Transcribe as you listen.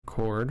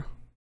record.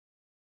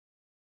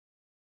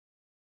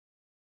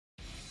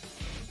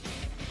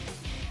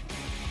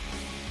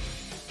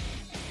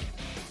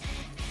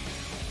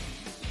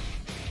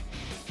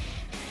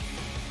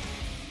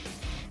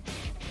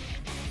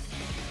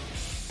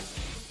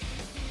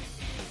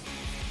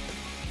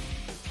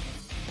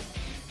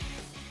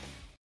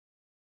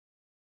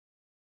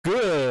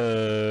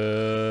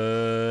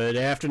 Good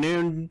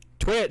afternoon,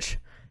 Twitch.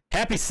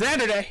 Happy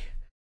Saturday.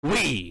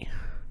 We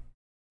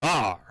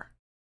are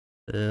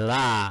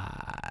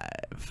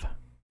live.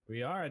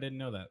 We are? I didn't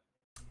know that.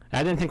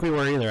 I didn't think we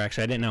were either,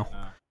 actually. I didn't know.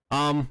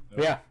 Nope.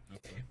 Yeah.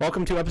 Okay.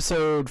 Welcome to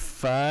episode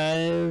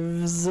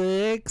 5,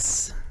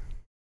 6,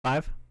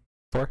 5,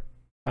 4,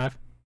 5,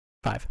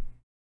 5.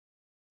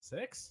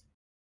 6?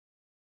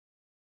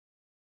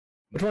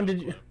 Which one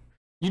did you...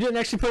 You didn't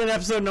actually put an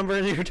episode number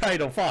in your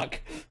title.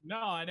 Fuck. No,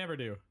 I never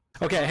do.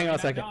 Okay, hang on a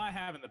second. No, I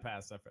have in the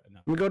past. No.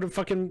 Let me go to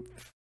fucking...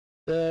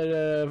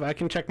 I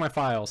can check my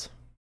files.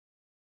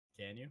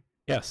 Can you?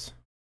 Yes. Is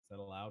that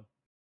allowed?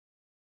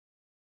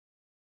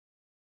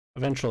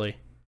 Eventually.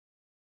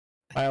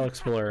 File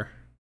Explorer.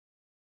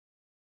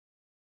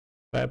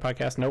 Bad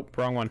podcast? Nope,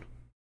 wrong one.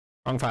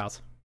 Wrong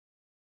files.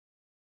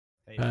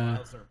 Hey,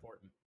 files are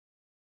important.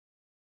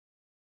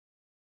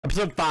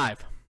 Episode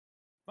 5.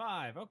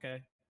 5,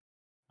 okay.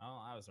 Oh,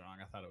 I was wrong.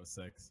 I thought it was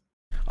 6.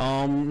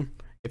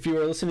 If you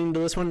were listening to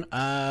this one,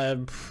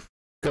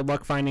 good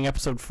luck finding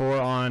episode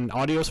 4 on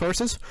audio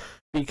sources,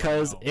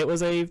 because it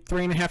was a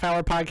 3.5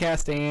 hour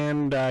podcast,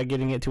 and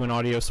getting it to an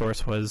audio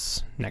source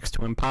was next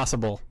to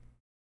impossible.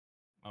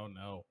 Oh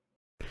no.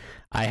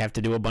 I have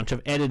to do a bunch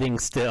of editing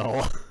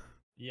still.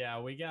 Yeah,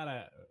 we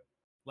gotta...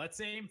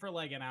 Let's aim for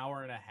like an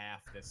hour and a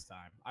half this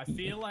time. I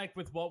feel like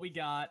with what we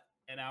got,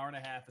 an hour and a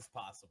half is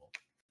possible.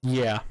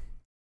 Yeah.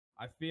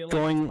 I feel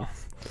like it's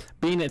possible.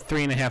 Being at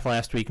 3.5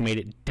 last week made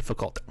it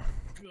difficult.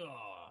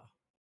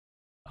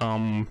 Ugh.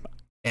 And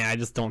I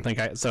just don't think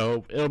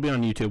so it'll be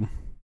on YouTube.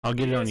 I'll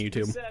get it on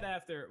YouTube.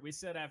 We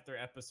said after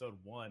episode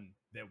 1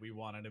 that we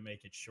wanted to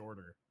make it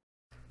shorter.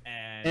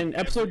 And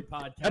episode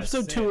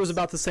 2 was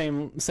about the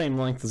same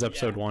length as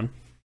episode 1.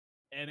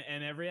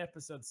 And every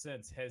episode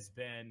since has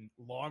been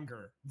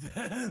longer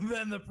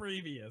than the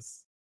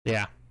previous.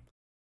 Yeah.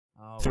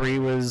 Oh,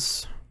 2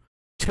 was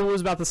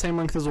about the same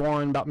length as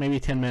 1, about maybe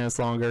 10 minutes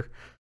longer.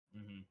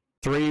 Mm-hmm.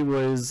 3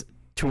 was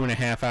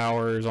 2.5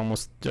 hours,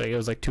 almost. It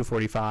was like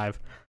 2:45.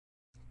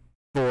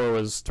 4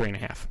 was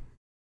 3.5.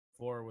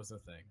 4 was a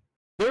thing.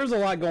 There was a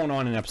lot going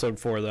on in episode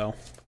 4, though.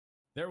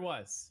 There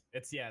was.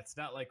 It's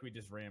not like we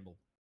just rambled.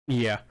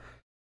 Yeah.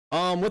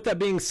 With that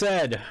being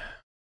said,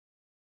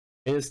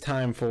 it is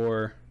time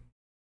for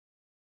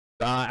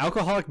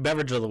alcoholic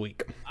beverage of the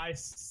week. I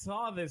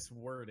saw this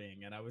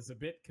wording and I was a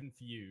bit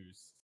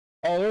confused.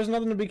 Oh, there's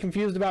nothing to be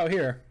confused about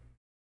here.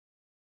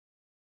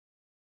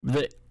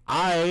 When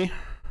I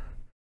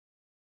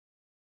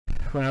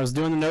was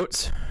doing the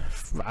notes,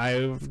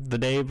 the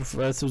day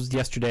before, this was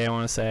yesterday, I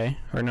want to say,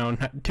 or no,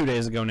 2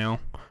 days ago now,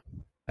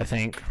 I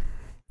think.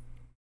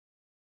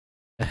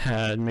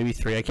 Maybe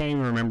 3. I can't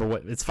even remember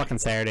what. It's fucking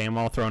Saturday. I'm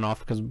all thrown off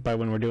because by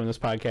when we're doing this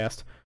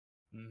podcast.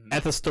 Mm-hmm.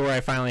 At the store,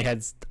 I finally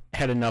had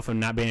enough of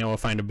not being able to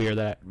find a beer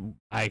that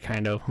I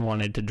kind of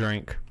wanted to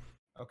drink.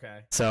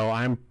 Okay. So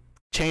I'm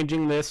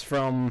changing this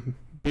from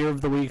beer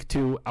of the week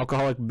to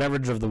alcoholic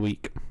beverage of the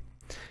week.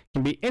 It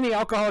can be any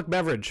alcoholic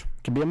beverage.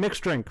 It can be a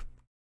mixed drink. It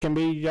can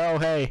be, oh,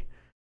 hey,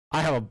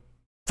 I have a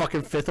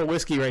fucking 5th of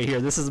whiskey right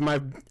here. This is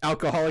my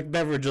alcoholic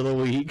beverage of the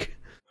week.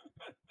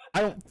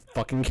 I don't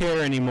fucking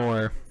care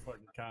anymore.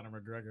 Fucking Conor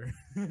McGregor.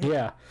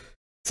 Yeah.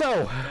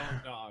 So.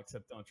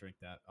 Except don't drink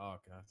that. Oh,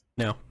 God.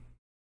 No.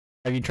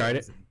 Have you tried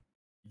it?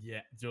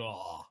 Yeah.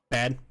 Ugh.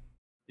 Bad?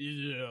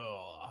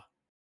 Yeah.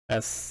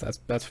 That's,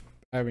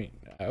 I mean,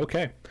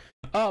 okay.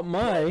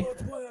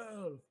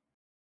 Do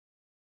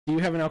you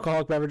have an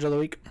alcoholic beverage of the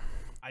week?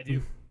 I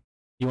do.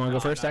 You want to go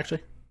first,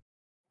 actually?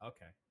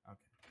 Okay.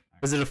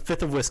 Is it a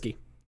 5th of whiskey?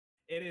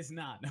 It is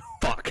not. No.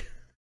 Fuck.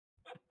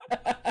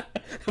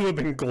 It would have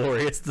been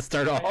glorious to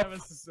start off. I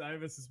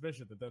have a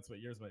suspicion that that's what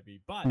yours might be,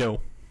 but No.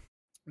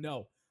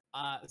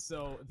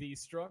 So the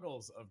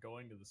struggles of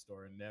going to the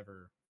store and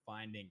never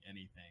finding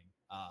anything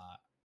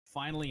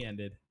finally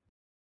ended.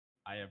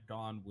 I have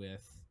gone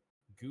with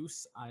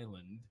Goose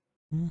Island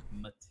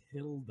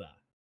Matilda.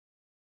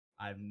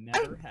 I've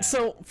never had.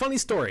 So, funny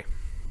story.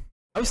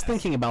 I was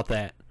thinking about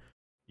that.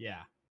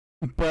 Yeah.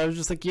 But I was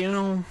just like,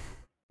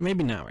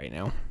 maybe not right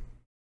now.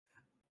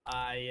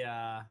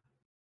 I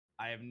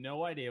have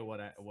no idea what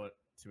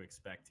to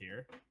expect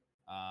here.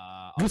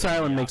 Goose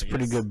Island makes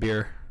pretty good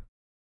beer.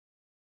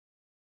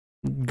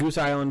 Goose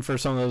Island, for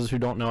some of those who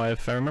don't know,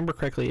 if I remember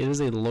correctly, it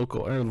is a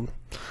local.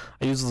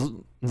 I use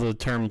the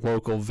term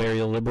local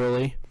very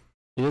liberally.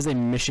 It is a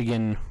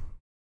Michigan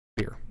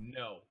beer.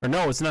 No. Or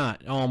no, it's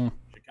not.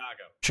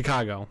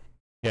 Chicago.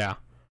 Yeah.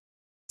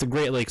 It's a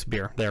Great Lakes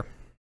beer there.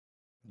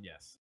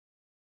 Yes.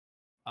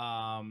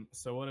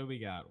 So what do we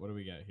got? What do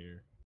we got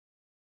here?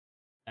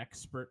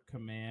 Expert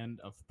command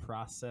of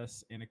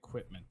process and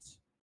equipment.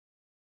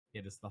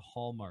 It is the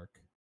hallmark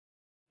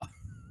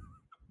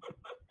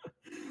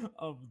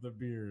of the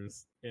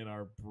beers in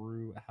our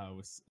brew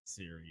house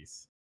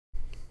series.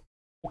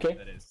 Okay.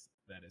 That is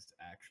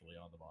actually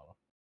on the bottle.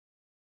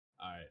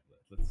 All right,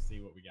 let's see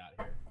what we got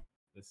here.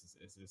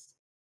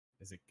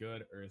 Is it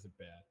good or is it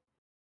bad?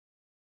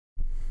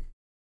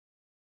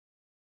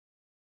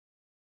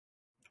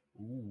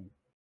 Ooh,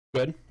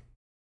 Good.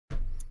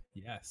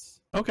 yes.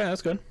 Okay,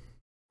 that's good.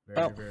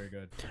 Very, very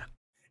good.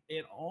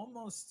 It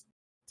almost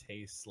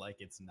tastes like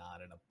it's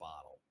not in a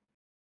bottle.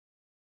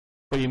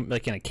 What do you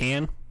like in a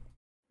can?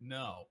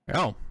 No,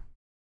 Oh.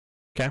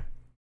 Okay.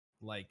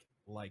 like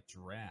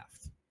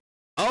draft.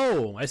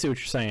 Oh, I see what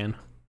you're saying.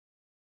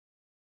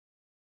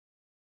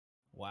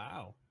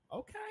 Wow.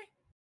 Okay.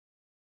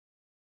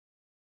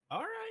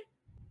 All right.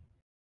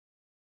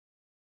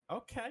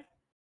 Okay.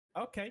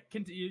 Okay.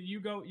 You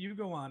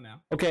go on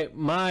now. Okay,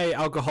 my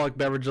alcoholic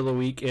beverage of the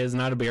week is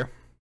not a beer.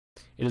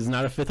 It is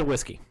not a fifth of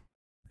whiskey.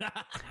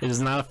 It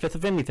is not a fifth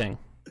of anything.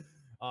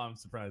 Oh, I'm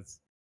surprised.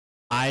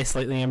 I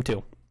slightly am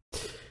too.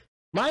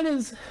 Mine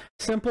is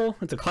simple.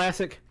 It's a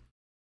classic.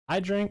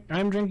 I'm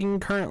drinking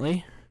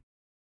currently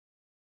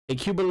a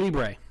Cuba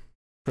Libre.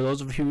 For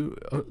those of you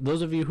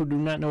who do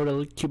not know what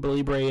a Cuba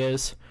Libre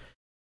is,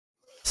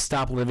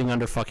 stop living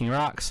under fucking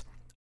rocks.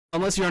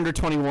 Unless you're under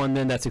 21,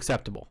 then that's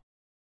acceptable.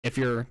 If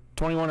you're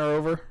 21 or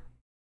over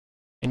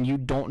and you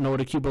don't know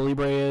what a Cuba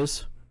Libre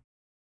is,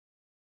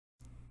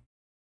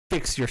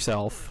 fix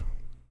yourself.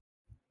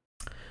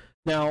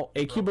 Now,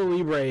 a Cuba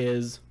Libre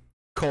is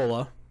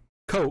cola,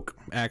 Coke,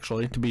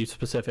 actually, to be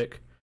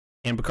specific,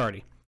 and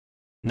Bacardi.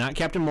 Not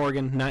Captain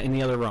Morgan, not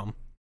any other rum.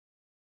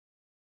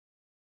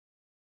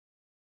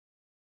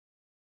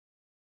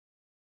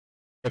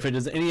 If it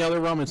is any other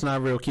rum, it's not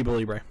a real Cuba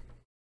Libre.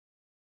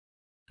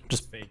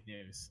 Just fake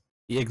news.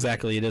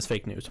 Exactly, it is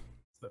fake news.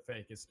 It's the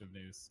fakest of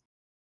news.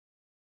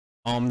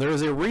 There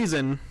is a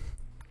reason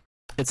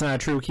it's not a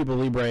true Cuba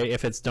Libre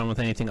if it's done with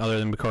anything other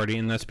than Bacardi,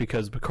 and that's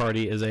because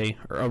Bacardi is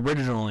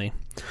originally,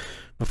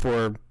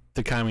 before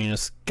the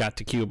communists got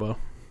to Cuba,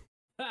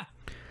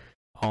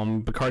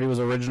 Bacardi was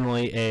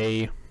originally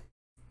a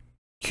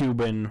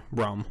Cuban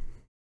rum.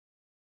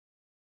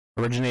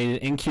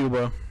 Originated in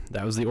Cuba.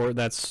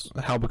 That's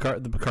how the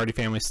Bacardi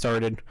family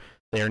started.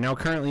 They are now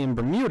currently in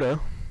Bermuda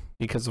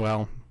because,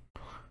 well,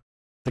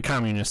 the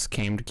communists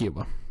came to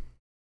Cuba.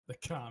 The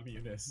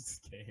communists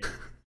came.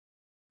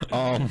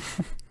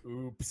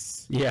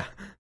 Oops. Yeah.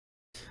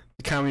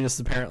 The communists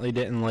apparently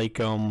didn't like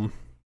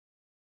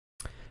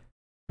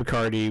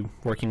Bacardi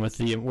working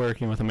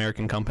with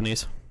American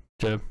companies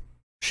to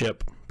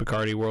ship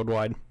Bacardi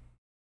worldwide.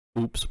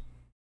 Oops.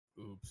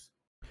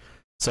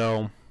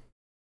 So,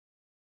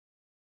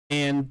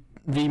 and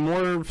the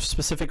more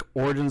specific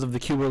origins of the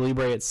Cuba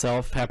Libre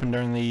itself happened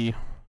during the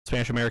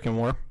Spanish-American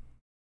War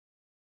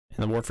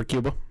and the War for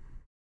Cuba.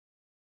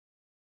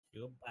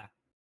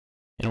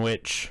 In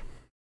which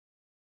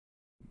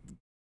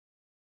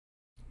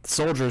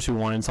soldiers who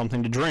wanted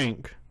something to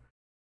drink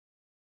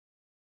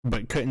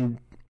but couldn't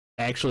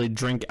actually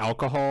drink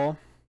alcohol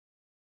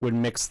would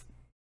mix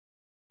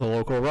the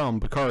local rum,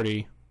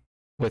 Bacardi,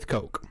 with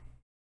Coke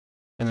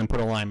and then put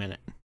a lime in it.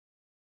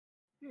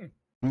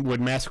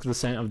 Would mask the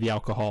scent of the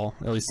alcohol,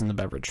 at least in the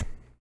beverage.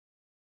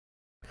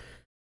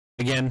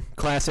 Again,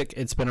 classic.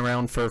 It's been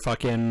around for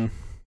fucking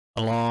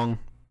a long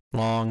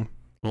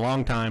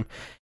time.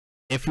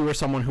 If you are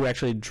someone who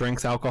actually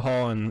drinks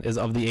alcohol and is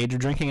of the age of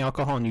drinking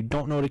alcohol and you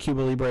don't know what a Cuba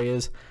Libre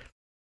is,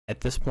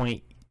 at this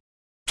point,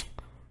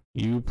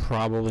 you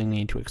probably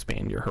need to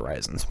expand your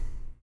horizons.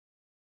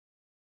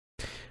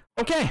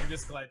 Okay. I'm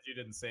just glad you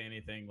didn't say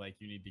anything like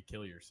you need to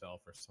kill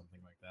yourself or something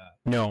like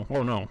that. No.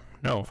 Oh, no.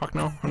 No. Fuck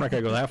no. I'm not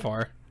going to go that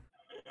far.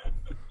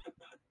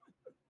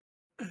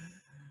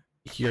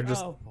 You're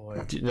just... Oh,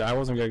 boy. I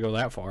wasn't going to go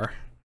that far.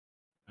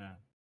 Yeah.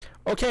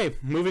 Okay,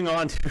 moving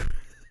on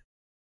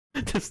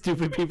to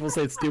stupid people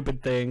say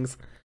stupid things.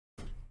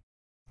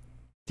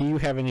 Do you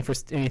have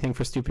anything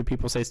for stupid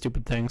people say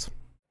stupid things?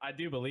 I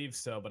do believe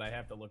so, but I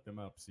have to look them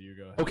up, so you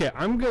go ahead. Okay,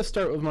 I'm going to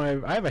start with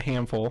I have a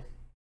handful.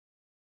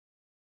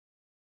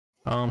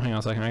 Hang on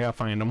a second, I gotta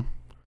find them.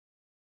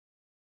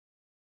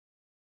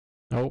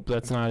 Nope,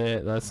 that's not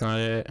it.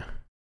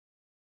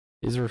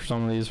 These are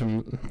some of these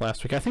from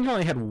last week. I think I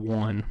only had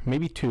one,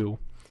 maybe two.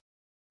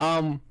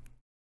 Number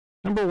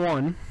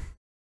one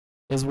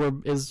is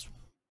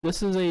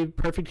this is a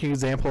perfect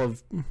example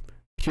of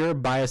pure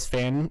bias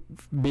fandom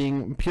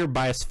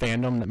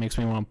that makes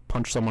me want to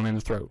punch someone in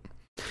the throat.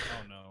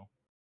 Oh no.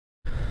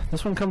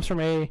 This one comes from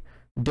a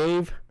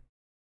Dave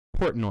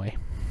Portnoy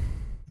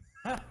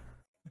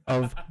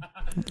of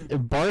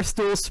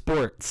Barstool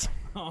Sports.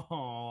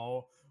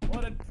 Oh,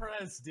 what did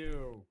Prez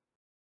do?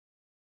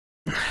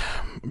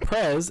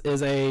 Prez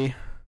is a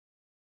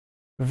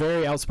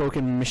very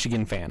outspoken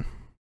Michigan fan.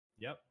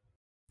 Yep.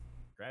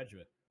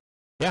 Graduate.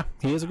 Yeah,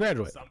 he is a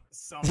graduate.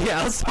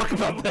 Yeah, let's talk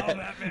about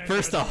that.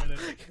 First off,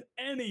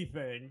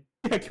 anything.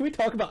 Yeah, can we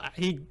talk about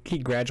he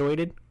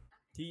graduated?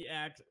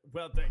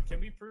 Well, can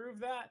we prove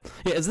that?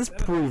 Yeah, is this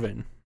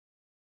proven?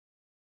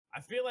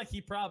 I feel like he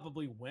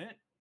probably went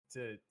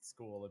to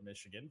school in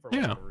Michigan for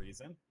whatever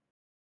reason.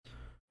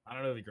 I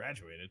don't know if he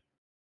graduated.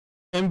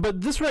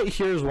 But this right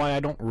here is why I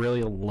don't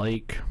really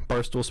like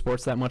Barstool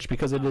Sports that much,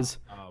 because it is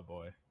Oh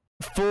boy.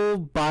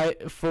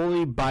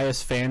 fully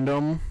biased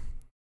fandom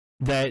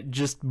that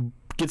just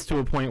gets to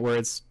a point where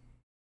it's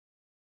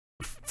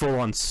full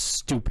on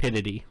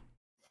stupidity.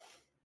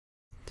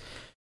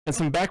 And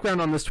some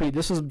background on this tweet.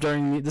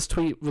 This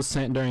tweet was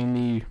sent during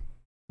the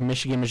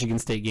Michigan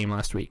State game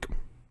last week.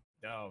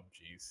 Oh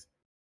jeez.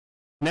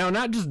 Now,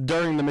 not just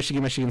during the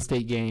Michigan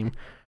State game.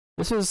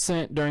 This was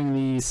sent during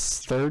the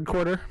third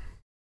quarter.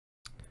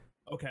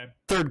 Okay.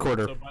 Third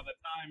quarter. So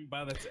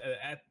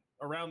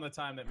around the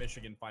time that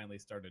Michigan finally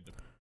started to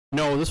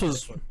No, this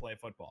was play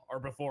football, or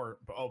before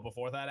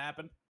that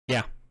happened.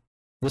 Yeah,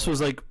 this was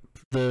like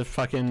the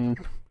fucking.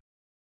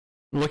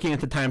 Looking at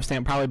the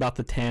timestamp, probably about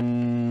the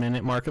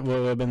 10-minute mark. It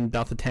would have been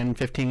about the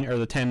 10-15 or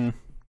the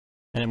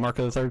 10-minute mark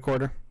of the third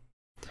quarter.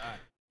 Right.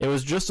 It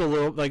was just a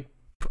little, like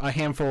a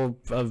handful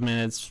of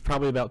minutes,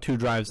 probably about 2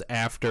 drives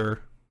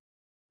after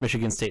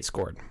Michigan State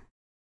scored.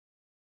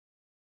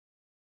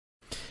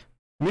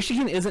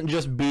 Michigan isn't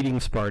just beating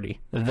Sparty.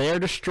 They're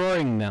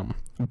destroying them,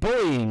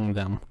 bullying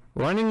them,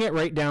 running it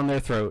right down their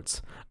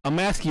throats,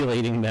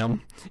 emasculating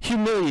them,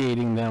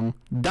 humiliating them,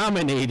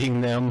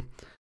 dominating them.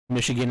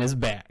 Michigan is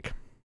back.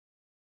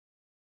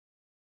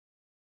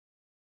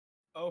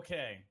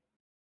 Okay.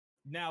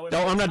 Now,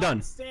 Oh, I'm not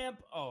done.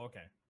 Stamp. Oh,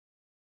 okay.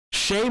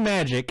 Shea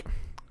Magic.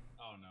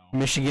 Oh no.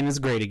 Michigan is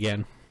great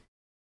again.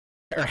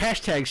 Or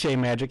hashtag Shea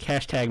Magic.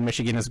 Hashtag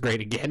Michigan is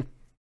great again.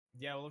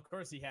 Yeah, well, of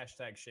course he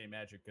hashtags Shea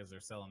Magic because they're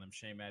selling them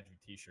Shea Magic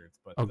T-shirts.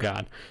 But Oh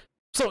God.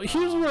 So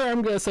here's where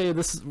I'm gonna say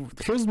this.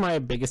 Here's my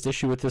biggest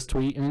issue with this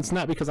tweet, and it's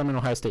not because I'm an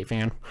Ohio State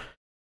fan.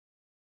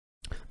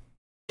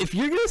 If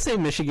you're gonna say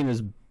Michigan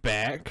is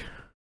back,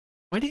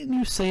 why didn't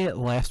you say it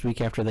last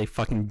week after they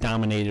fucking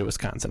dominated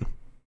Wisconsin?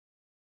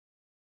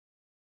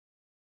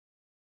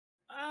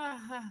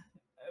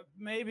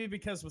 Maybe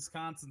because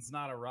Wisconsin's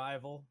not a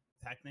rival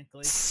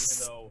technically,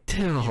 Still,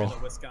 even though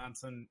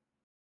Wisconsin,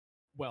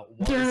 well,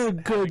 they're a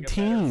good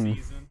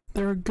team.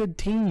 They're a good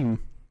team.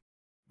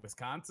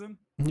 Wisconsin?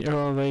 You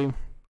know,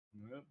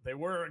 They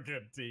were a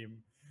good team.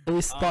 At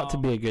least thought to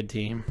be a good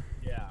team.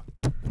 Yeah.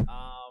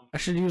 I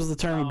should use the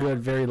term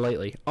good very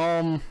lightly.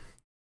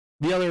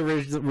 The other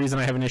reason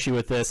I have an issue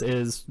with this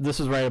is this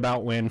was right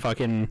about when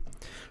fucking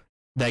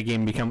that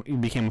game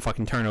became a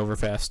fucking turnover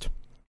fest.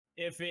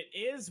 If it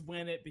is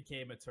when it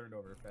became a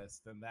turnover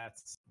fest, then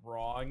that's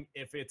wrong.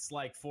 If it's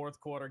like fourth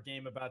quarter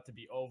game about to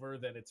be over,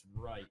 then it's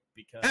right,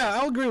 because Yeah,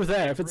 I'll agree with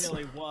that. If it's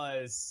really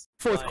was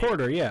fourth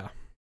quarter, yeah.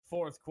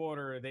 Fourth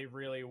quarter, they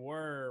really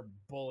were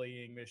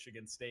bullying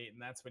Michigan State, and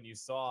that's when you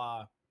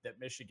saw that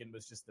Michigan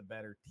was just the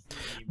better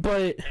team.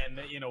 But and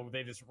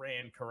they just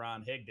ran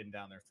Karan Higdon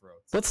down their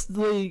throats. That's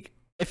like,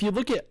 if you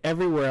look at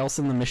everywhere else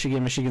in the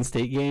Michigan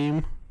State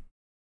game,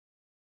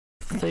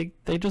 they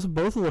just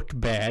both looked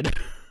bad.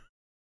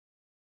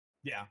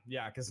 Yeah,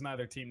 because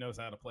neither team knows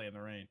how to play in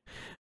the rain.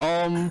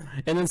 And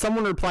then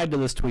someone replied to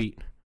this tweet.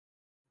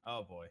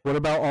 Oh boy. What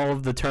about all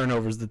of the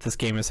turnovers that this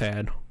game has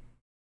had?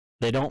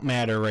 They don't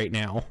matter right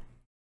now.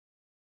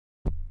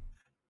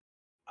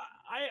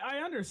 I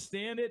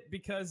understand it,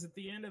 because at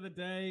the end of the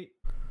day,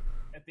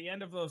 at the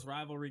end of those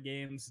rivalry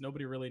games,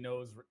 nobody really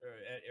knows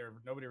or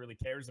nobody really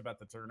cares about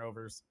the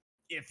turnovers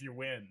if you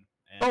win.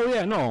 And oh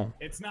yeah, no.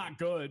 It's not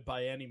good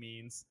by any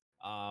means.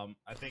 I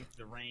think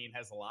the rain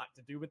has a lot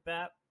to do with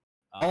that.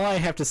 All I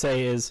have to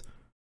say is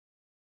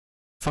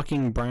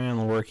fucking Brian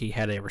Lewerke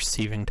had a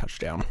receiving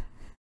touchdown.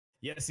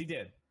 Yes, he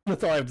did.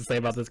 That's all I have to say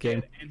about this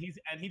game. And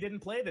he didn't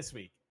play this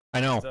week.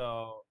 I know.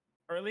 So,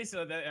 or at least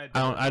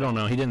I don't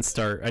know. He didn't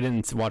start. I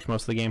didn't watch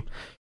most of the game.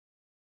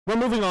 We're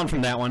moving on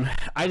from that one.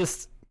 I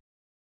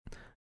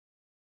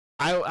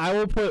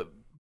will put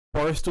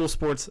Barstool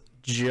Sports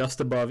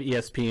just above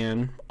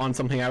ESPN on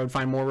something I would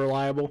find more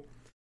reliable,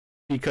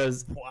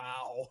 because wow.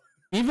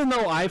 Even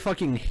though I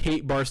fucking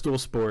hate Barstool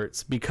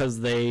Sports because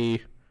they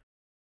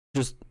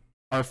just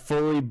are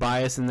fully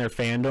biased in their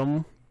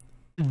fandom,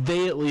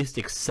 they at least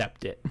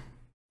accept it.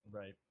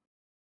 Right.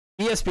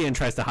 ESPN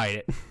tries to hide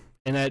it,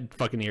 and that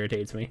fucking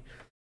irritates me.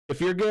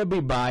 If you're gonna be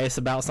biased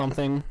about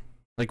something,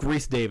 like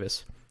Reese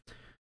Davis.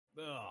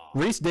 Ugh.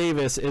 Reese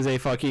Davis is a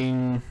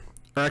fucking...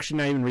 Or actually,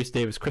 not even Reese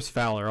Davis, Chris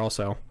Fowler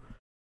also.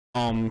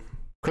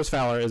 Chris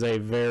Fowler is a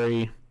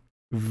very,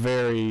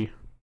 very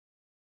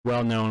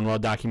well-known,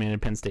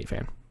 well-documented Penn State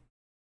fan.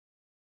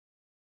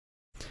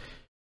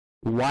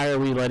 Why are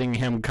we letting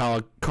him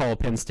call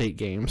Penn State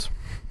games?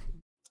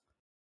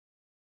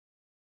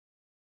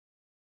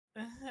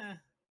 I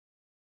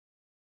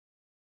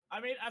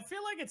mean, I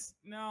feel like it's...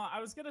 No,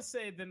 I was going to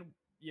say, then,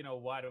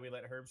 why do we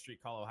let Herb Street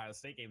call Ohio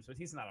State games? But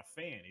he's not a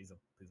fan. He's a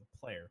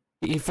player.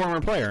 He's a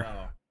former player.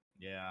 So,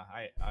 yeah,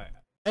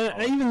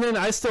 And even then,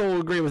 I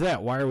still agree with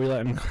that. Why are we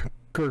letting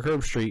Kirk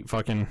Herbstreit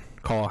fucking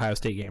call Ohio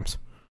State games?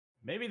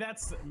 Maybe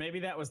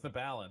that was the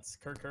balance.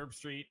 Kirk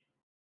Herbstreit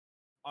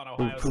on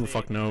Ohio State. Who the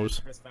fuck knows?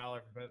 Chris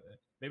Fowler.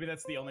 Maybe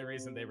that's the only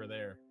reason they were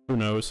there. Who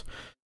knows?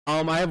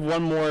 I have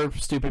one more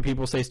stupid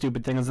people say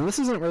stupid things, and this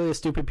isn't really a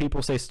stupid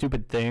people say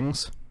stupid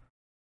things.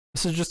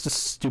 This is just a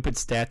stupid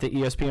stat that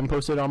ESPN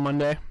posted on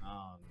Monday.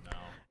 Oh no.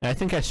 And I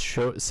think I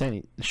showed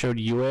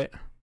you it.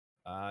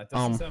 It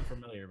doesn't sound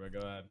familiar, but go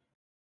ahead.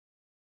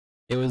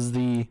 It was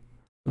the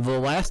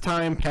last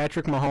time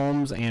Patrick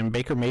Mahomes and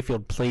Baker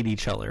Mayfield played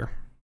each other.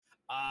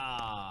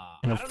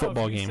 In a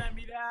football game. Sent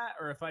me that,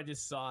 or if I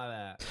just saw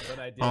that, but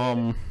I did.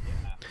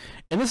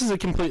 And this is a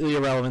completely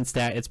irrelevant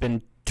stat. It's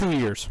been 2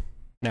 years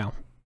now.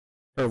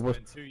 It's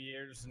been 2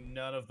 years.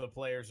 None of the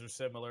players are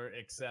similar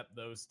except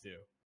those two.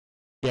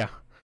 Yeah.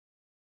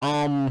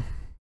 And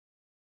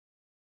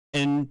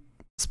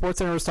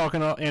SportsCenter was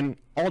talking about, and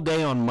all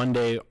day on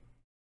Monday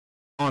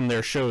on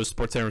their shows,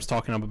 SportsCenter was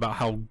talking about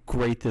how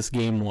great this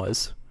game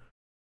was.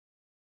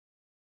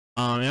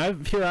 And I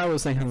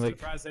was thinking, I'm like,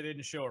 surprised they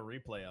didn't show a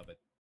replay of it.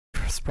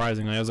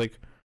 Surprisingly, I was like,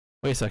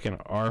 wait a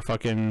second, are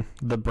fucking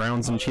the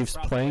Browns and Chiefs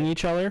playing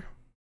each other?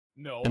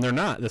 No. And they're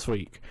not this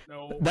week.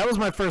 No. That was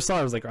my first thought.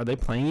 I was like, are they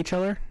playing each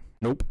other?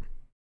 Nope.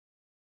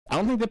 I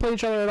don't think they play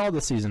each other at all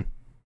this season.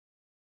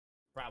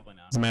 Probably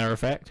not. As a matter of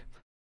fact.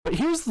 But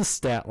here's the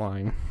stat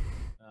line.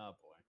 Oh,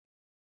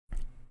 boy.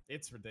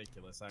 It's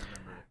ridiculous, I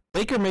remember.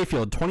 Baker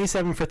Mayfield,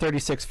 27 for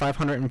 36,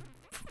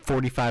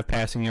 545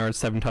 passing yards,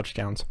 7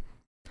 touchdowns.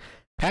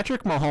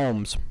 Patrick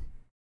Mahomes,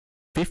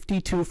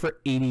 52 for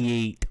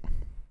 88,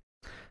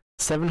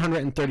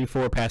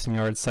 734 passing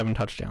yards, 7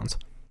 touchdowns.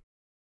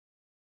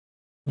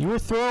 You were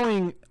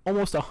throwing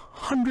almost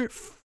 100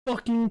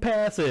 fucking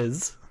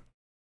passes.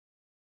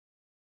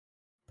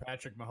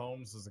 Patrick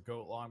Mahomes was a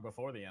GOAT long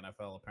before the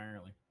NFL,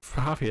 apparently.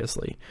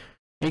 Obviously.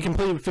 And he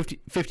completed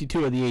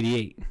 52 of the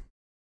 88.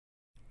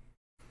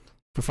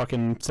 For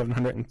fucking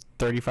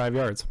 735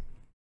 yards.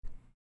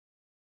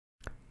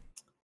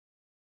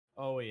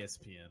 Oh,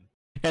 ESPN.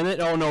 And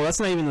then, oh no, that's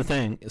not even the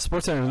thing.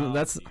 SportsCenter,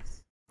 that's...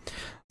 Geez.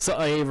 So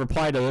a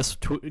reply to this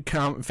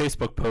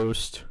Facebook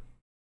post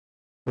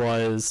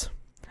was...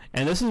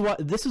 And this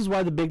is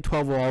why the Big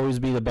 12 will always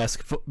be the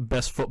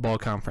best football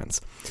conference.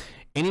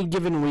 Any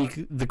given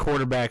week, the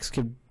quarterbacks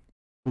could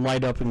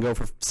light up and go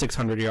for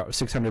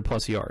 600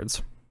 plus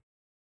yards.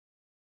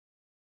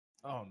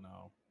 Oh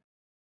no.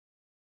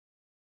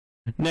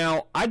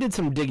 Now, I did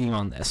some digging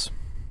on this.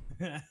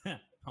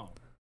 Oh.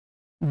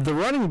 The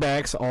running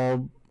backs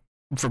all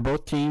for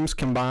both teams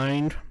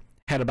combined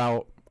had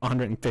about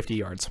 150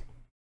 yards.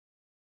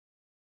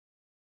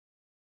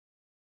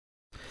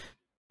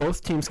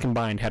 Both teams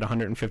combined had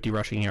 150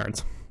 rushing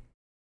yards.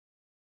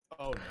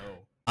 Oh no.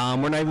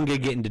 We're not even gonna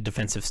get into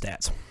defensive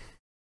stats.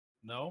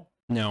 No?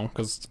 No,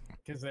 because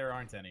there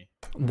aren't any.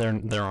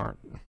 There aren't.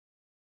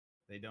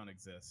 They don't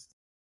exist.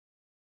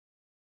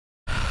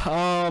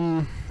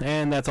 And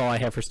that's all I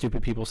have for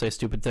stupid people say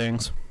stupid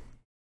things.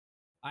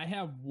 I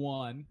have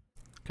one.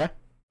 Okay.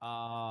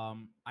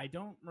 I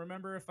don't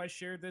remember if I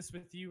shared this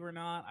with you or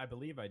not. I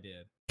believe I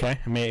did. Okay,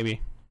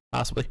 maybe,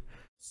 possibly.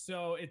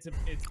 So it's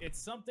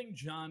something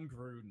John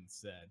Gruden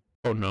said.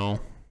 Oh no.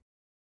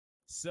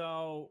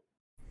 So,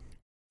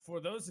 for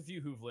those of you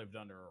who've lived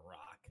under a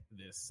rock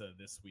this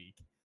week,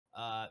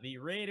 the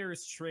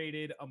Raiders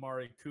traded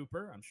Amari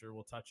Cooper. I'm sure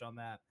we'll touch on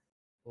that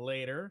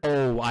later.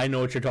 Oh, I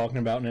know what you're talking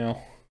about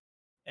now.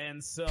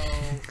 And so,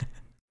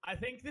 I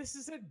think this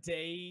is a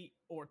day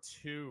or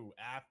two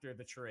after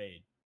the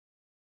trade.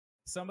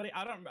 Somebody,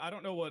 I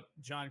don't know what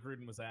John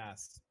Gruden was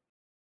asked,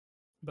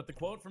 but the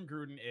quote from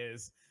Gruden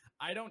is,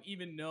 "I don't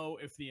even know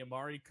if the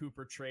Amari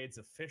Cooper trade's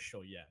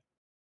official yet."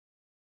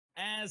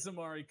 As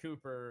Amari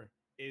Cooper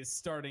is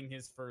starting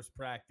his first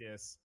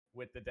practice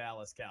with the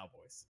Dallas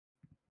Cowboys.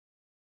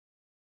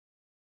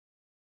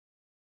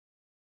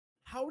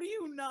 How do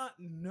you not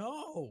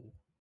know?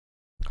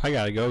 I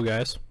gotta go,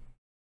 guys.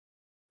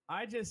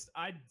 I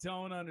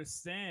don't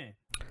understand.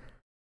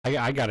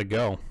 I gotta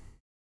go.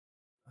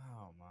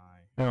 Oh my.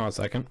 Hang on a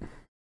second.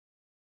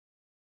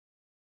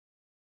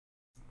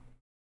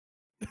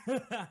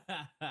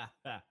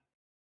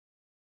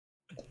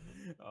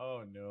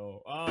 Oh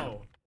no.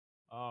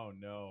 Oh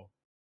no.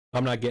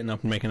 I'm not getting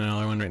up and making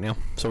another one right now,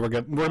 so we're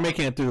good. We're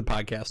making it through the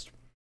podcast.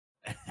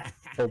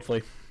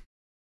 Hopefully.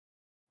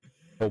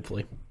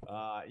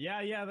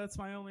 Yeah, that's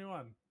my only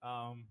one.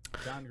 John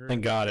Gruden.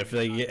 Thank God. If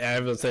I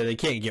would say they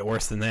can't get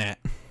worse than that.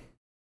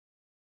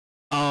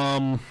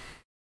 I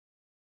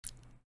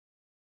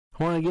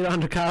want to get on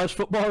to college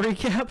football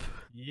recap.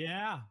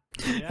 Yeah.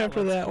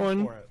 After that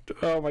one.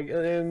 Oh my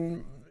God.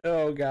 And,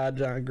 oh God,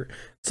 John Gruden.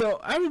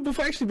 So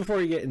before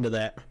we get into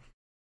that,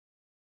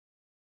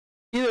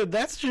 either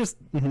that's just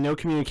no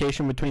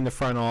communication between the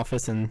front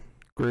office and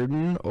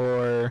Gruden,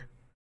 or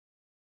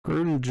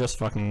Gruden just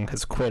fucking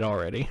has quit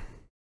already.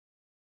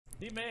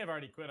 He may have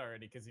already quit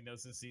already because he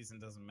knows this season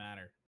doesn't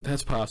matter.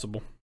 That's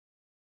possible.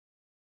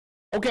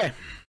 Okay.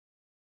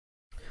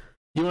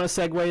 You want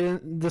to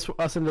segue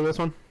us into this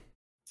one?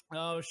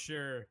 Oh,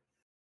 sure.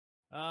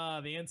 The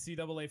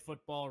NCAA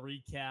football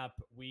recap.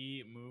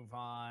 We move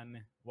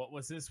on. What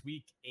was this,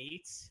 week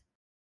 8?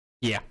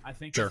 Yeah, I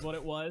think sure. Is what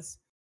it was.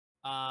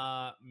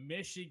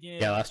 Michigan.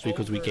 Yeah, last week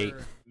was week 8.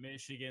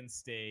 Michigan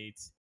State,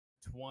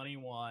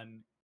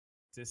 21-17.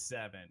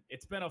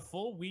 It's been a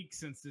full week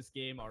since this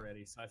game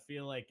already, so I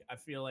feel like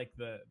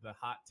the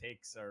hot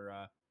takes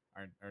are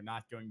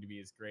not going to be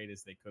as great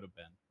as they could have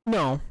been.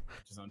 No.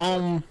 Which is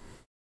unfortunate.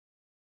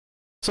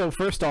 So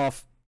first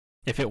off,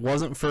 if it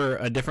wasn't for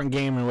a different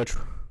game in which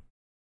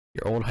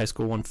your old high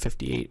school won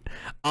 58,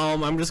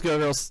 I'm just gonna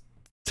go.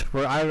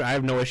 I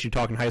have no issue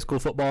talking high school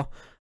football.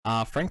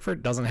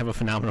 Frankfurt doesn't have a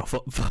phenomenal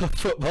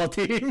football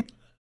team.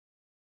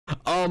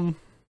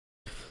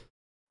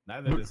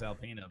 Neither does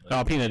Alpena. But...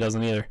 Alpena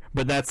doesn't either.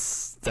 But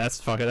that's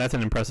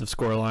an impressive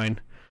score line.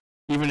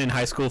 Even in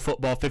high school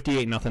football,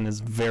 58-0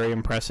 is very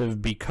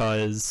impressive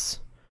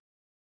because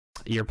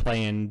you're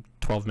playing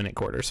 12-minute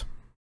quarters.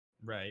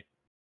 Right.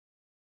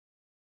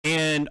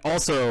 And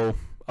also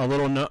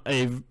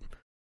a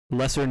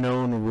lesser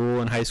known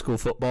rule in high school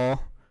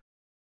football.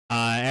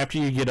 After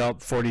you get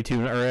up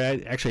 42, or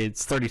actually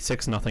it's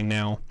 36-0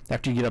 now.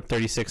 After you get up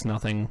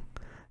 36-0,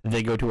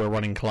 they go to a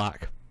running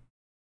clock.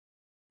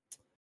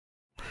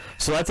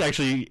 So that's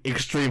actually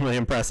extremely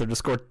impressive to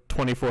score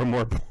 24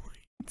 more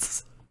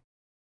points.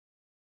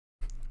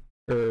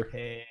 Or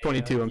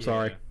 22, I'm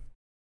sorry.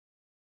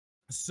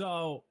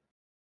 So,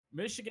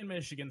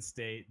 Michigan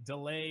State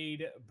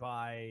delayed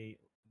by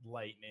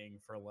lightning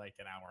for like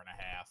an hour and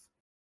a half.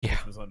 Yeah.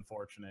 Which was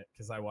unfortunate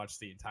because I watched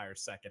the entire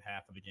second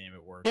half of the game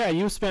at work. Yeah,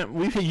 you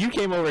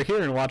came over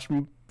here and watched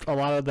a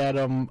lot of that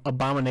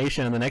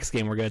abomination in the next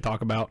game we're going to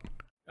talk about.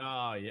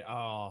 Oh, yeah.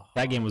 Oh.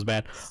 That game was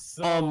bad.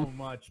 So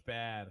much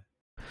bad.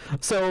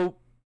 So,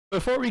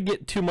 before we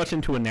get too much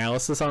into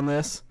analysis on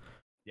this,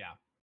 yeah.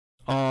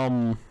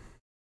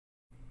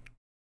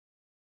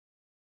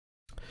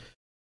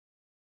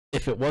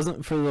 If it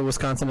wasn't for the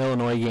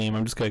Wisconsin-Illinois game,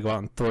 I'm just gonna go out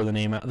and throw the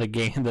name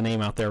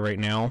out there right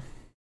now.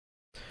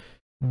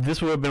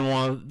 This would have been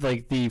one of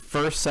the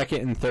first,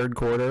 second, and third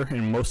quarter,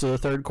 and most of the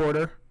third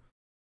quarter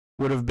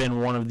would have been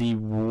one of the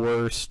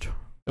worst.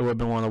 It would have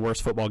been one of the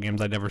worst football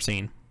games I'd ever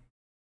seen.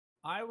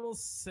 I will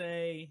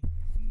say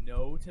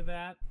no to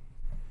that.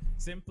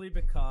 Simply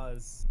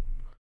because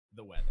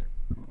the weather.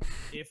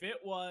 If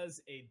it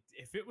was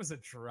a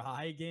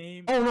dry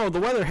game. Oh no, the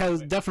weather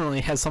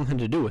definitely has something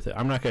to do with it.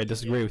 I'm not going to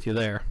disagree with you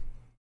there.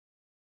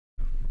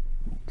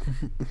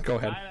 Go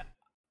ahead.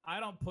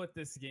 I don't put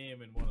this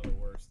game in one of the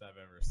worst I've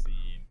ever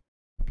seen.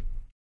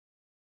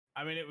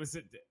 I mean, it was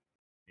It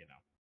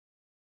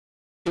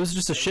was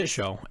just a shit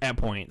show at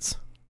points.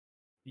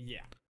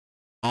 Yeah.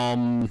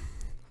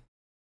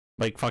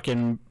 Like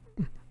fucking.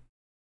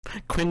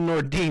 Quinn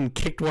Nordin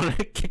kicked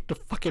a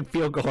fucking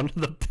field goal into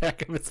the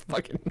back of his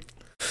fucking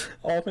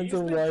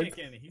offensive line.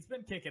 He's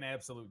been kicking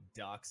absolute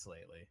ducks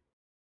lately.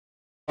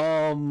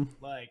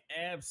 Like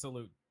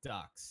absolute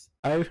ducks.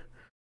 I've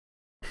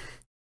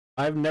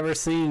never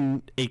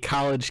seen a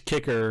college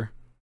kicker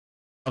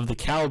of the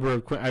caliber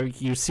of Quinn.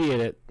 You see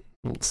it at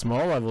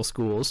small level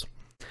schools.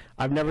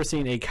 I've never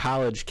seen a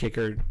college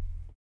kicker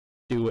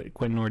do what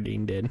Quinn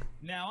Nordin did.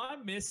 Now I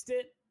missed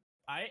it.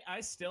 I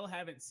still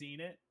haven't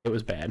seen it. It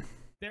was bad.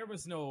 There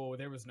was no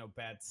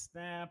bad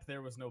snap.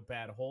 There was no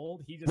bad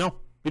hold. He just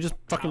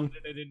fucking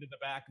pounded it into the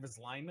back of his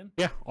lineman.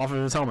 Yeah, off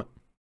of his helmet.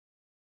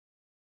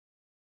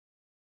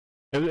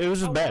 It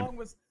was just bad.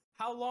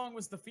 How long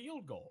was the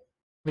field goal?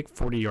 Like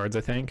 40 yards,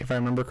 I think, if I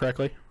remember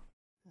correctly.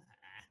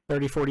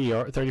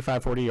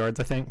 35, 40 yards,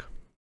 I think.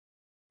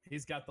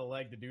 He's got the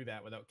leg to do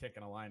that without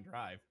kicking a line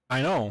drive.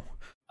 I know.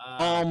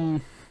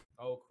 Oh,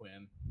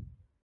 Quinn.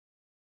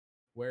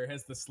 Where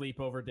has the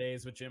sleepover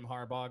days with Jim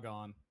Harbaugh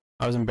gone?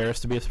 I was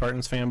embarrassed to be a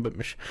Spartans fan, but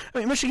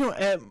Michigan.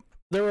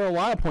 There were a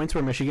lot of points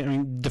where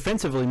Michigan.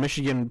 Defensively,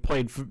 Michigan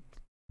played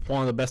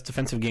one of the best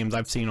defensive games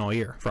I've seen all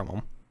year from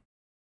them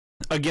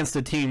against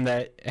a team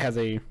that has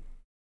a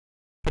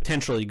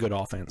potentially good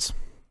offense.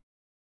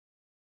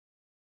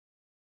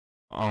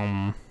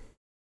 Other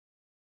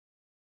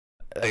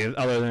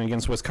than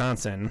against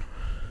Wisconsin,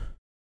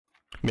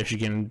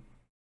 Michigan's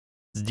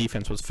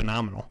defense was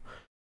phenomenal.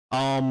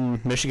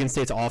 Michigan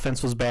State's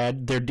offense was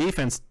bad. Their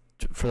defense,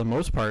 for the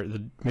most part,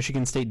 the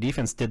Michigan State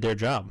defense did their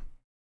job.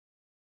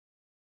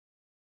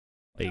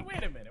 Now,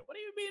 wait a minute. What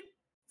do you mean?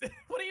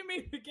 What do you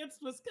mean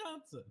against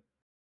Wisconsin?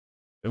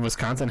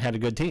 Wisconsin had a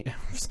good team.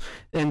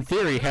 In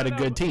theory, had a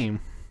good team.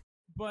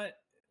 But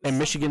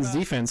Michigan's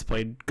defense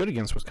played good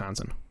against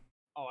Wisconsin.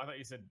 Oh, I thought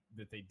you said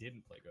that they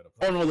didn't play good.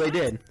 Oh no, they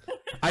did.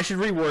 I should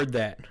reword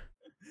that.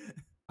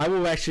 I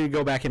will actually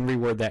go back and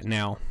reword that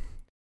now.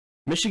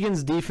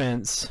 Michigan's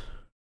defense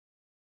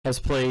has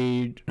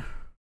finally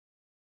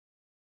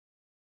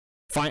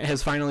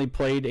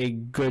played a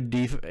good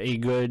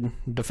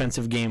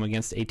defensive game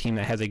against a team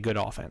that has a good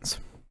offense.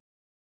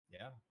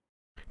 Yeah.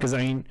 Because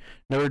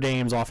Notre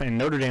Dame's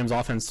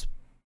offense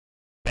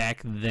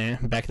back at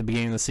the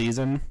beginning of the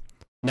season,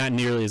 not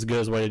nearly as good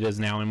as what it is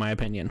now, in my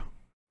opinion.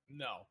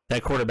 No.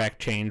 That quarterback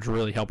change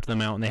really helped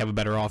them out, and they have a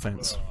better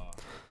offense.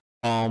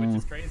 Which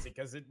is crazy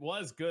because it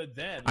was good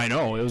then. I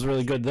know, it was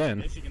really good then.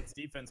 Michigan's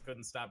defense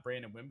couldn't stop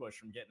Brandon Wimbush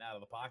from getting out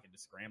of the pocket and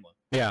scrambling.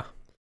 Yeah.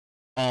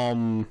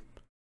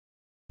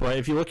 But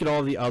if you look at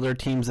all the other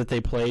teams that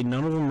they played,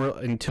 none of them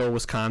until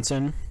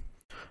Wisconsin,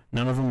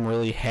 none of them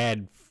really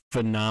had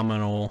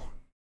phenomenal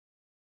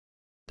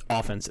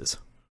offenses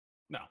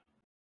No.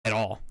 at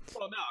all.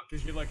 Well, no,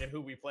 because you look at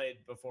who we played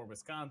before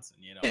Wisconsin.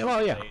 You know. Yeah,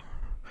 well, yeah.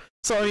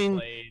 So I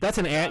mean, that's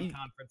an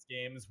conference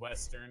games.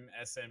 Western,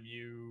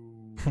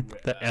 SMU.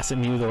 The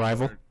SMU, the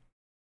rival.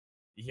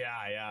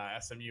 Yeah,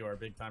 SMU, our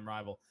big time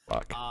rival.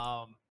 Fuck.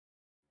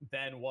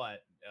 Then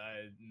what?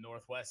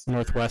 Northwestern.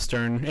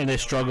 Northwestern, and they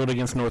struggled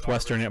against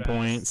Northwestern at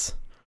points.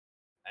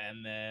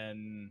 And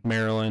then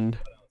Maryland.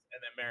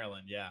 And then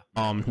Maryland, yeah.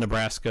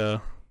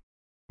 Nebraska.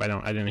 I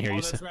didn't hear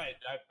you say. That's right.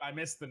 I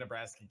missed the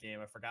Nebraska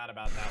game. I forgot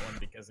about that one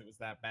because it was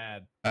that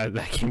bad.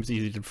 That game's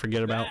easy to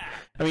forget about.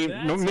 I mean,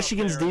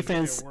 Michigan's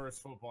defense. The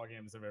worst football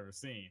games I've ever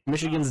seen.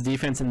 Michigan's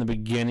defense in the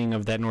beginning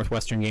of that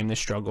Northwestern game, they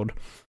struggled.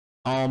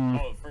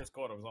 The first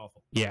quarter was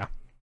awful. Yeah.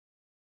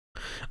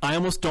 I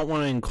almost don't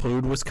want to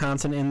include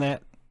Wisconsin in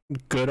that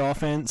good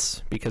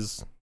offense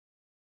because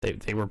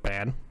they were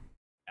bad.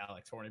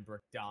 Alex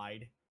Hornibrook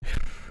died.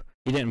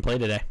 He didn't play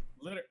today.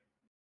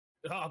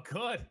 Oh,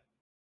 good.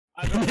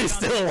 They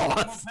still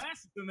lost.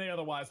 Than they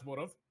otherwise would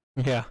have.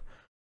 Yeah.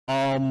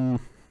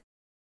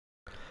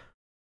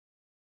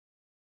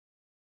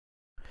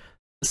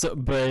 So,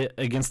 but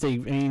against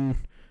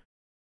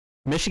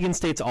Michigan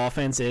State's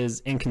offense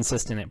is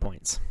inconsistent at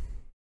points,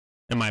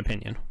 in my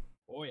opinion.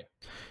 Oh yeah.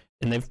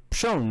 And they've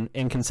shown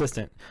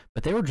inconsistent,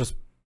 but they were just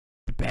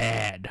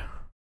bad.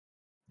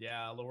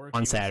 Yeah, Lewerke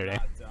on Saturday.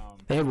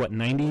 They had what,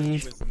 90?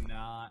 Was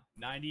not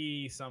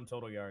 90 some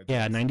total yards.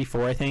 Yeah,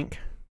 94, I think. If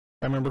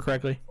I remember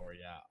correctly.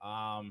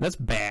 Yeah. That's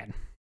bad.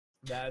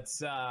 That's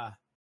the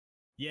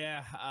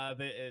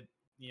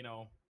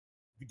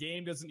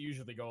game doesn't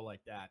usually go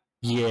like that.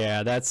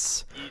 Yeah,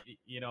 that's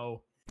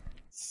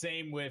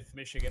same with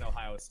Michigan,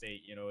 Ohio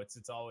State.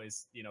 It's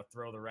always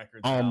throw the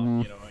records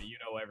out.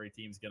 Every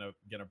team's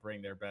gonna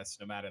bring their best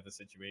no matter the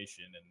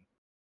situation.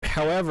 And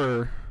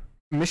however,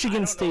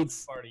 Michigan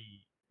State's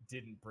party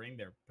didn't bring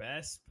their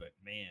best, but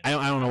man,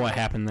 I don't know what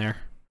happened there.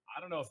 I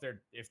don't know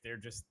if they're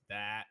just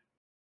that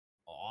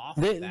off.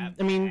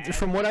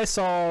 From what I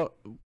saw,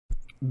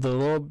 the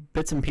little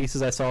bits and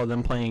pieces I saw of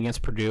them playing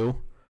against Purdue,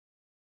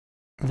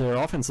 their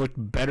offense looked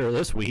better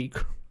this week.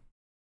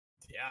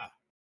 Yeah.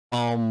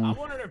 I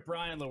wondered if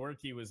Brian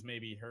Lewerke was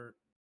maybe hurt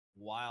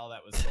while that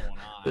was going on.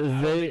 I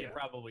don't think it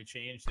probably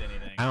changed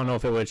anything. I don't know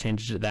if it would have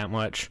changed it that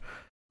much.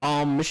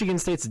 Michigan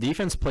State's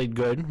defense played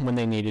good when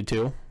they needed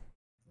to.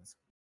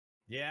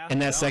 Yeah. In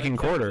that second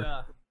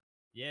quarter.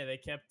 They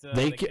kept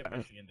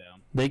Michigan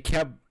down. They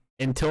kept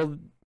until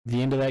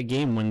the end of that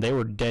game when they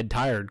were dead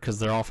tired because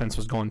their offense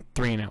was going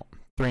 3 and out.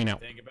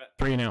 Think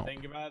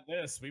about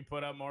this. We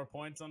put up more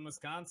points on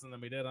Wisconsin than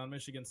we did on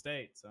Michigan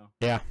State. So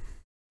yeah.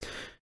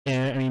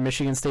 And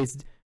Michigan State's,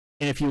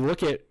 and if you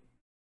look at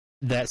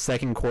that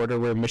second quarter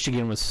where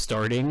Michigan was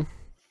starting,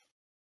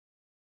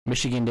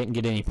 Michigan didn't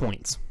get any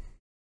points.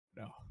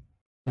 No.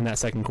 In that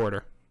second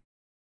quarter.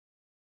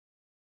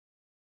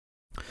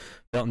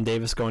 Belton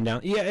Davis going down.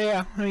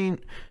 Yeah. I mean,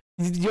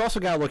 you also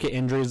got to look at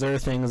injuries. There are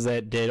things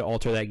that did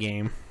alter that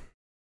game.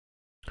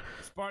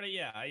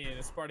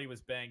 Sparty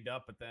was banged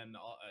up, but then,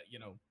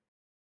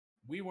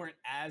 we weren't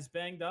as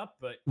banged up,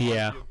 but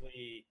yeah.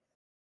 Arguably,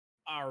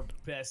 our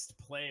best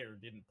player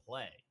didn't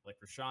play. Like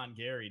Rashawn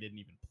Gary didn't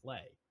even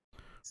play.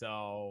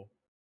 So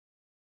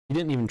he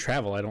didn't even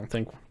travel, I don't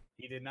think.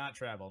 He did not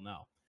travel,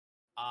 no.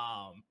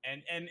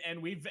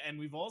 And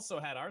we've also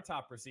had our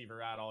top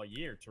receiver out all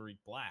year, Tariq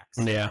Black.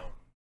 So, yeah.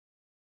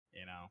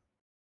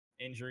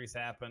 Injuries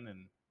happen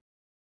and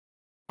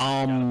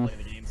gotta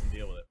play the games and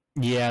deal with it.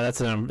 Yeah,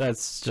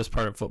 that's just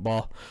part of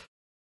football.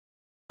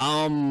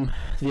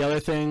 The other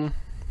thing,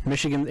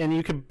 Michigan, and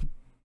you could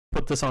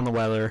put this on the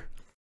weather.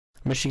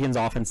 Michigan's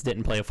offense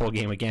didn't play a full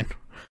game again.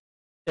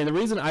 And the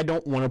reason I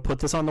don't want to put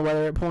this on the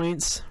weather at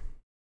points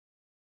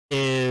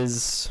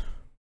is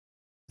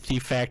the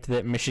fact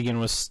that Michigan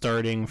was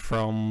starting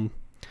from,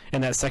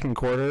 in that second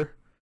quarter,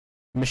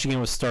 Michigan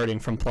was starting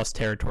from plus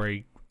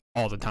territory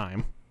all the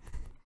time.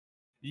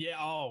 Yeah,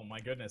 oh my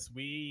goodness.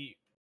 We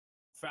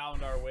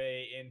found our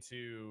way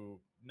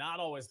into not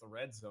always the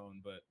red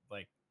zone, but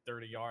like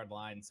 30-yard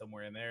line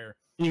somewhere in there.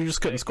 You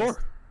just couldn't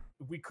score.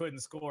 We couldn't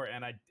score,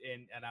 and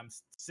I'm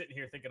sitting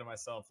here thinking to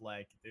myself,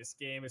 like, this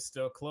game is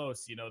still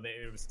close.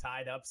 It was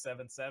tied up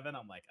 7-7.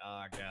 I'm like,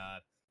 oh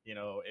god,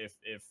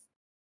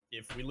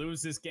 if we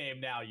lose this game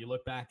now, you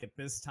look back at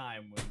this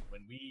time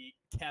when we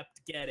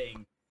kept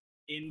getting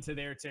into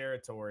their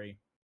territory,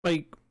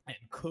 and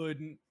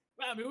couldn't.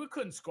 We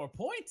couldn't score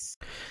points.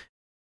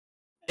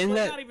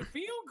 Not even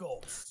field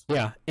goals.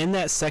 Yeah, in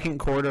that second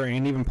quarter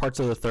and even parts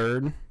of the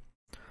third.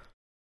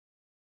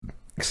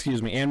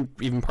 Excuse me, and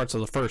even parts of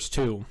the first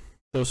too.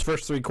 Those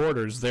first 3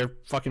 quarters, their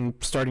fucking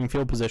starting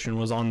field position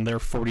was on their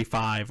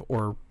 45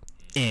 or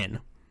in.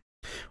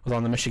 Was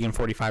on the Michigan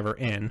 45 or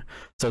in.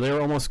 So they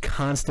were almost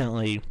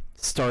constantly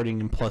starting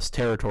in plus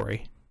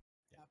territory.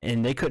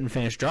 And they couldn't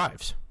finish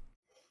drives.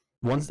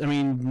 Once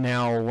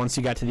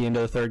you got to the end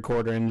of the third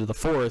quarter, into the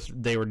fourth,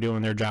 they were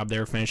doing their job. They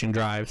were finishing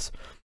drives.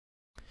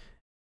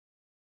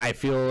 I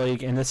feel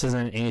like, and this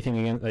isn't anything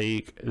against,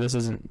 this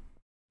isn't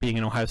being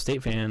an Ohio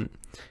State fan.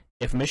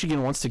 If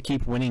Michigan wants to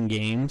keep winning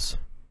games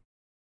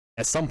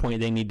at some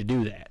point they need to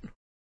do that.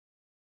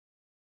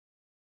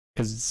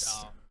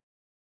 Because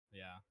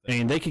I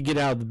mean, they could get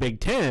out of the Big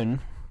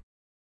Ten.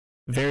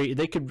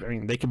 They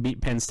could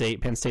beat Penn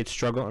State. Penn State's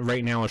struggling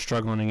right now. Is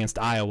struggling against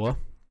Iowa.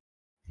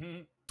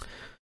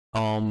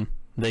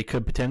 They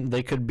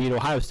could beat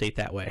Ohio State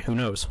that way. Who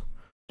knows?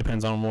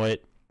 Depends on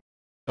what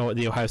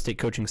the Ohio State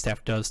coaching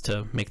staff does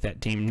to make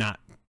that team not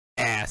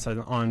ass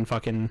on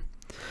fucking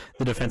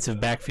the defensive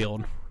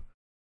backfield,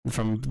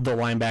 from the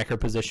linebacker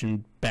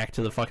position back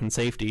to the fucking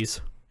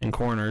safeties and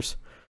corners.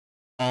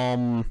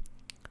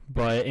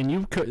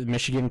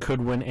 Michigan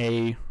could win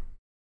a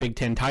Big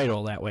Ten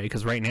title that way,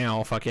 because right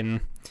now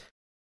fucking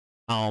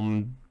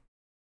now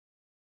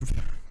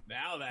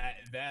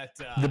that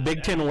the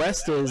Big Ten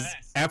West is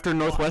after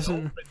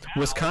Northwestern,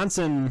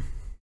 Wisconsin.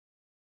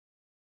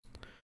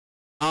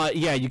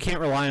 Yeah, you can't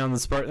rely on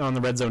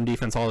the red zone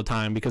defense all the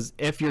time, because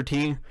if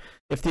the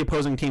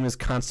opposing team is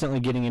constantly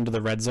getting into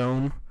the red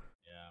zone,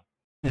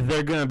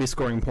 they're gonna be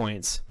scoring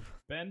points.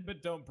 Bend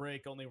but don't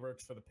break only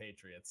works for the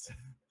Patriots.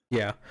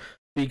 Yeah,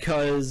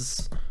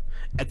 because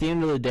at the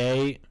end of the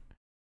day,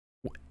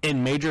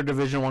 in major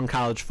Division I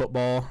college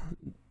football,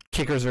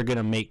 kickers are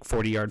gonna make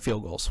 40-yard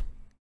field goals.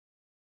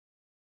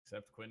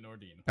 Except Quinn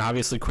Nordin.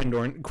 Obviously, Quinn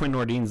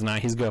Nordin's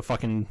not. He's gonna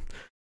fucking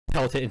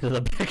pelt it into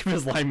the back of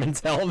his lineman's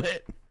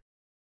helmet.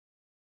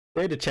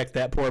 They had to check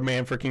that poor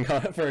man for a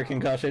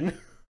concussion.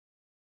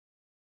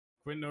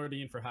 Quinn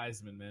Nordin for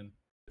Heisman, man.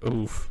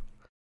 Oof.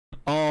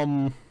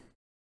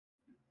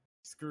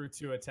 Screw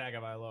Tua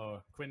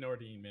Tagovailoa. Quinn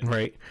Nordin, man.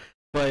 Right.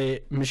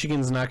 But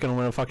Michigan's not going to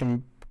win a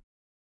fucking...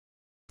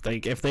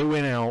 Like, if they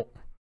win out,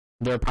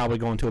 they're probably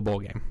going to a bowl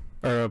game.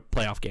 Or a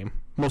playoff game.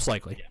 Most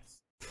likely.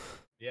 Yes.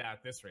 Yeah,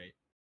 at this rate.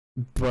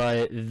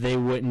 But they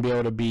wouldn't be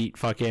able to beat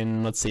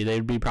fucking... Let's see,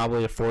 they'd be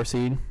probably a 4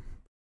 seed.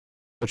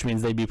 Which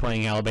means they'd be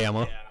playing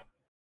Alabama.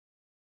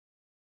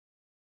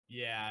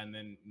 Yeah, and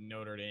then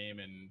Notre Dame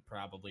and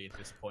probably at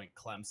this point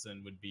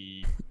Clemson would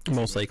be...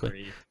 Most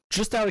likely.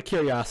 Just out of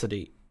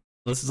curiosity...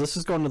 Let's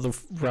just go into the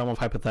realm of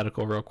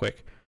hypothetical real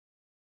quick.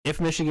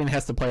 If Michigan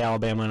has to play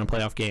Alabama in a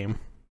playoff game,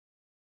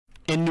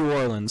 in New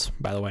Orleans,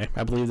 by the way,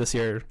 I believe this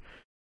year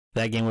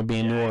that game would be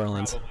in New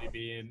Orleans.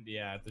 Probably be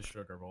at the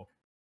Sugar Bowl.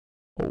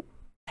 Oh,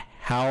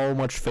 how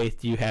much faith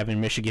do you have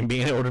in Michigan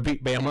being able to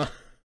beat Bama?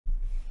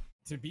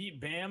 To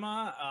beat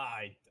Bama,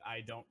 I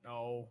don't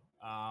know.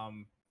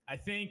 I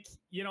think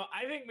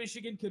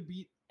Michigan could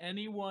beat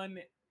anyone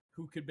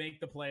who could make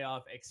the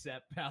playoff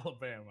except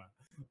Alabama.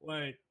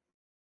 Like.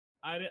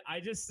 I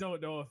just don't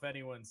know if I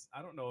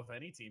don't know if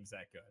any team's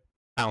that good.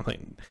 I don't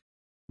think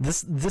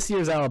this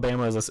year's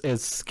Alabama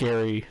is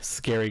scary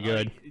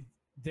good.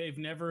 They've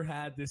never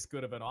had this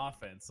good of an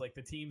offense. Like,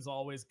 the team's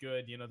always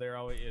good. You know, they're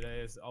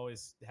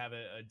always have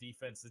a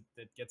defense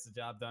that gets the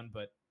job done.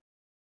 But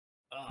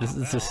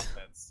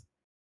offense.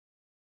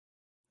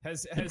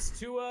 Has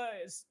Tua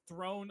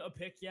thrown a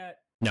pick yet?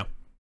 No.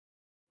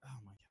 Oh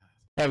my god.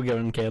 Have a good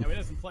one, kid. He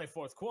doesn't play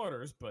fourth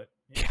quarters, but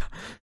yeah.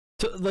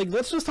 So,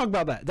 let's just talk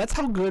about that. That's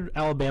how good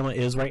Alabama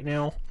is right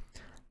now,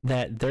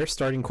 that their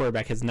starting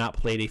quarterback has not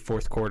played a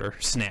fourth quarter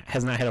snap,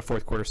 has not had a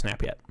fourth quarter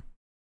snap yet.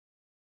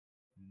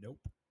 Nope.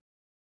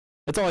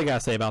 That's all I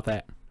gotta say about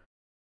that.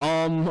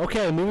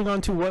 Okay, moving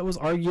on to what was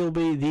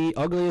arguably the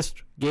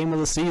ugliest game of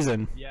the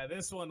season. Yeah,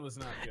 this one was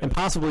not good. And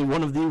possibly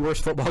one of the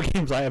worst football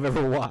games I have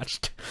ever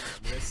watched.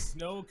 With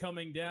snow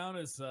coming down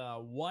as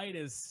white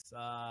as,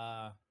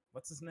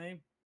 what's his name?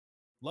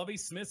 Lovie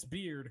Smith's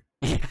beard.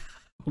 Yeah.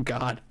 Oh,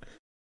 God.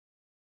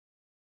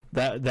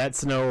 That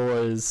snow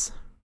was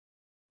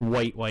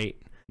white.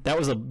 That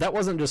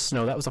wasn't just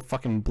snow. That was a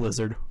fucking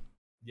blizzard.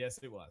 Yes,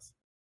 it was.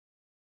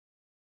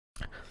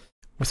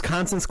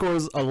 Wisconsin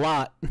scores a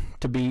lot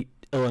to beat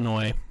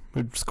Illinois,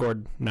 who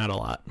scored not a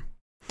lot.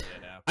 Yeah,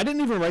 no. I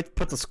didn't even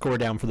put the score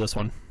down for this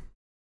one.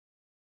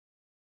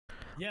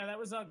 Yeah, that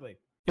was ugly.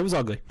 It was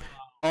ugly.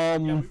 Yeah,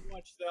 we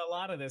watched a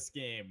lot of this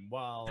game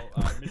while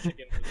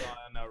Michigan was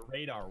on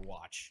radar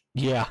watch.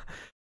 Yeah.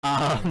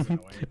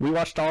 We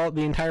watched the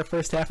entire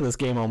first half of this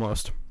game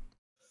almost.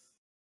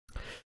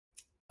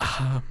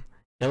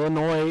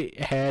 Illinois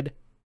had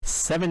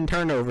 7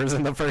 turnovers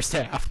in the first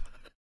half.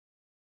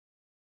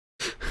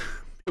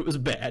 It was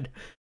bad.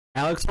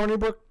 Alex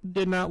Hornibrook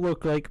did not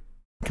look like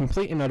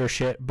complete and utter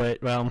shit,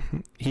 but, well,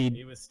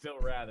 he was still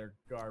rather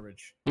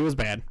garbage. He was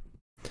bad.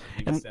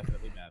 He was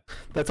definitely bad.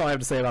 That's all I have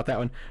to say about that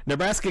one.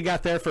 Nebraska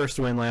got their first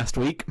win last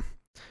week,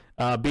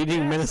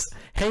 beating Minnesota,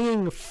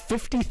 hanging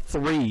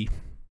 53.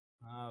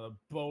 The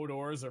boat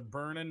oars are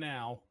burning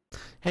now.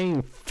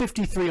 Hanging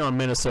 53 on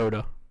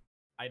Minnesota.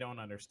 I don't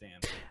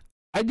understand.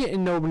 I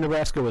didn't know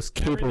Nebraska was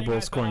capable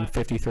of scoring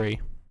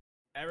 53.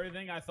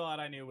 Everything I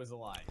thought I knew was a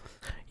lie.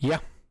 Yeah.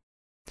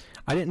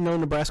 I didn't know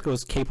Nebraska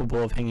was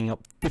capable of hanging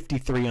up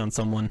 53 on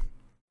someone.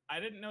 I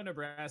didn't know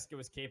Nebraska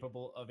was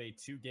capable of a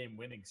 2-game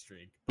winning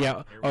streak.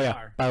 Yeah. Oh,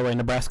 yeah. By the way,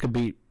 Nebraska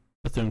beat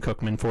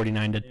Bethune-Cookman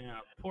 49-. Yeah,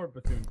 poor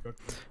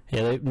Bethune-Cookman.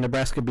 Yeah,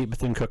 Nebraska beat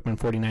Bethune-Cookman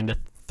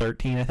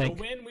 49-13, I think.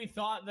 The win we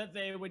thought that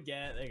they would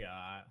get, they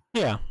got.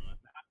 Yeah.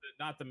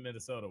 Not the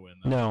Minnesota win,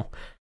 though. No.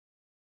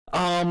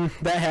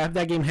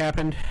 That game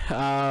happened.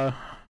 I'm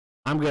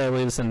gonna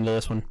lead us into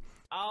this one.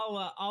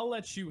 I'll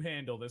let you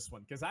handle this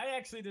one because I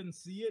actually didn't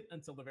see it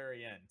until the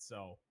very end.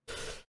 So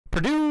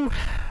Purdue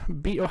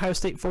beat Ohio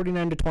State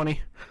 49-20.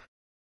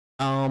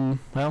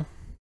 Well,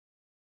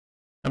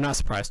 I'm not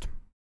surprised.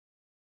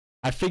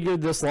 I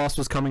figured this loss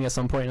was coming at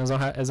some point as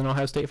an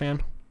Ohio State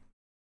fan,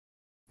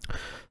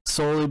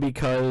 solely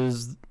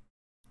because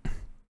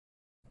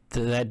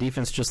that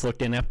defense just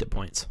looked inept at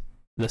points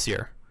this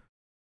year.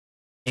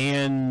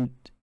 And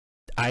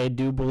I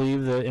do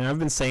believe that, and I've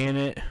been saying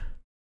it,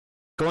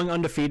 going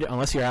undefeated,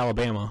 unless you're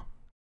Alabama,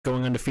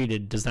 going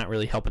undefeated does not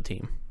really help a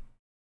team.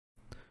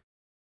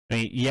 I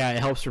mean, yeah, it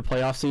helps for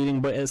playoff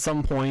seeding, but at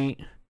some point,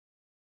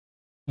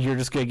 you're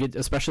just going to get,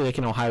 especially like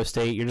in Ohio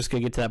State, you're just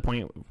going to get to that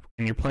point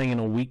and you're playing in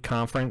a weak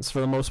conference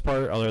for the most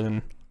part, other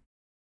than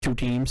 3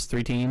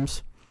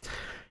 teams.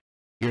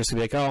 You're just going to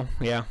be like, oh,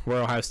 yeah,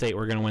 we're Ohio State,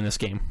 we're going to win this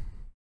game.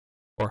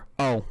 Or,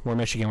 oh, we're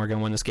Michigan, we're going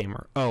to win this game.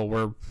 Or, oh,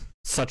 we're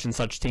such and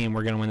such team,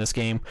 we're going to win this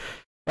game.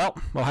 Well,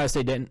 Ohio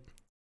State didn't.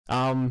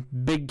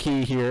 Big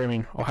key here, I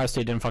mean, Ohio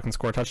State didn't fucking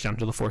score a touchdown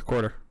until the fourth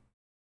quarter.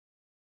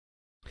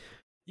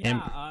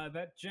 Yeah,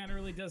 that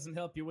generally doesn't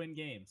help you win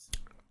games.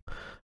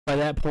 By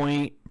that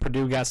point,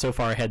 Purdue got so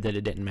far ahead that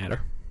it didn't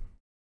matter.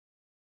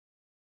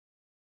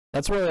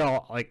 That's where they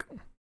all, like,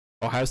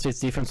 Ohio State's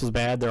defense was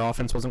bad, their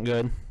offense wasn't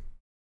good.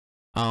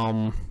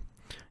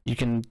 You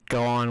can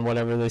go on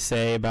whatever they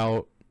say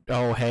about,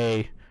 oh,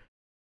 hey,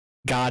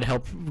 God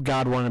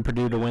wanted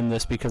Purdue to win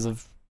this because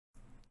of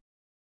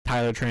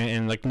Tyler Trent,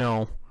 and like,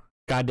 no,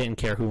 God didn't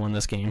care who won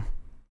this game.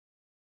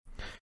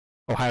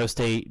 Ohio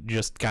State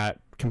just got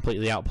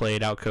completely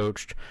outplayed,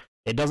 outcoached.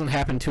 It doesn't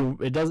happen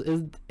it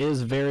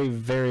is very,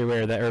 very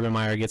rare that Urban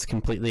Meyer gets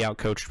completely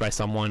outcoached by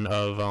someone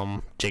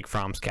of Jake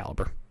Fromm's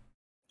caliber.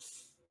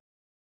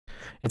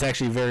 It's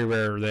actually very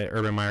rare that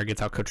Urban Meyer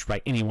gets outcoached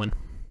by anyone.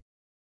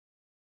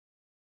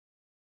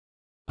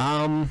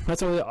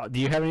 That's all. Do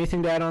you have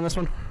anything to add on this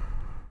one?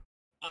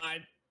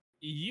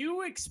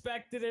 You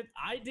expected it.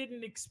 I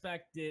didn't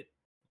expect it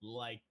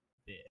like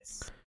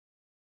this.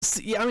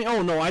 See, I mean,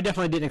 oh no, I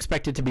definitely didn't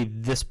expect it to be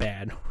this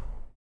bad.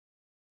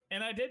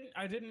 And I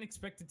didn't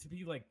expect it to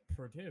be like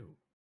Purdue.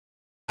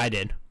 I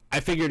did. I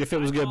figured if it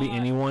was going to be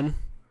anyone,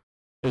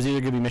 it was either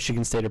going to be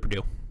Michigan State or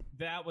Purdue.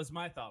 That was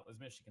my thought, was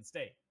Michigan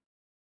State.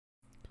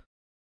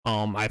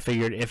 I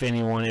figured if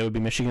anyone, it would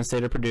be Michigan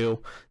State or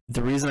Purdue.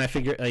 The reason I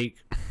figured, like,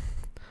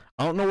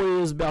 I don't know what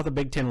it is about the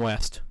Big Ten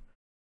West,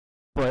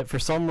 but for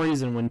some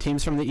reason, when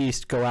teams from the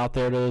East go out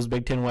there to those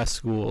Big Ten West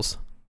schools,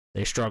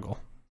 they struggle.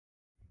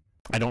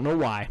 I don't know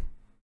why.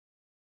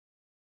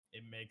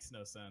 It makes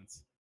no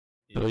sense.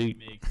 Really? It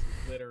makes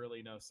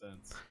literally no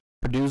sense.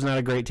 Purdue's not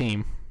a great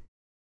team.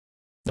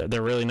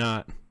 They're really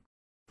not.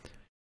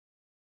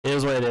 It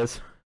is what it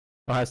is.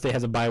 Ohio State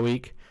has a bye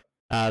week.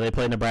 They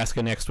play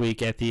Nebraska next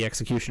week at the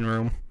Execution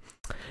Room.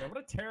 Yeah, what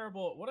a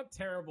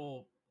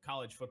terrible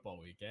college football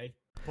week, eh?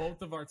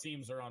 Both of our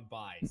teams are on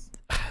byes.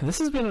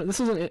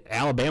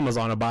 Alabama's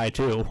on a bye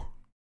too.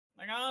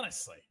 Like,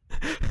 honestly.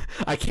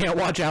 I can't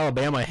watch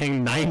Alabama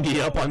hang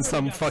 90 up on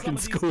some fucking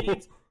school.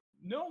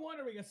 No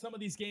wonder we got some of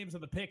these games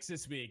on the picks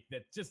this week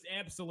that just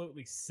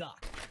absolutely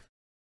suck.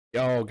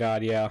 Oh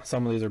god, yeah.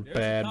 Some of these are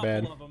bad.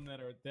 There's a couple of them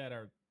that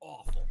are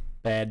awful.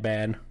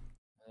 Bad.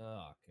 Oh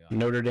god.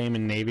 Notre Dame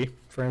and Navy,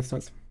 for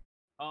instance.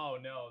 Oh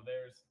no,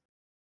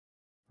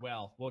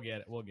 well, we'll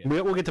get it.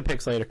 We'll get to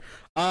picks later.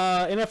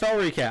 NFL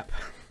recap.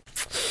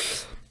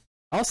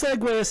 I'll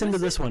segue us into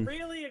this one.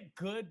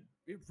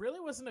 It really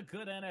wasn't a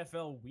good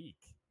NFL week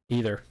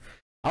either.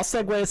 I'll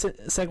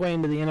segue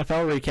into the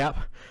NFL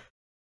recap.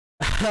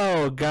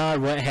 Oh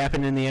god, what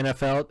happened in the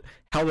NFL?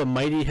 How the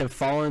mighty have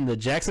fallen. The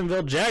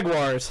Jacksonville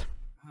Jaguars.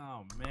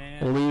 Oh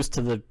man. Lose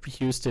to the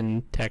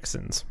Houston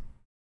Texans.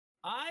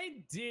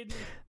 I didn't.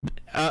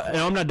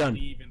 No, I'm not done.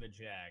 Believe in the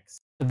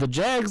Jags. The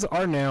Jags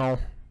are now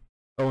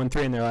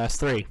 0-3 in their last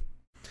 3.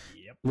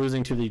 Yep.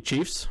 Losing to the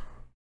Chiefs.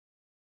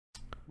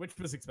 Which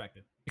was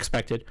expected.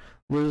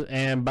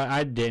 But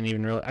I didn't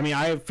even really. I mean,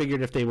 I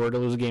figured if they were to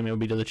lose a game, it would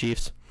be to the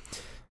Chiefs.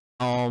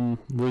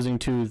 Losing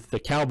to the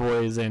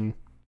Cowboys in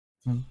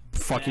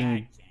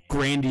fucking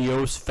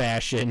grandiose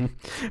fashion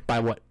by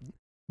what?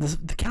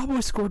 The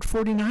Cowboys scored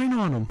 49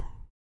 on them.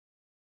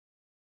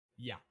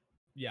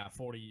 Yeah,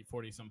 40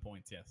 some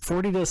points, yes.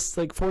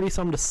 40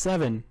 some to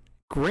 7.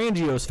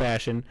 Grandiose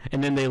fashion,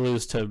 and then they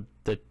lose to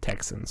the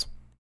Texans.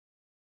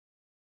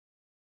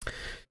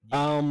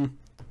 I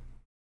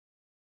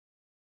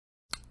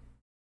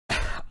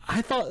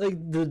thought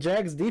like the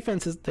Jags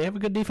defense they have a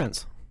good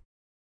defense.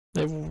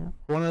 They have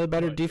one of the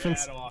better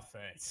defense. Bad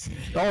offense.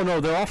 Oh no,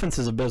 their offense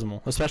is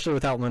abysmal, especially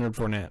without Leonard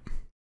Fournette.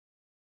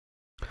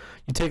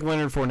 You take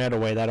Leonard Fournette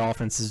away, that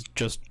offense is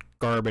just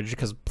garbage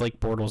because Blake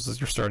Bortles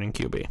is your starting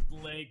QB.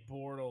 Blake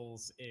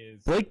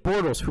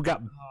Bortles, who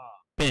got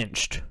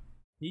benched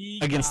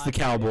against the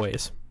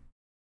Cowboys.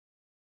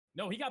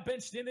 No, he got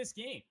benched in this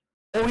game.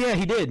 Oh yeah,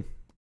 he did.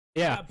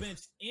 Yeah, he got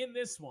benched in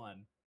this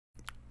one.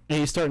 And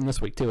he's starting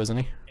this week too, isn't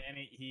he? And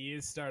he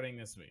is starting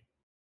this week.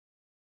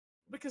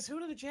 Because who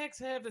do the Jags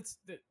have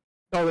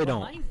Oh, they don't.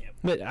 behind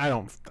him. I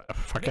don't I think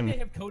fucking. they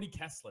have Cody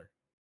Kessler.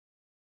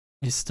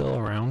 He's still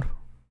around.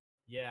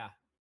 Yeah.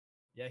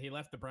 Yeah, he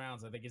left the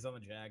Browns. I think he's on the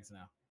Jags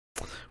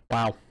now.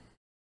 Wow.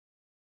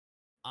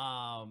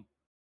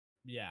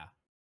 Yeah.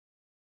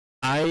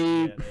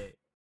 I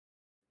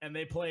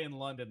They play in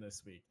London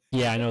this week.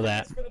 I know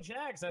that. As for the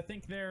Jags, I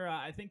think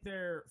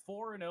they're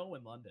 4-0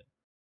 in London.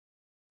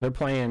 They're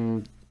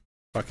playing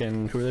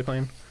fucking. Who are they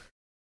playing?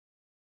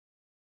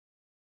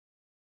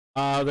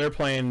 They're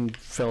playing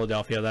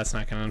Philadelphia. That's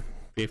not gonna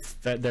be.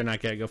 They're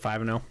not gonna go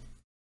 5-0.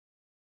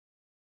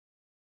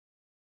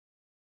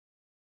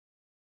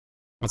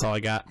 That's all I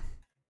got.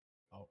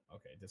 Oh,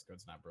 okay.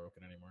 Discord's not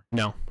broken anymore.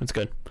 No, it's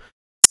good.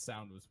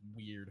 Sound was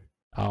weird.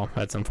 Oh,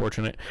 that's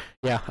unfortunate.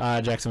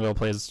 Yeah, Jacksonville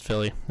plays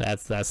Philly.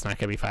 That's not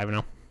gonna be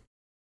 5-0.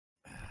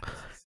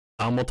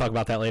 We'll talk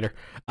about that later.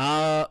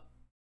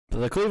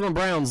 The Cleveland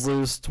Browns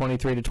lose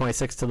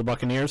 23-26 to the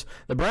Buccaneers.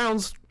 The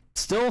Browns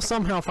still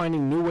somehow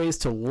finding new ways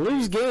to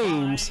lose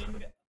games.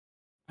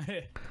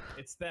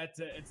 It's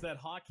that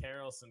Hawk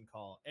Harrelson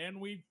call,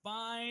 and we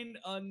find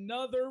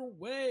another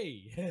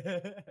way.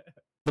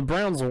 The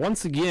Browns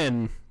once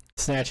again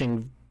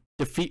snatching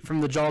defeat from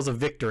the jaws of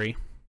victory.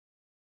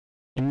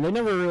 And they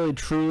never really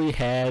truly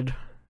had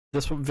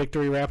this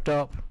victory wrapped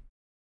up.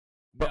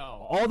 But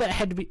No. all that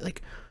had to be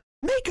like,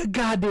 make a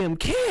goddamn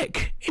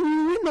kick and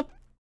you win the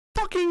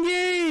fucking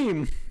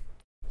game.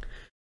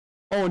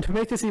 Oh, and to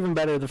make this even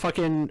better, the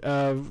fucking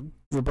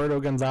Roberto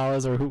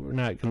Gonzalez or who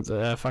not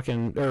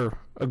fucking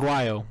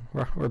Aguayo,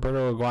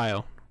 Roberto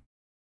Aguayo,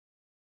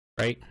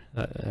 right?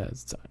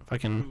 It's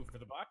fucking Who, for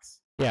the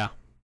Bucks? yeah.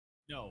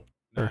 No,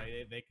 Or-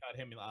 they cut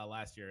him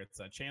last year. It's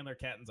Chandler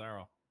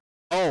Catanzaro.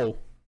 Oh.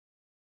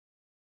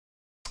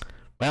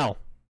 Well,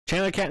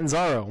 Chandler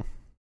Catanzaro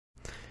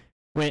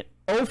went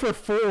 0 for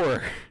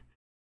 4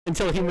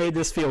 until he made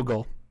this field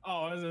goal.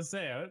 Oh, I was gonna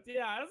say, he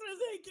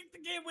kicked the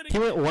game-winning. He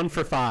went 1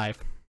 for 5.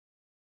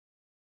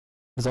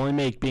 His only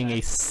make being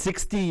a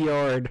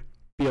 60-yard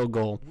field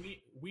goal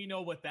We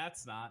know what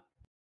that's not.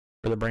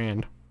 for the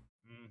brand.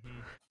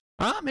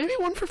 Mm-hmm. Maybe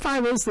 1 for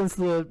 5 is since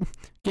the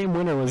game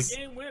winner The was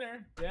game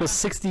winner. Yeah.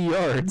 60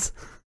 yards.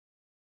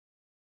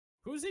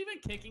 Who's even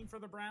kicking for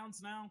the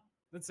Browns now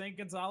that St.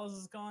 Gonzalez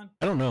is gone?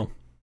 I don't know.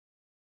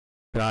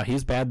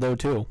 He's bad though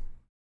too.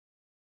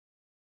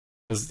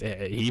 'Cause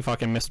he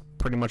fucking missed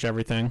pretty much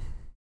everything.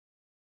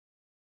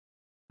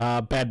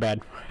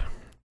 Bad.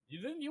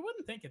 You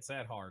wouldn't think it's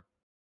that hard.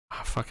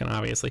 Fucking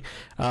obviously.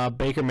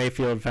 Baker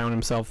Mayfield found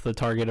himself the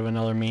target of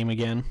another meme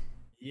again.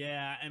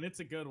 Yeah, and it's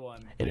a good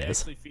one. It I is.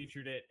 actually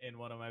featured it in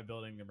one of my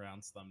Building the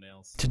Browns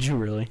thumbnails. Did you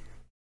really?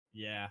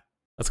 Yeah.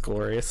 That's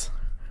glorious.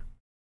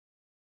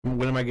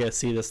 When am I gonna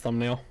see this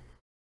thumbnail?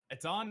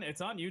 It's on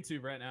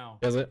YouTube right now.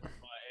 Is it? But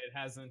it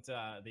hasn't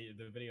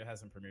the video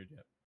hasn't premiered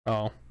yet.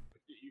 Oh,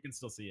 You can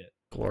still see it.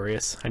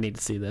 glorious. I need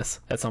to see this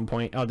at some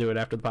point. I'll do it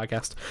after the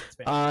podcast. It's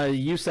fantastic.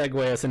 You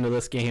segue us into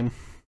this game.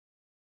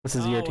 This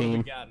is your What do we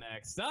team. got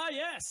next?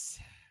 Yes.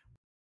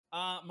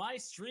 My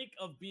streak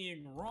of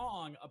being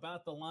wrong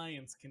about the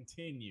Lions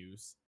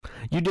continues.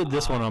 You did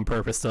this one on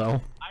purpose,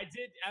 though. I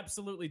did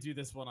absolutely do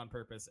this one on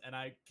purpose, and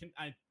I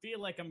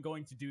feel like I'm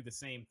going to do the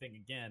same thing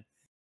again.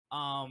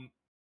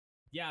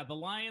 Yeah, the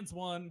Lions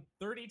won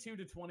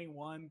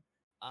 32-21.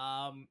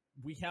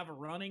 We have a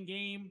running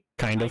game,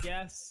 Kind of. I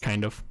guess.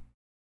 Kind of.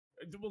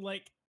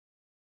 Like,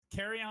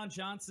 Kerryon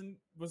Johnson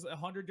was a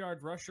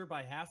 100-yard rusher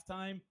by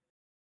halftime.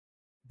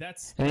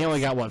 And he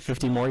only got, what,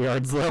 50 more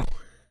yards, though?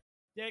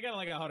 Yeah, he got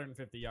like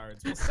 150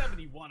 yards. Well,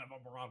 71 of them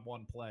were on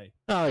one play.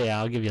 Oh, yeah,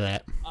 I'll give you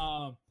that.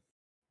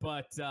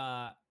 But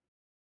I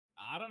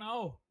don't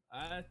know.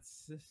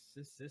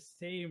 This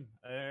team.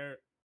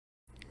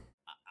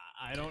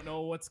 I don't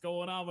know what's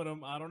going on with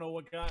them. I don't know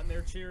what got in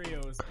their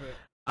Cheerios, but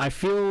I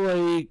feel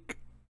like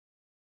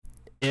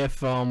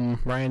if Ryan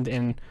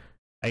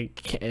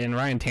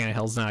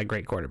Tannehill's not a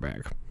great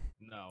quarterback.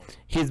 no,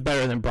 He's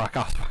better than Brock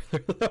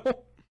Osweiler,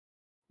 though.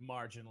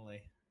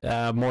 marginally.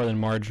 More than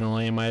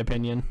marginally, in my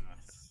opinion.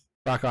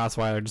 Brock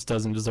Osweiler just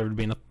doesn't deserve to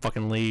be in the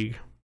fucking league.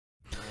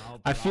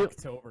 Well, I feel-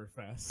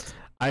 Oktoberfest.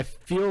 I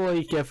feel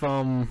like if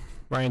Ryan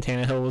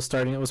Tannehill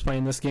was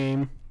playing this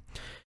game,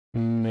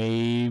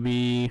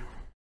 maybe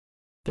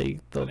I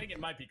think it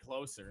might be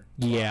closer.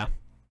 yeah.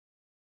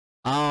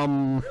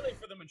 Really,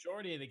 for the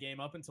majority of the game,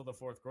 up until the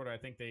fourth quarter, I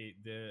think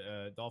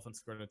the Dolphins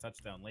scored a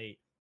touchdown late.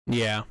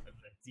 Yeah.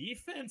 The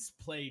defense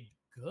played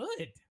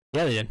good.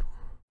 Yeah, they did.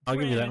 I'll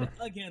give you that one.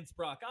 Against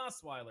Brock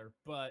Osweiler,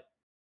 but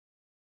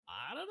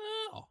I don't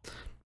know.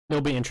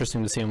 It'll be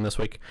interesting to see him this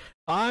week.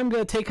 I'm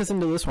gonna take us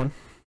into this one.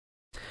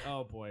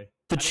 Oh boy.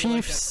 The I didn't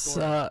like that Chiefs.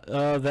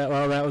 score.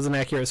 That was an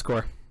accurate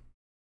score.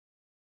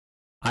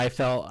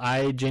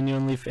 I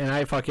genuinely, and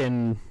I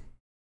fucking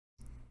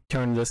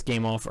turned this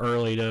game off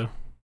early to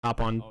hop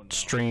on Oh, no.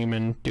 stream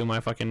and do my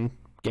fucking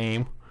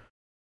game,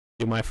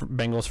 do my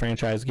Bengals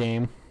franchise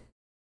game.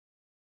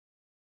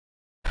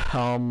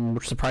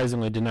 Which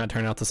surprisingly did not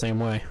turn out the same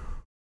way.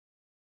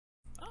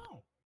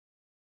 Oh.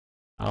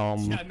 Um,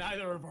 Yeah,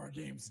 neither of our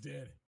games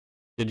did.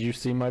 Did you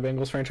see my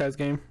Bengals franchise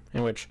game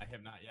in which I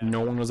have not yet. no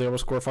one was able to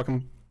score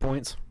fucking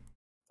points?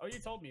 Oh, you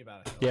told me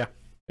about it. Yeah,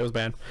 it was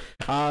bad.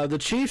 The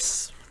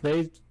Chiefs,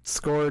 they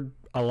scored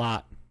a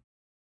lot.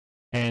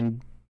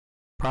 And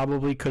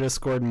probably could have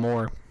scored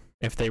more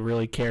if they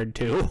really cared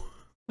to.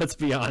 Let's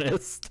be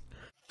honest.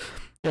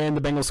 And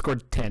the Bengals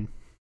scored 10.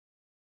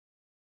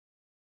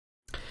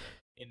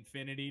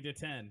 Infinity to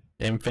 10.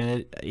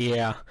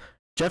 Yeah.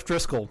 Jeff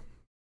Driscoll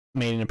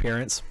made an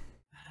appearance.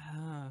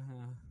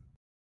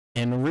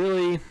 And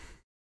really,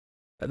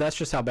 that's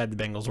just how bad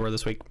the Bengals were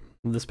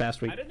this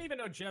past week. I didn't even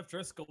know Jeff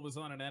Driscoll was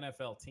on an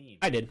NFL team.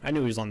 I did. I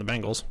knew he was on the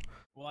Bengals.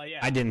 Well, yeah.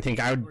 I didn't think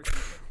I would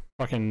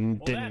fucking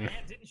Well, didn't.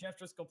 didn't Jeff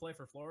Driscoll play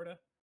for Florida?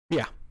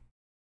 Yeah.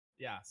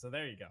 Yeah, so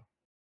there you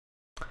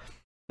go.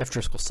 Jeff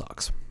Driscoll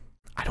sucks.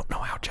 I don't know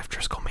how Jeff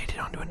Driscoll made it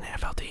onto an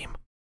NFL team.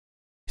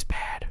 He's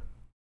bad.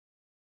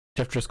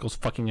 Jeff Driscoll's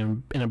fucking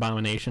an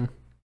abomination.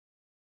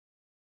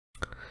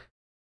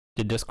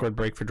 Did Discord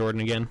break for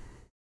Jordan again?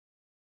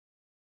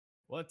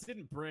 Well, it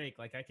didn't break.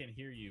 Like, I can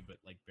hear you, but,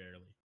 like,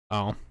 barely.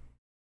 Oh.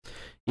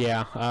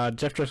 Yeah,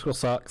 Jeff Driscoll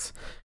sucks.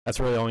 That's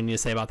really all we need to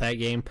say about that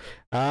game.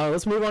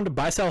 Let's move on to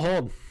buy, sell,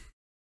 hold.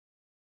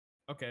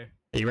 Okay.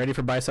 Are you ready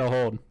for buy, sell,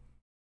 hold?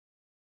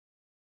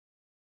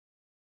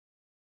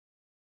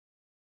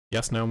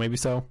 Yes, no, maybe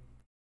so?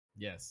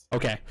 Yes.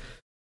 Okay.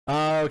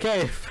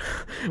 Okay.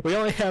 We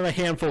only have a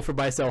handful for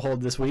buy, sell,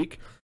 hold this week.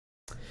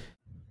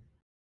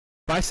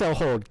 Buy, sell,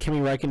 hold. Kimi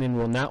Räikkönen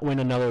will not win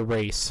another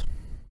race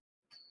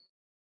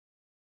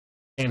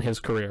in his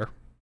career.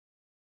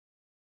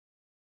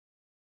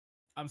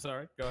 I'm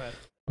sorry. Go ahead.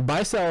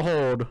 Buy, sell,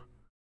 hold.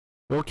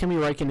 Will Kimi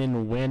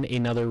Räikkönen win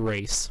another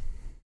race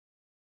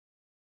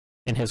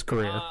in his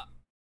career?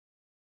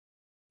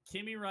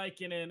 Kimi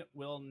Räikkönen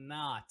will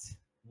not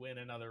win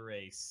another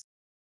race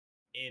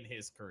in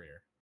his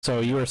career. So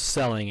you are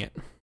selling it.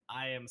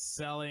 I am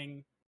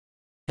selling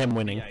Him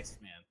winning. the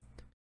Iceman.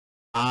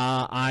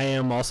 I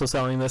am also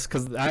selling this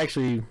because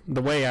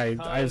the way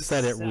I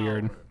said it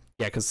weird. Sauer.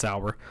 Yeah, because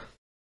sour.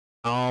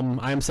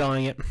 I'm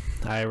selling it.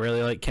 I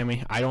really like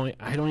Kimi. I don't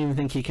even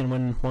think he can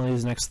win one of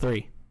these next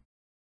three.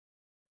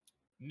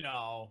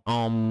 No.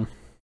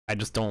 I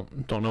just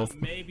don't know if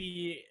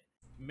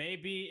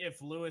Maybe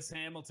if Lewis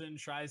Hamilton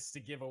tries to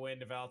give a win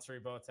to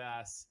Valtteri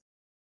Bottas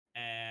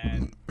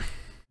and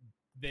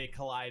they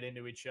collide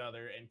into each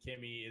other and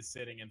Kimi is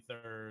sitting in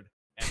third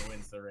and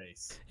wins the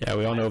race. Yeah,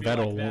 we all know feel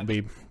Vettel like won't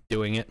be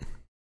doing it.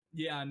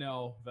 Yeah,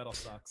 no, Vettel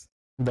sucks.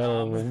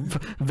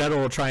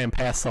 Vettel will try and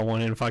pass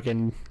someone and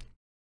fucking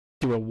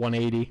do a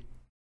 180.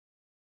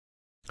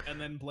 And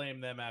then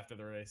blame them after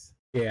the race.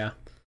 Yeah.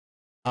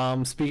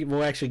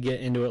 We'll actually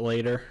get into it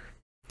later.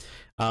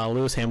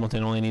 Lewis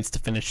Hamilton only needs to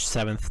finish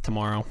 7th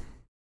tomorrow,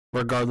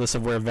 regardless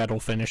of where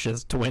Vettel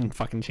finishes to win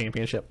fucking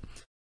championship.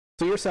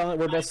 So you're selling.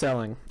 We're both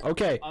selling.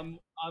 Okay.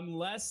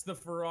 Unless the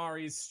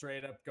Ferraris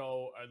straight up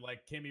go,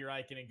 like Kimi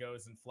Räikkönen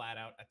goes and flat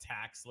out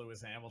attacks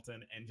Lewis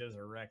Hamilton and just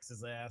wrecks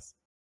his ass.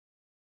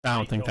 I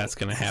don't think that's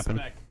gonna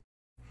happen.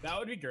 That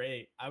would be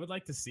great. I would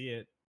like to see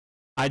it.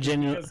 I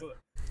genuinely.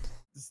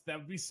 That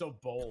would be so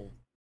bold.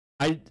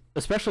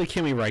 Especially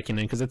Kimi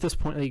Räikkönen, because at this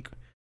point, like,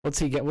 what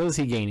is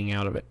he gaining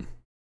out of it?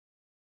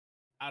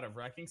 Out of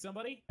wrecking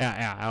somebody?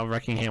 Yeah, out of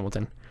wrecking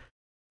Hamilton.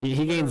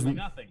 He gains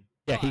nothing.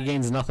 Yeah, he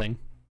gains nothing.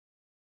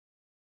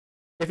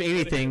 If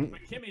anything,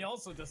 but Kimi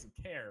also doesn't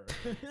care.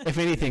 If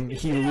anything,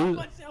 he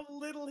loses. How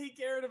little he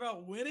cared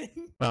about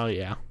winning. Well,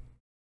 yeah.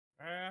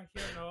 I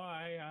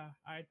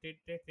did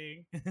the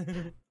thing.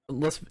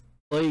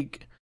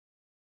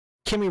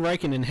 Kimi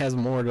Räikkönen has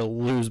more to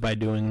lose by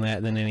doing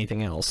that than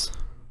anything else.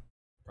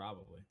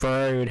 Probably.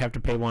 Ferrari would have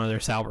to pay one of their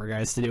Sauber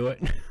guys to do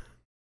it.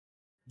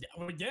 Yeah,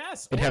 well,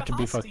 yes. It'd have to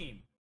be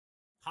team.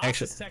 Haas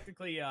Actually, is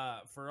technically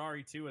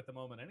Ferrari 2 at the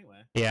moment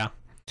anyway. Yeah.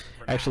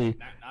 Actually,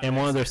 and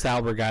one of their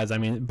Sauber guys,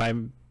 by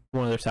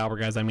one of their Sauber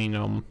guys,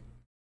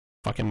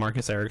 fucking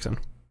Marcus Ericsson.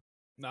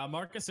 No,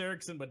 Marcus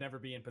Ericsson would never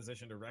be in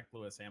position to wreck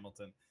Lewis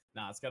Hamilton.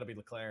 Nah, it's got to be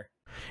Leclerc.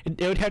 It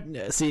would have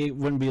it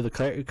wouldn't be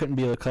Leclerc. It couldn't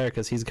be Leclerc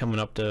because he's coming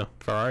up to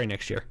Ferrari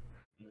next year.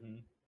 Mm-hmm.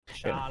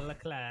 Charles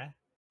Leclerc.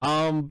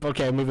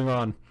 Okay, moving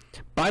on.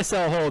 Buy,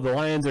 sell, hold. The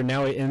Lions are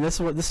now, and this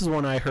is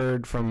one I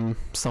heard from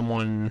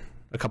someone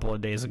a couple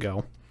of days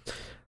ago.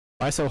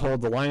 Buy, sell,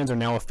 hold. The Lions are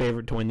now a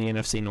favorite to win the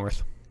NFC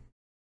North.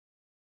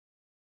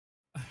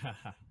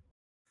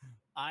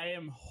 I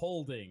am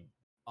holding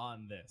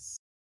on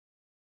this.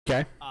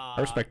 Okay, I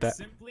respect that.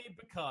 Simply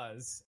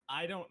because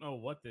I don't know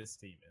what this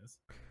team is.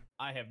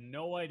 I have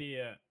no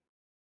idea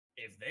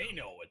if they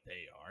know what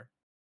they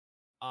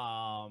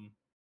are.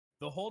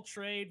 The whole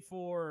trade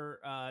for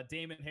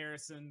Damon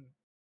Harrison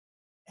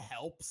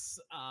helps.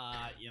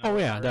 Oh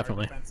yeah,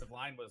 definitely. Our defensive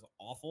line was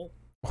awful.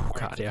 Oh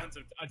god, yeah.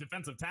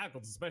 Defensive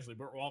tackles especially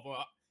were awful.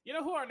 You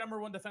know who our number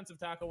one defensive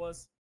tackle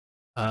was?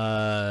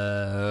 A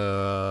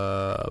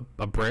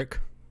brick.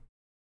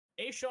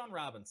 A'Shawn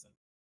Robinson.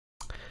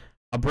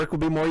 A brick would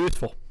be more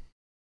useful.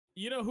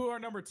 You know who our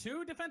number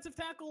 2 defensive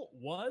tackle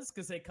was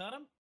because they cut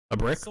him? A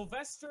brick?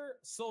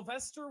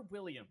 Sylvester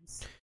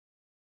Williams.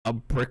 A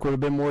brick would have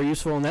been more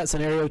useful in that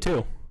scenario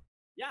too.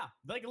 Yeah,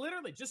 like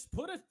literally, just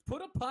put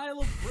a pile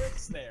of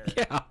bricks there.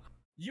 Yeah.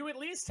 You at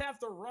least have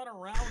to run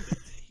around it.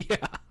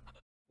 Yeah.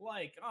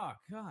 Like, oh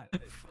god.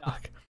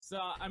 Fuck. So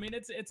I mean,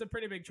 it's a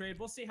pretty big trade.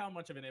 We'll see how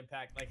much of an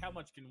impact. Like, how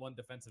much can one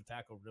defensive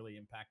tackle really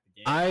impact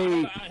the game?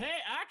 I Hey,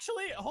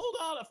 actually, hold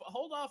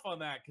off on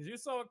that because you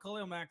saw what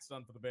Khalil Mack's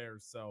done for the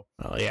Bears. So,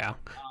 Oh yeah.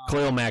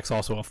 Khalil Mack's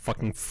also a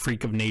fucking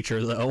freak of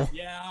nature, though.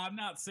 yeah, I'm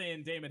not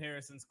saying Damon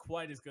Harrison's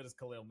quite as good as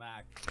Khalil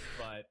Mack,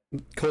 but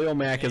Khalil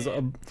Mack is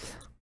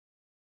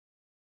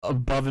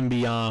above and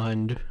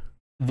beyond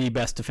the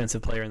best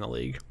defensive player in the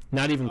league.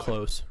 Not even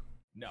close.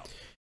 no.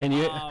 And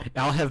you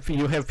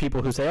have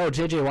people who say, "Oh,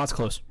 JJ Watt's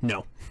close."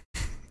 No.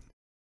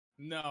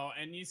 No,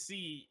 and you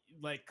see,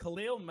 like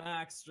Khalil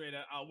Mack straight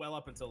out, well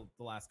up until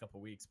the last couple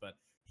of weeks, but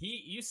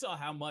you saw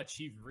how much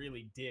he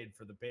really did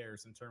for the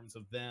Bears in terms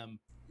of them.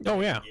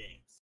 Oh yeah.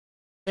 Games.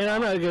 And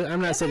I'm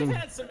not saying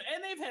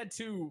They've had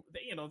two.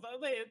 You know,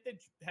 they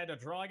had a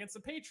draw against the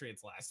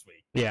Patriots last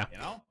week. Yeah. You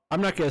know,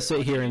 I'm not gonna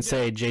sit here and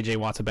say JJ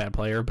Watt's a bad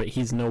player, but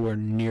he's nowhere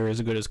near as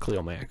good as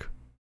Khalil Mack.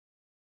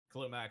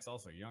 Khalil Mack's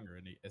also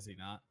younger, is he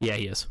not? Yeah,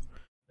 he is.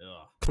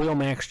 Ugh. Khalil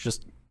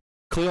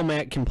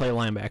Mack can play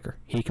linebacker.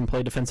 He can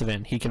play defensive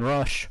end. He can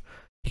rush.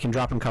 He can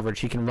drop in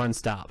coverage. He can run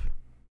stop.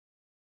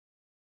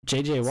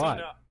 JJ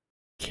Watt.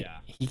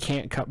 He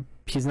can't cut.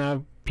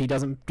 He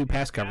doesn't do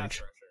pass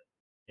coverage.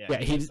 Yeah,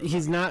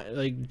 he's not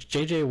like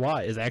JJ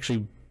Watt is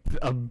actually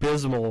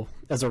abysmal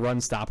as a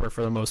run stopper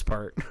for the most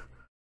part.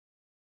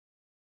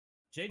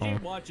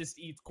 JJ Watt just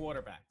eats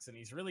quarterbacks, and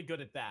he's really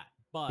good at that.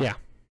 But yeah.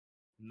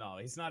 No,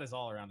 he's not as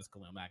all around as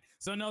Khalil Mack.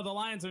 So no, the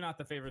Lions are not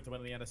the favorite to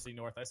win the NFC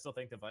North. I still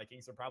think the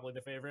Vikings are probably the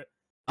favorite.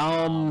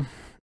 I'm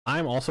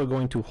also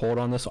going to hold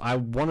on this. I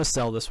want to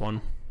sell this one,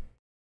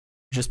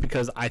 just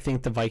because I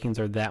think the Vikings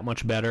are that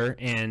much better,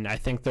 and I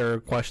think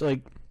they're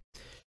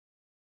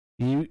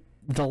the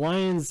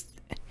Lions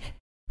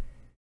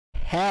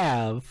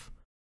have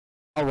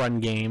a run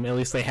game. At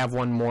least they have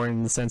one more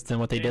in the sense than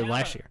what they did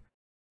last year.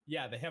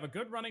 Yeah, they have a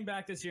good running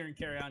back this year in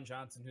Kerryon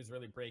Johnson, who's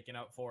really breaking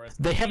out for us.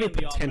 They have a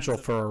potential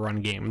for a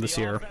run game this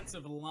year. The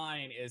offensive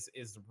line is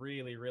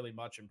really, really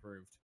much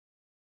improved.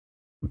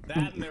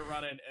 That and they're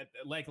running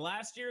like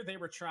last year. They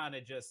were trying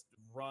to just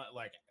run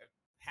like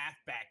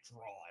halfback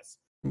draws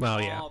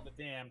all the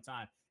damn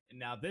time. And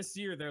now this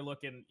year they're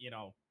looking,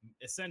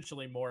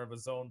 essentially more of a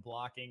zone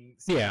blocking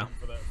scheme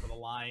for the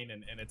line,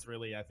 and it's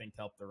really, I think,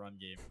 helped the run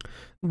game.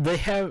 They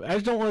have. I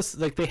don't want to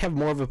they have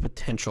more of a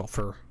potential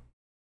for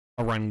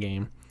a run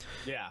game.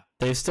 Yeah.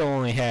 They've still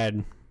only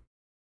had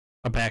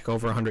a back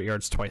over 100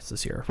 yards twice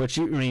this year, which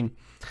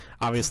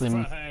obviously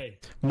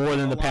more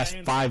than the past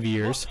 5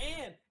 years.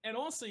 Well, and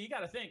also you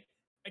got to think,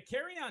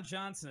 Kerryon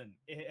Johnson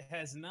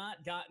has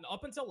not gotten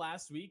up until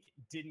last week.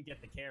 Didn't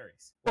get the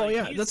carries. Oh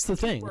yeah, that's the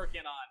thing.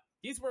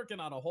 He's working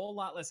on a whole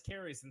lot less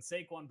carries than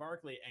Saquon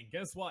Barkley, and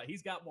guess what?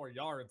 He's got more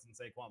yards than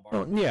Saquon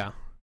Barkley. Oh, yeah.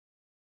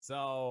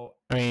 So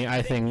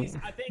I think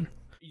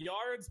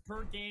yards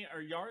per game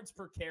or yards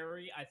per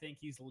carry, I think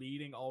he's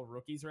leading all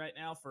rookies right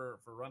now for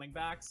running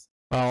backs.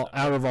 Well,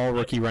 out of all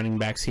rookie running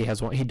backs, he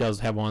does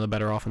have one of the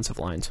better offensive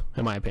lines,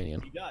 in my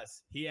opinion. He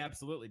does. He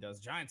absolutely does.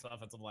 Giants'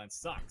 offensive line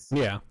sucks.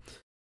 Yeah.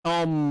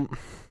 And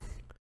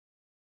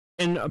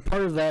a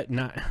part of that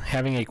not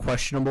having a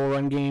questionable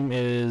run game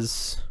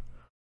is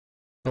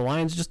the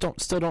Lions just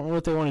still don't know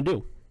what they want to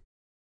do.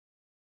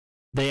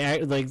 They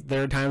act like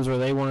there are times where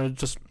they want to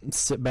just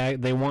sit back.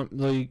 They want,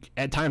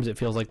 at times it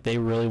feels like they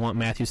really want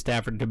Matthew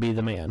Stafford to be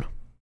the man.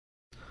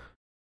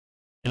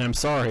 And I'm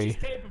sorry. He's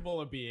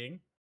capable of being.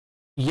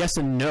 Yes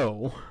and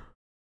no.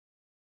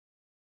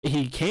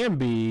 He can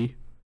be,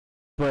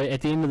 but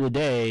at the end of the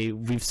day,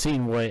 we've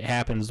seen what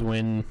happens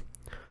when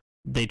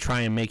they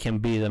try and make him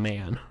be the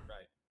man.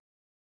 Right.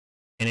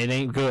 And it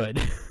ain't good.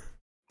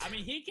 I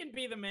mean, he can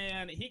be the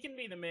man. He can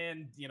be the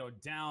man,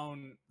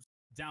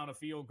 down a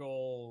field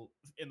goal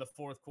in the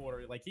fourth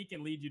quarter. Like, he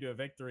can lead you to a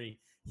victory.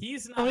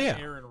 He's not an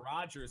Aaron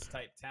Rodgers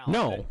type talent.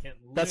 No,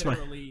 that can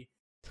literally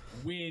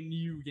win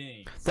you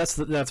games. That's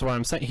what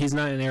I'm saying. He's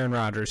not an Aaron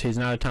Rodgers. He's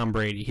not a Tom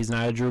Brady. He's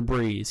not a Drew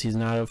Brees. He's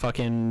not a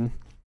fucking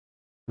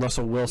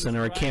Russell Wilson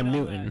or a Cam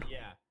Newton.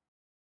 Yeah.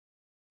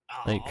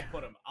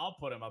 I'll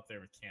put him up there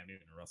with Cam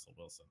Newton and Russell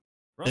Wilson.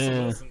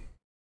 Wilson,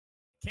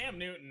 Cam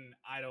Newton,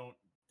 I don't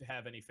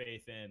have any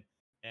faith in.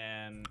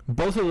 And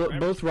both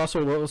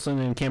Russell Wilson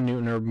and Cam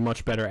Newton are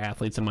much better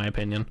athletes, in my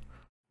opinion.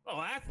 Oh,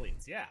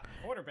 athletes, yeah.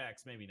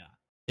 Quarterbacks, maybe not.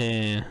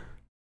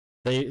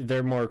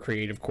 They're more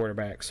creative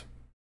quarterbacks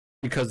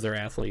because they're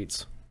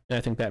athletes, and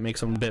I think that makes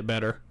them a bit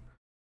better.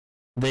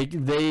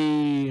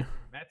 Matthew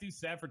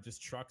Stafford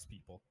just trucks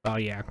people. Oh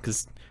yeah,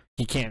 because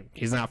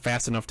he's not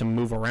fast enough to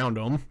move around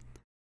them.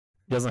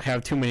 He doesn't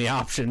have too many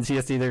options. He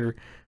has to either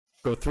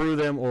go through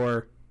them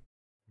or.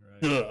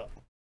 Right.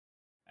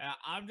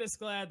 I'm just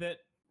glad that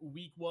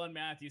week 1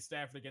 Matthew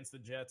Stafford against the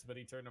Jets, but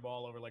he turned the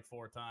ball over like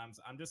 4 times.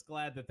 I'm just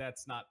glad that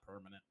that's not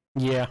permanent.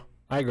 Yeah,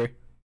 I agree.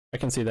 I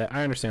can see that.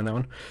 I understand that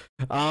one.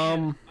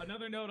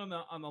 Another note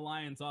on the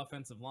Lions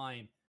offensive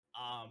line.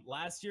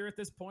 Last year at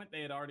this point,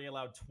 they had already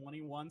allowed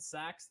 21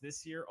 sacks.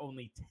 This year,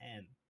 only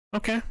 10.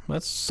 Okay,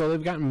 so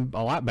they've gotten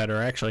a lot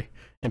better actually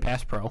in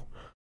pass pro.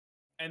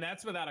 And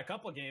that's without a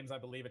couple games, I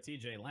believe, of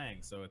TJ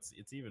Lang. So it's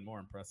even more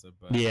impressive.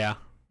 But Yeah.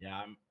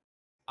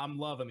 I'm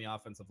loving the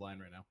offensive line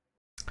right now.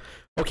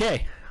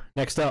 Okay,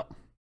 next up.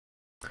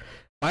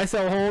 Buy,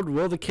 sell, hold.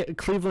 Will the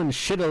Cleveland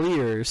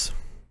Cavaliers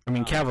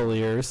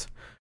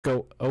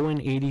go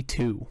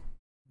 0-82?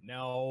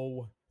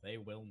 No, they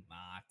will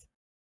not.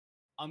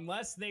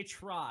 Unless they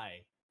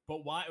try.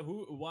 But why?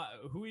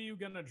 Who are you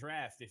gonna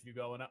draft if you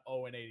go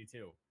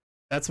 0-82?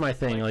 That's my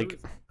thing. Like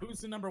who's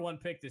the number 1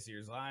 pick this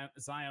year?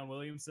 Zion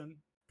Williamson?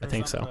 I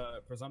think so.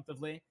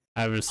 Presumptively,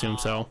 I would assume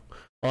so.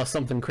 Unless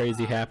something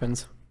crazy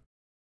happens.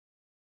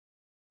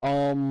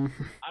 I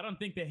don't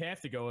think they have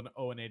to go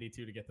 0-82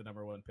 to get the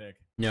number 1 pick.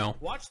 No.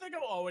 Watch them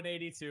go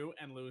 0-82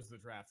 and lose the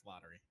draft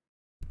lottery.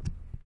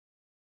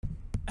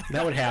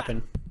 That would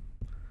happen.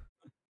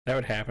 That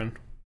would happen.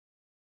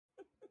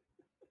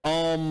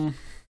 Can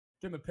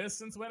the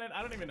Pistons win it?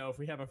 I don't even know if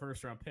we have a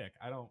first round pick.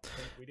 I don't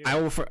think we do.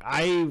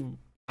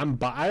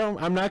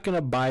 I'm not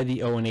gonna buy the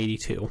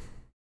 0-82.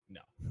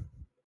 No.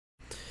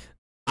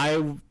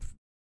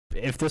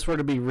 If this were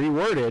to be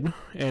reworded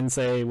and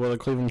say, will the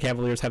Cleveland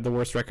Cavaliers have the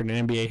worst record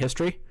in NBA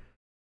history?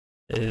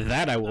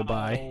 That I will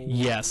buy.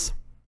 Yes.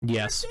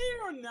 Yes. But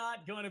they are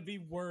not going to be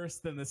worse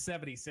than the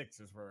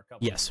 76ers were a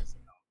couple years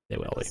ago. They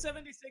will be. The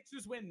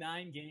 76ers win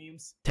 9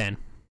 games. 10.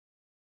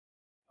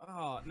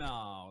 Oh,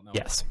 no.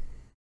 Yes.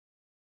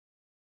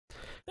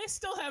 They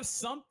still have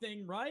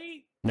something,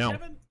 right? No.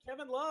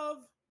 Kevin Love.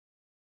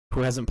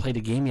 Who hasn't played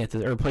a game yet,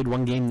 or played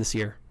 1 game this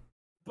year.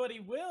 But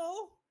he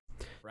will,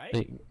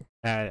 right?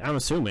 I'm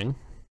assuming.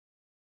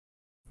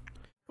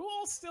 Who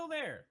all's still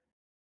there?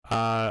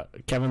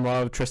 Kevin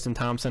Love, Tristan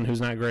Thompson, who's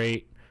not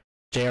great.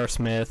 J.R.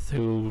 Smith,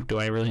 who do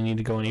I really need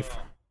to go any?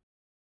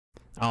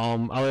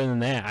 Other than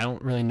that, I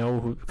don't really know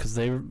who, because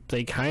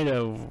they kind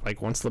of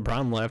like once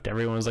LeBron left,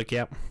 everyone was like,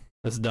 "Yep,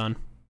 it's done."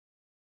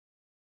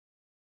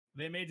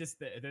 They're just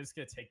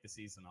gonna take the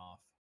season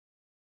off.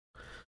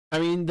 I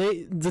mean,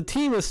 the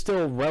team is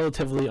still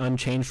relatively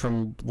unchanged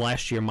from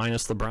last year,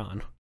 minus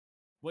LeBron.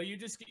 Well, you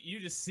just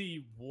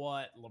see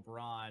what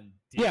LeBron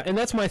did. Yeah, and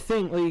that's my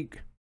thing.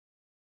 Like,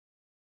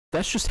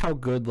 that's just how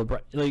good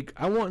LeBron. Like,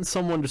 I want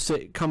someone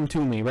to come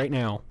to me right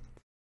now,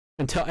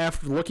 until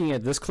after looking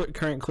at this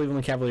current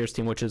Cleveland Cavaliers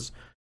team, which is,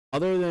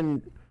 other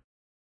than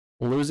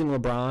losing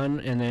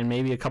LeBron and then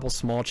maybe a couple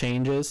small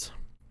changes,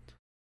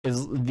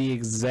 is the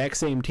exact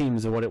same team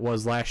as what it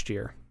was last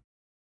year,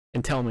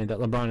 and tell me that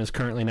LeBron is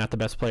currently not the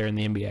best player in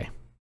the NBA.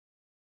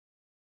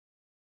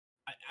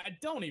 I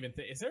don't even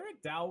think. Is there a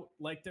doubt?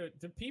 Like, do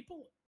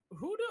people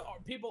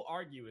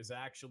argue is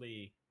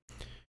actually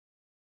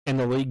in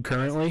the league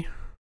currently?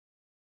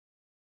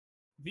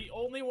 The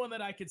only one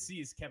that I could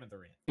see is Kevin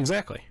Durant.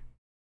 Exactly.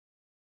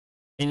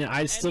 And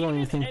I still don't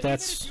even think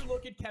that's. Even if you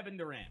look at Kevin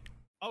Durant,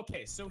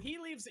 okay, so he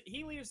leaves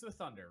the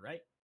Thunder,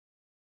 right?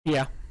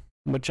 Yeah,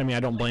 which I mean,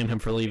 I don't blame him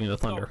for leaving the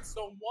Thunder.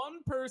 So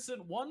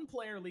one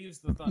player leaves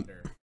the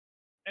Thunder,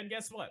 and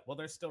guess what? Well,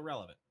 they're still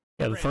relevant.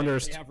 Yeah, the Thunder.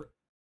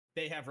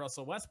 They have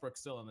Russell Westbrook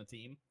still on the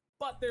team,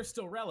 but they're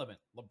still relevant.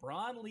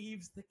 LeBron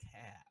leaves the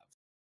Cavs.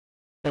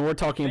 And we're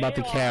talking about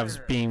the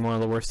Cavs being one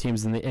of the worst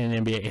teams in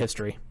NBA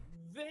history.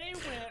 They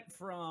went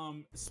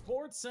from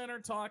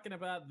SportsCenter talking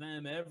about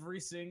them every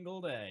single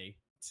day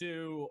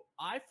to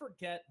I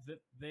forget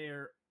that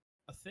they're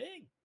a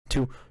thing.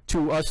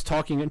 To us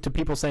talking to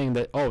people saying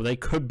that they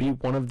could be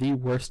one of the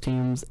worst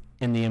teams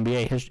in the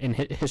NBA in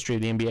history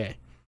of the NBA.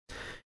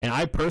 And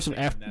I personally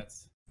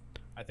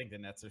I think the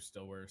Nets are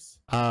still worse.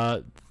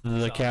 The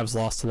Cavs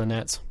lost to the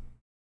Nets.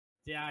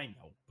 Yeah, I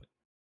know.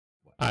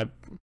 But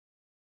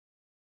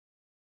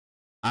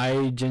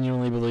I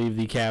genuinely believe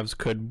the Cavs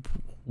could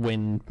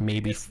win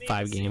maybe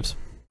 5 games.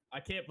 I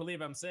can't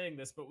believe I'm saying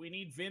this, but we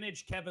need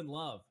vintage Kevin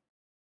Love.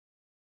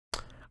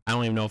 I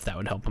don't even know if that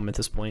would help him at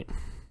this point.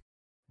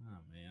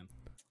 Oh man.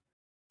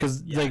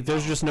 Because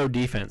there's just no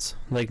defense.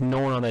 Like, no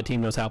one on that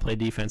team knows how to play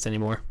defense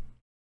anymore.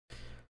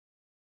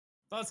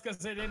 That's because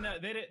they didn't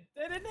have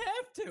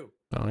to.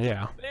 Oh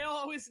yeah. They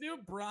always knew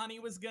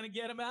Bronny was gonna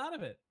get him out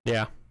of it.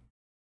 Yeah.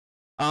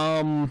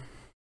 And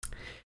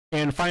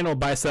final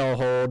buy, sell,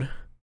 hold.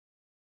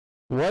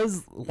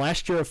 Was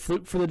last year a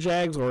fluke for the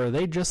Jags, or are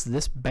they just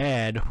this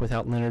bad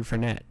without Leonard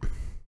Fournette?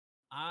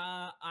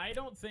 I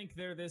don't think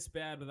they're this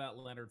bad without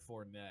Leonard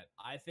Fournette.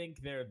 I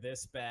think they're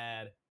this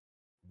bad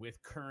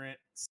with current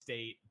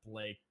state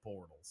Blake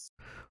Bortles.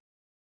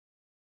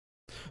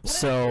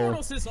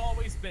 Bortles has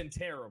always been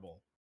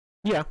terrible.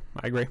 Yeah,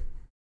 I agree.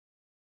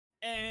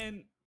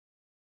 And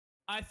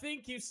I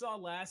think you saw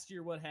last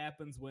year what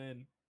happens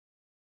when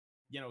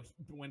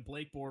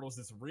Blake Bortles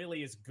is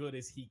really as good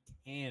as he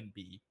can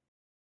be.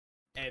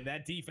 And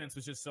that defense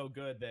was just so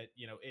good that,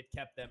 it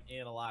kept them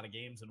in a lot of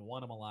games and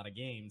won them a lot of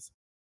games.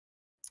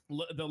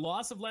 The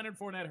loss of Leonard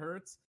Fournette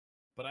hurts,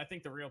 but I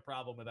think the real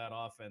problem with that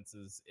offense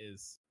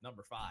is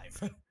number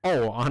 5.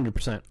 Oh,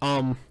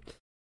 100%.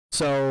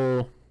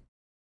 So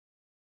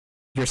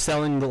you're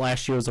selling the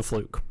last year as a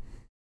fluke.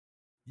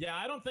 Yeah,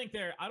 I don't think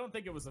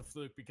it was a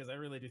fluke because I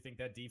really do think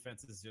that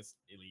defense is just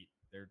elite.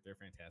 They're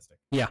fantastic.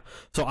 Yeah.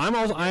 So I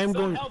am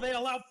going. Somehow they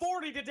allow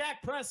 40 to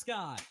Dak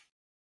Prescott.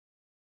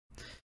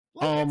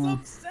 It's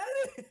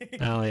upsetting.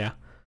 Oh yeah.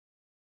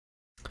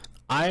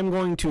 I am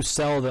going to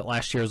sell that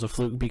last year as a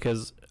fluke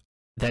because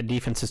that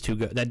defense is too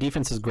good. That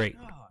defense is great.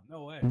 Oh,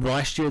 no way.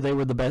 Last year they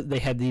were the best. They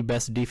had the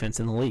best defense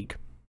in the league.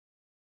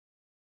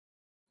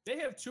 They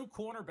have 2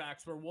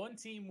 cornerbacks where one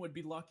team would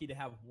be lucky to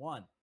have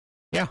one.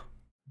 Yeah.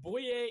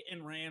 Boye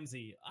and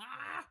Ramsey.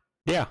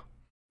 Yeah.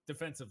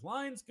 Defensive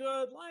line's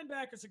good.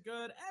 Linebackers are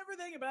good.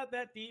 Everything about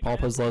that defense. Paul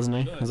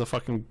Posluszny is a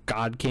fucking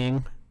god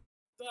king.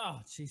 Oh,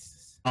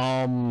 Jesus.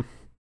 And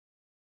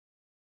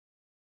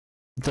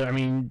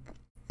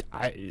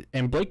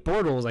Blake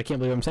Bortles, I can't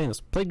believe I'm saying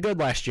this, played good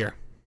last year.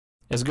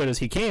 As good as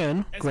he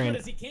can. Good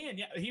as he can.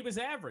 Yeah, he was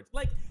average.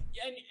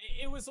 And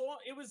it was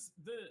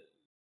the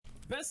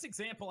best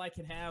example I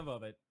can have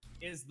of it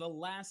is the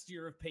last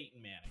year of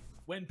Peyton Manning.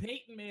 When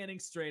Peyton Manning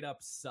straight up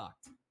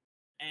sucked.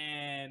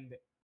 And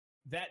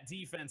that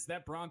defense,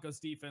 that Broncos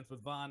defense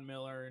with Von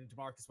Miller and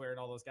DeMarcus Ware and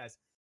all those guys,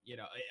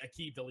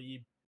 Aqib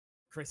Talib,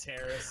 Chris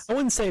Harris. I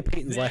wouldn't say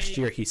Peyton's last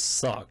year he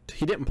sucked.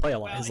 He didn't play a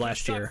lot his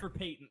last year. For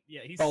Peyton,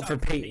 yeah, he sucked for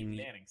Peyton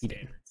Manning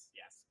standards.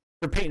 Yes.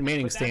 For Peyton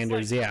Manning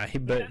standards, yeah.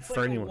 But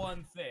for anyone.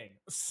 One thing,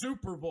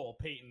 Super Bowl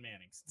Peyton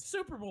Manning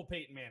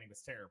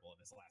was terrible in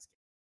his last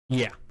game.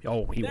 Yeah.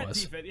 Oh, he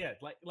was. Defense, yeah,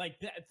 like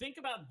that. Think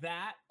about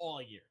that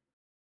all year.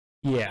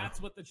 Yeah.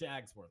 That's what the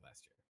Jags were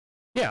last year.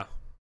 Yeah.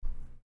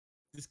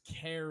 Just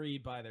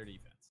carried by their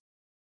defense.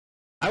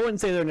 I wouldn't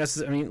say they're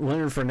necessarily. I mean,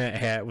 Leonard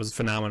Fournette was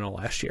phenomenal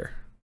last year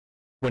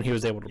when he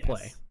was able to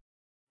play.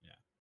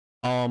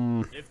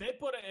 Yeah. If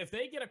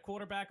they get a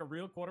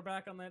real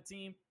quarterback on that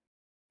team,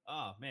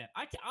 oh man,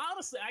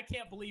 honestly I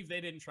can't believe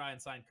they didn't try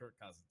and sign Kirk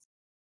Cousins.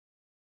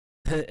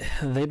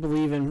 They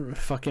believe in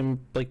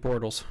fucking Blake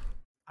Bortles.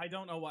 I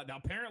don't know what.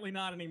 Now, apparently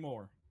not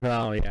anymore.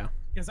 Oh yeah.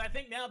 Because I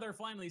think now they're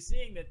finally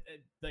seeing that,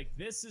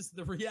 this is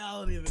the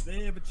reality that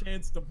they have a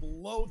chance to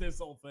blow this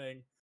whole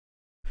thing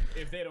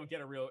if they don't get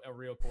a real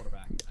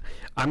quarterback.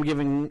 I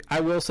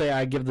will say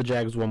I give the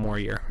Jags one more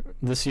year.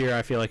 This year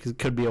I feel like it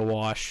could be a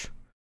wash.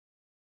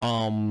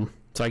 So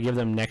I give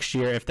them next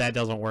year. If that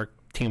doesn't work,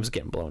 team's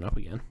getting blown up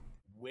again.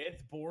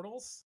 With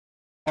Bortles?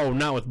 Oh,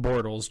 not with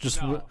Bortles.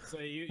 Just no,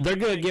 they're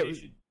gonna get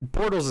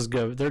Bortles is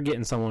good. They're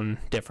getting someone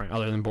different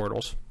other than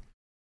Bortles.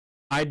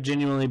 I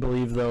genuinely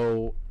believe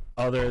though.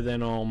 Other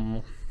than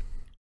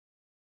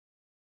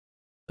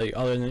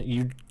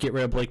you get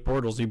rid of Blake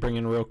Bortles, you bring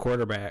in a real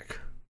quarterback,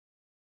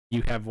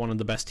 you have one of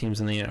the best teams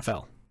in the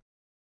NFL.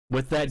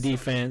 With that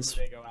defense,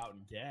 they go out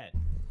and get.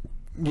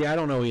 Yeah, I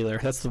don't know either.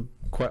 That's the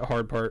quite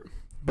hard part.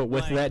 But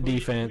with that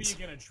defense, who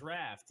are you gonna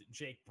draft?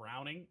 Jake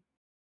Browning?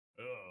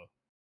 Ugh.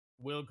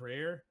 Will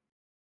Grier?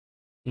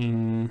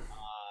 Who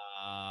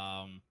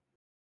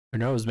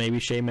knows? Maybe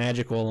Shea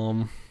Magic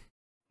will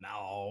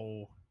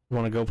No.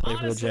 Want to go play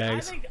for the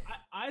Jags?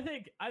 I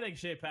think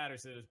Shea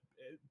Patterson is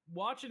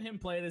watching him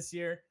play this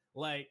year.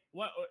 Like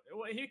what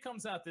he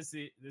comes out this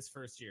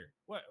first year.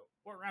 What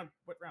round's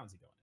he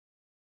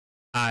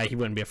going in? He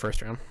wouldn't be a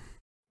first round.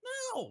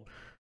 No.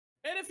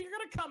 And if you're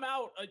gonna come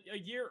out a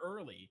year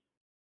early,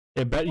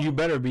 you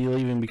better be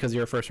leaving because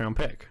you're a first round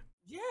pick.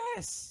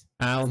 Yes.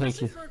 I don't think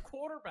he's a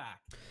quarterback.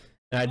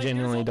 I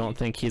genuinely don't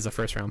think he's a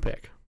first round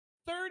pick.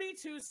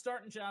 32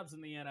 starting jobs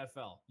in the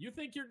NFL. You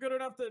think you're good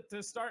enough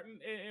to start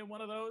in one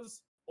of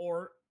those,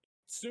 or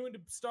soon to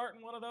start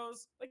in one of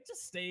those? Like,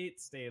 just stay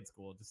in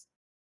school. Just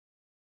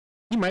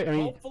he might. I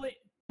mean, hopefully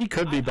he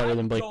could be better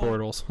than Blake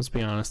Bortles. Let's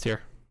be honest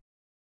here.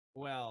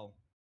 Well,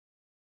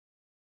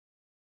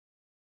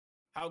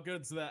 how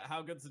good's the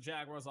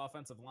Jaguars'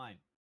 offensive line?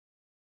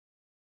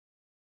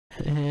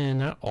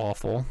 Not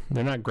awful.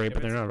 They're not great,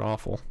 but they're not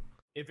awful.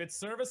 If it's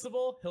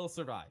serviceable, he'll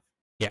survive.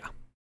 Yeah.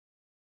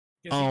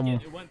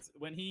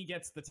 When he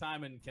gets the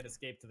time and can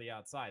escape to the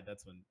outside,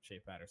 that's when Shea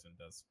Patterson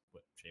does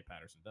what Shea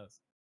Patterson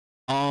does.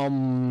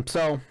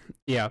 So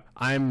yeah,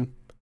 I'm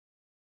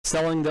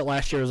selling that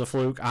last year was a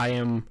fluke. I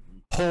am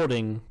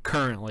holding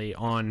currently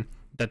on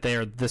that they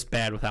are this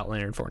bad without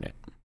Leonard Fournette.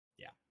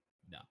 Yeah.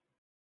 No.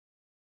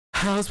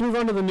 Let's move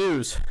on to the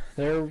news.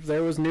 There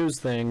was news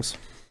things.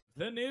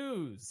 The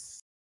news.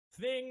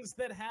 Things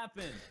that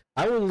happened.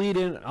 I will lead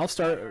in. I'll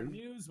start.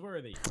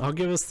 Newsworthy. I'll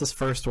give us this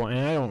first one,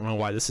 and I don't know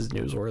why this is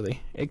newsworthy.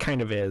 It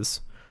kind of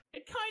is.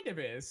 It kind of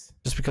is.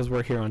 Just because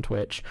we're here on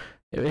Twitch,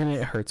 and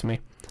it hurts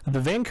me. The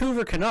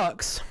Vancouver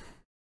Canucks,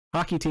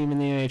 hockey team in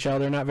the NHL,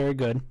 they're not very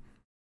good.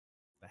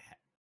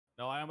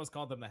 No, I almost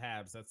called them the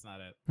Habs. That's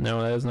not it.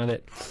 No, that is not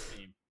it.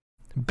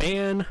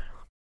 Ban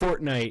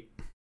Fortnite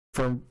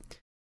from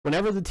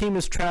whenever the team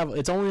is travel.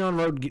 It's only on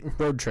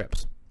road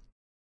trips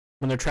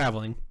when they're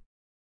traveling.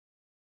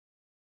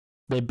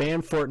 They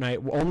ban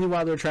Fortnite only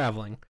while they're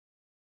traveling.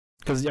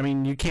 Because, I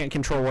mean, you can't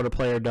control what a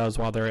player does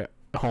while they're at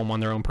home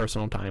on their own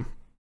personal time.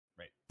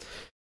 Right.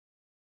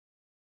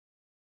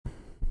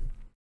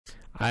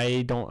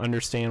 I don't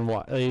understand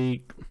why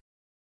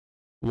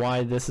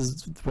this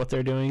is what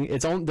they're doing.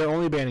 They're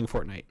only banning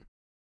Fortnite.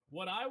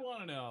 What I want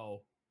to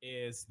know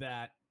is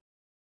that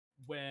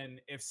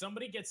if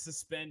somebody gets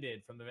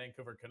suspended from the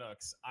Vancouver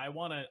Canucks, I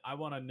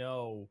wanna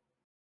know,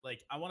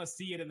 like, I want to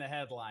see it in the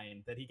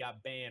headline that he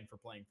got banned for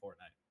playing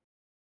Fortnite.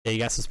 Yeah, you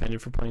got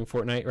suspended for playing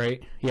Fortnite,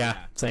 right?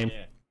 Yeah, same.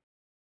 Yeah.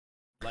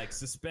 Like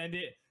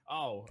suspended.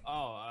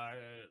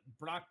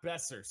 Brock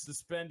Besser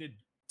suspended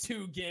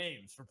 2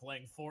 games for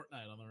playing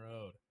Fortnite on the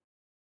road.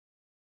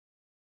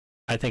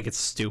 I think it's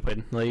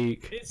stupid.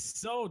 Like,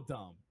 it's so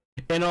dumb.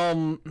 And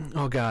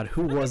oh god,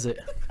 who was it?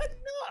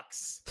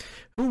 Canucks.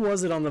 Who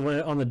was it on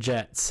the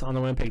Jets, on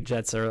the Winnipeg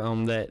Jets, or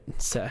that?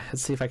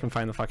 Let's see if I can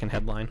find the fucking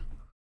headline.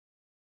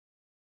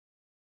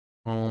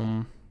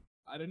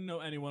 I didn't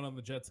know anyone on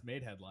the Jets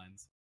made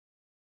headlines.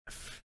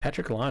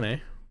 Patrick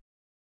Laine.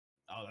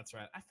 Oh, that's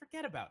right. I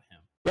forget about him.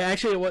 Yeah,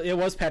 actually, it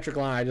was Patrick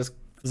Laine. I just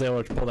was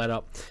able to pull that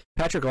up.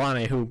 Patrick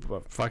Laine, who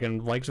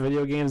fucking likes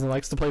video games and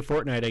likes to play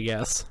Fortnite, I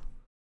guess.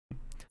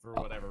 For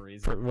whatever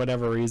reason. For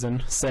whatever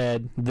reason,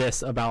 said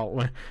this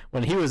about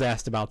when he was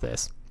asked about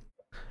this.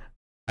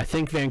 I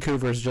think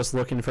Vancouver's just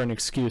looking for an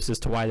excuse as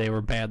to why they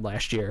were bad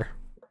last year.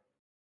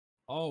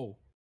 Oh,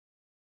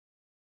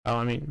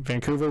 I mean,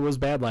 Vancouver was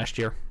bad last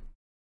year.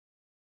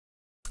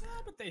 Yeah,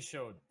 but they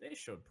showed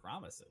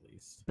promise at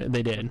least.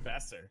 They did.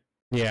 Besser.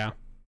 Yeah.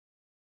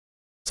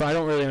 So I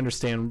don't really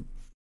understand,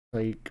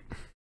 like.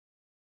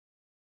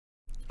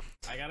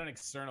 I got an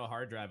external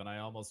hard drive and I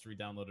almost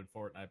re-downloaded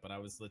Fortnite, but I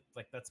was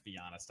like, let's be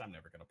honest, I'm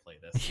never gonna play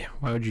this. Yeah,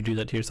 why would you do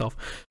that to yourself?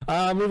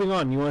 Moving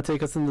on. You want to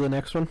take us into the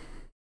next one?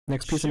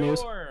 Next piece of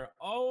news? Sure.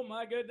 Oh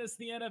my goodness,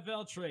 the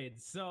NFL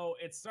trade. So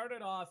it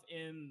started off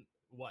in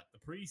the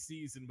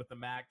preseason with the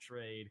Mac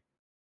trade,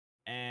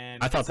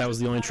 and I thought that was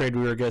the only trade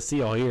we were gonna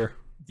see all year.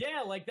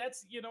 Yeah, like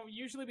that's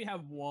usually we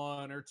have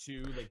 1 or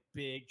 2 like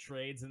big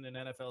trades in an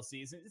NFL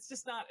season. It's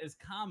just not as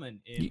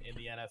common in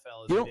the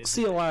NFL. As you don't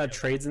see a lot of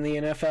trades in the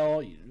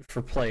NFL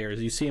for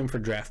players. You see them for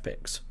draft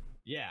picks.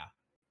 Yeah,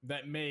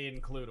 that may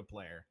include a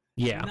player.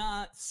 Yeah,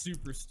 not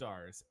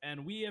superstars,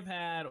 and we have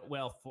had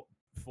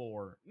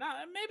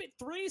maybe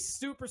 3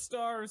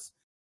 superstars,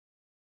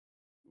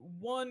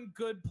 1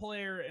 good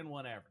player, and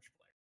 1 average player.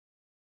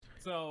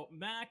 So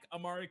Mac,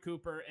 Amari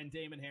Cooper, and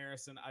Damon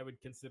Harrison, I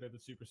would consider the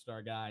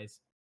superstar guys.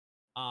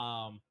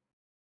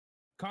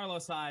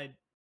 Carlos Hyde,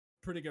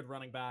 pretty good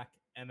running back,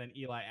 and then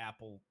Eli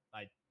Apple,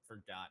 I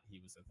forgot he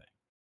was a thing.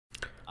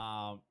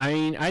 I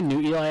mean, I knew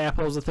Eli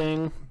Apple was a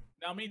thing.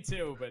 No, me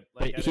too, but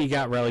he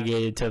got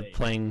relegated to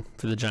playing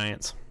for the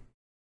Giants.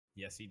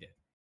 Yes, he did,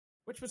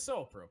 which was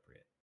so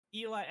appropriate.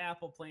 Eli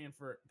Apple playing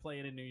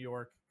in New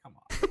York. Come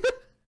on.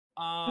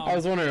 I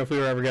was wondering if we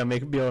were ever gonna be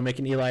able to make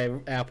an Eli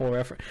Apple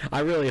reference. I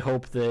really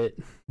hope that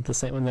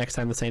when next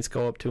time the Saints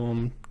go up to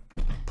him,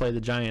 play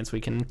the Giants, we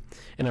can,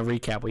 in a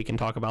recap, we can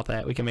talk about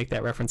that. We can make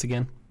that reference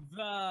again.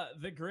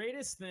 The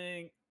greatest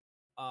thing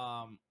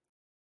about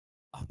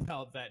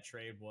that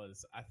trade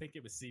was, I think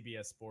it was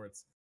CBS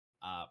Sports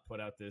put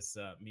out this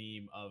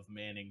meme of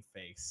Manning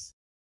face,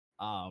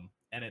 and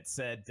it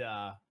said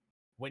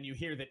when you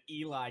hear that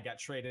Eli got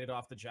traded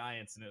off the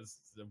Giants, and it was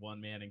the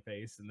one Manning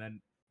face, and then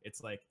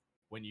it's like,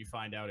 when you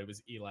find out it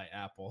was Eli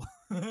Apple.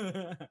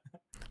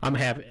 I'm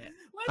happy.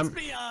 Let's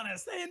be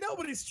honest. Hey,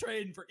 nobody's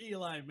trading for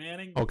Eli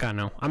Manning. Oh, God,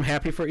 no. I'm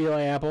happy for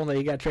Eli Apple that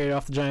he got traded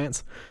off the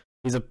Giants.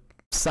 He's a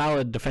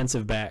solid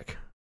defensive back.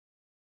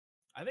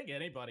 I think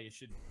anybody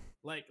should...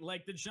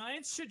 Like the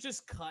Giants should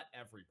just cut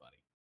everybody.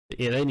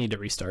 Yeah, they need to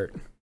restart.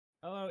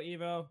 Hello,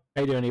 Evo.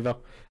 How you doing, Evo?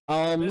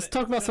 Let's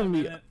talk about some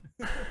of the...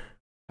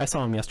 I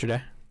saw him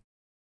yesterday.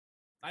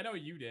 I know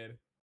you did.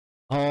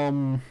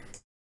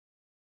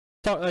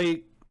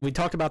 We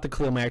talked about the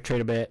Khalil Mack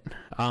trade a bit.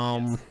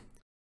 Yes.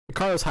 The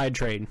Carlos Hyde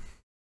trade.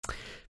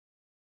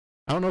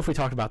 I don't know if we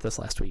talked about this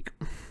last week.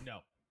 No.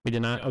 We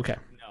did not? No. Okay.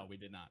 No, we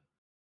did not.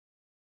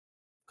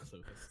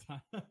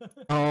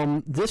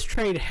 Clueless. This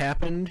trade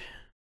happened,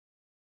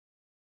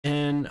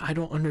 and I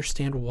don't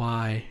understand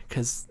why,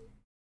 because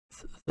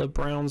the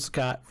Browns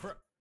got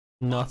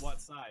nothing. On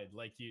what side?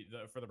 Like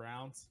for the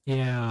Browns?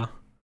 Yeah.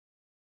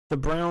 The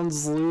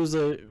Browns lose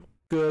a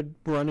good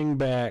running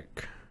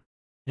back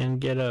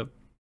and get a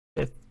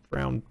 5th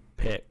round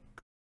pick.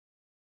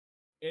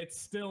 It's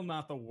still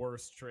not the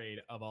worst trade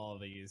of all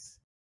of these.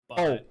 But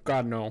oh,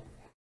 God, no.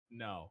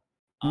 No.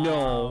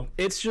 No.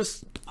 It's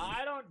just...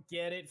 I don't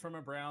get it from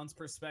a Browns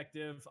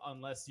perspective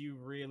unless you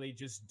really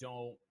just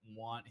don't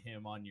want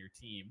him on your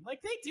team.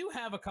 Like, they do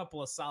have a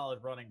couple of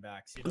solid running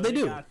backs. You know, they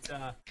do.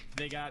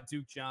 They got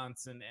Duke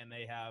Johnson and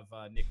they have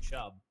Nick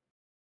Chubb.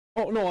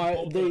 Oh, no,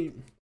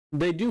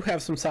 they do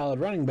have some solid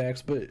running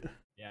backs, but...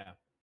 Yeah.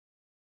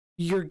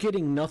 You're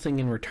getting nothing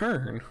in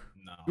return.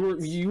 No.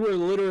 You are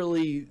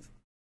literally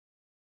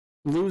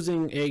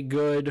losing a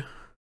good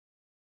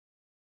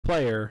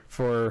player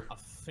for a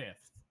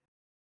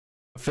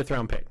 5th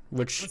round pick.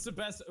 Who's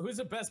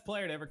the best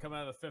player to ever come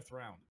out of the 5th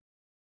round?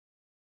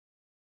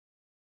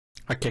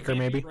 A kicker,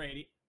 maybe.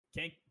 Brady.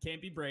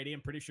 Can't be Brady.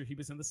 I'm pretty sure he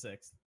was in the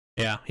 6th.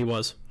 Yeah, he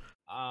was.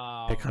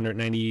 Pick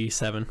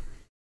 197.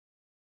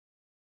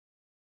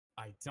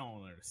 I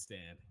don't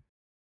understand.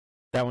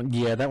 That one,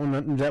 yeah, that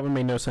one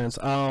made no sense.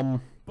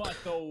 But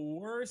the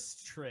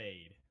worst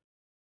trade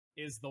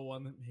is the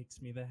one that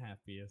makes me the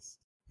happiest.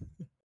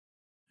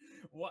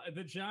 What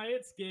the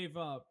Giants gave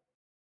up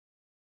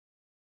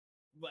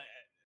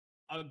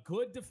a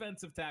good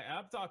defensive tackle.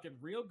 I'm talking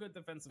real good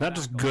defensive Not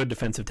tackle. just good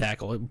defensive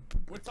tackle.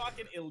 We're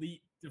talking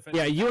elite defensive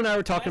Yeah, you and I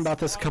were talking Best about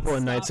this a couple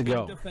of nights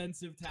ago.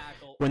 Defensive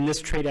tackle When this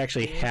in trade the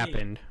actually game.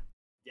 happened.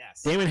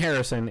 Yes. Damon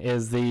Harrison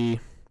is the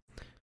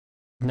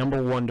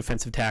number one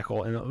defensive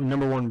tackle and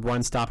number one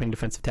run-stopping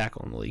defensive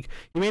tackle in the league.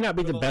 He may not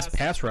be the best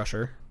pass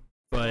rusher,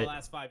 for but the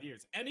last 5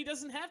 years. And he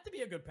doesn't have to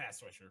be a good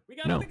pass rusher. We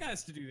got No. other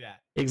guys to do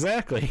that.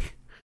 exactly.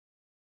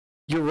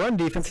 Your run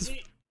defense is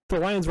the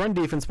Lions' run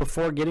defense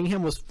before getting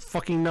him was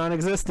fucking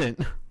non-existent.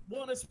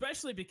 Well, and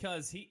especially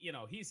because he's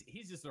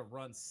just a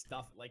run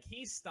stuff. Like,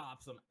 he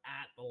stops them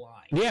at the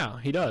line. Yeah,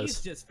 he does.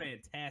 He's just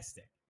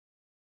fantastic.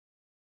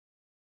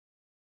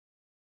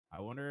 I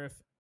wonder if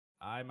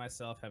I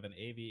myself have an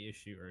AV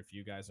issue or if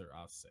you guys are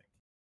off sync.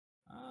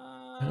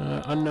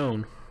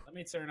 Unknown. Let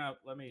me turn up.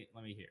 Let me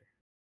hear.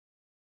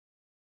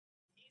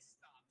 He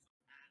stops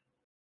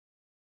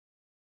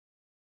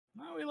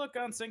them at. Well, we look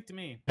on sync to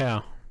me.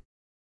 Yeah.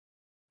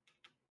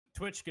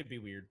 Twitch could be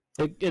weird.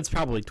 It's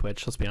probably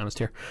Twitch, let's be honest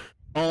here.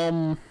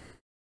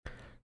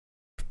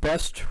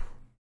 Best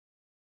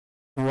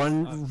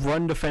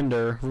run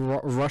defender,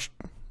 rush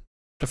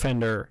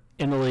defender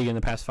in the league in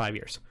the past 5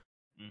 years.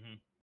 Mm-hmm.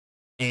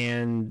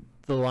 And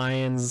the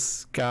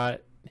Lions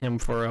got him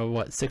for a,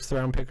 6th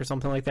round pick or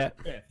something like that?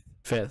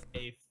 Fifth.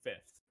 A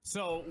fifth.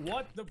 So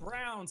what the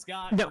Browns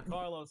got for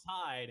Carlos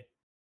Hyde,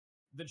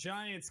 the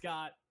Giants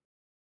got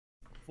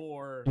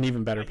for An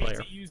even better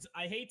player.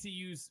 I hate to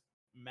use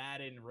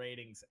Madden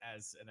ratings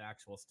as an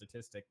actual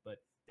statistic, but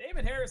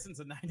David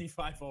Harrison's a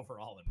 95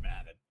 overall in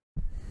Madden.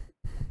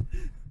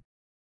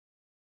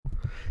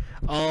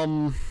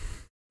 Oh,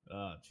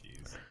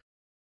 jeez.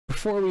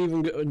 Before we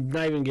even go,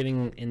 not even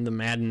getting in the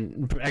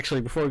Madden, actually,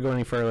 before we go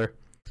any further,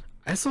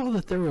 I saw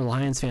that there were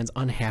Lions fans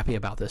unhappy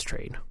about this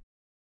trade.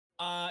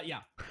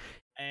 Yeah.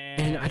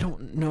 And I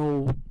don't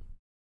know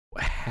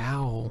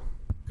how.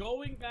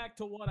 Going back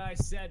to what I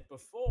said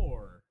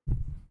before,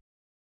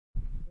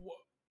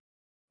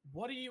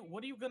 what are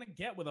you gonna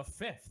get with a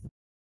fifth?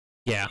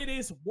 Yeah. It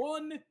is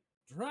one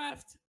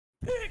draft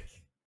pick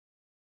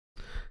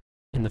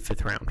In the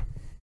 5th round.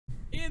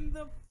 in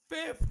the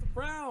 5th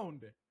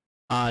round.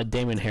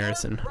 Damon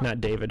Harrison,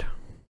 not David.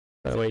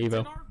 By the way,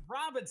 Evo. Denard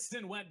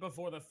Robinson went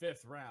before the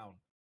 5th round.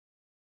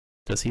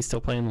 Does he still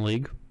play in the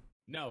league?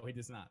 No, he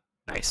does not.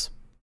 Nice.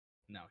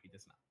 No, he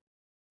does not.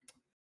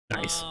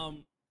 Nice.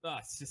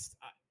 It's just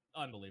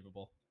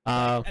unbelievable.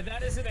 And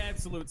that is an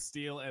absolute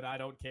steal, and I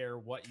don't care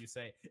what you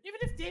say. Even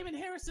if Damon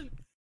Harrison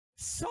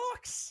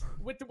sucks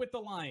with the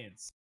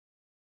Lions,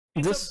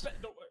 it's the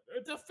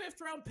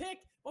 5th round pick.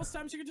 Most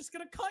times you're just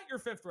gonna cut your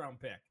 5th round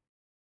pick.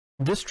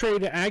 This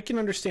trade, I can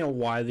understand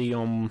why the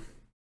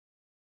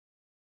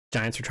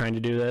Giants are trying to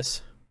do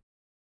this.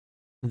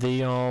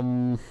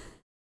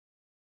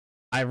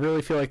 I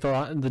really feel like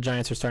the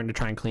Giants are starting to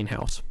try and clean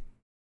house.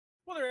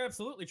 Well, they're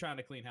absolutely trying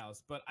to clean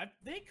house, but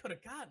they could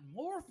have gotten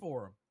more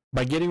for him.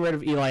 By getting rid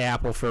of Eli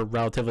Apple for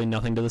relatively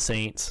nothing to the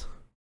Saints.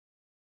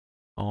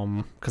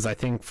 Because I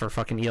think for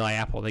fucking Eli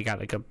Apple, they got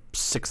like a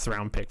 6th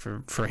round pick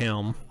for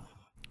him.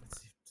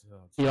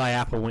 Eli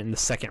Apple went in the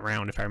 2nd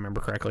round, if I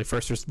remember correctly.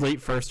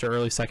 Late first or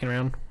early 2nd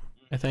round,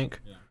 I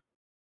think. Yeah.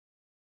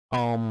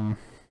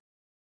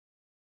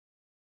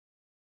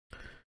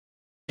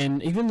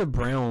 And even the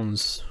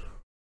Browns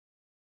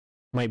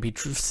might be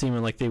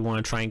seeming like they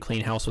want to try and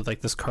clean house with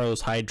like this Carlos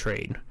Hyde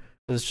trade.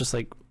 It's just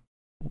like,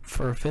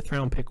 for a 5th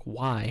round pick,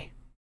 why?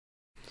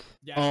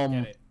 Yeah, I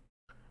get it.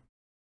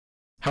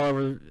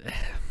 However,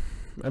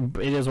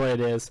 it is what it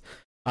is.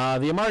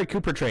 The Amari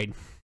Cooper trade.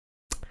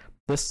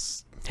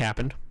 This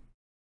happened.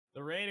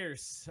 The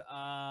Raiders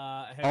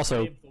have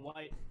Also waived the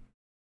white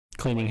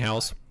cleaning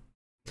house.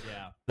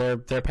 Yeah.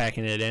 They're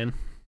packing it in.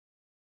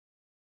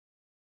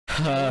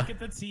 Look at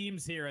the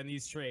teams here in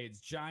these trades: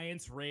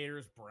 Giants,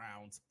 Raiders,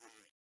 Browns.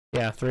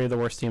 Yeah, 3 of the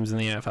worst teams in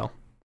the NFL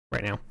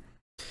right now.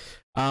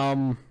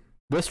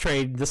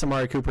 This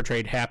Amari Cooper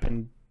trade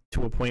happened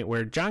to a point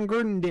where John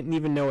Gruden didn't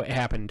even know it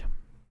happened.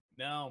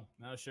 No,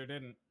 sure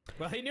didn't.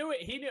 Well, he knew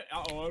it. He knew.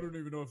 Oh, I don't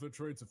even know if the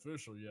trade's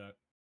official yet.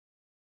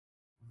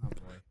 Oh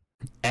boy.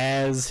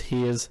 As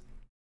he is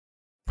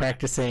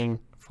practicing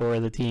for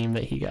the team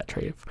that he got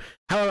traded for.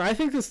 However, I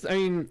think this. I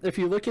mean, if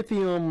you look at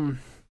the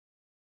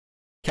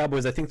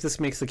Cowboys, I think this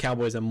makes the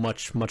Cowboys a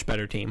much, much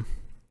better team.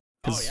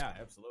 Oh yeah,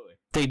 absolutely.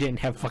 They didn't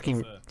have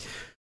fucking.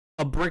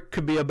 A brick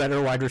could be a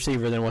better wide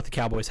receiver than what the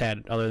Cowboys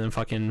had, other than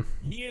fucking.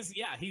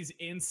 He's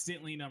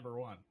instantly number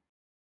one.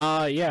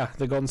 Yeah,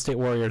 the Golden State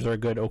Warriors are a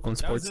good Oakland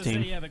sports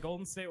team. Yeah, the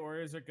Golden State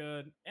Warriors are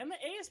good, and the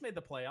A's made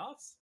the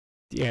playoffs.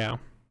 Yeah,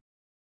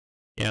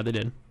 they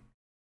did.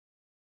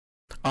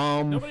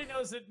 Nobody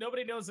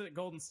knows that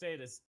Golden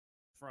State is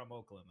from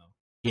Oakland though.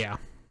 Yeah,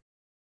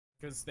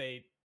 because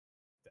they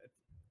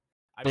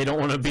don't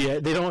want to be.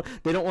 They don't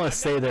want to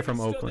say they're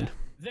from Oakland.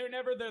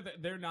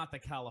 They're not the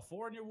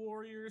California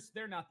Warriors.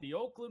 They're not the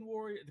Oakland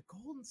Warriors. The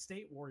Golden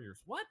State Warriors.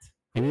 What?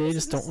 Maybe they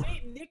just the don't.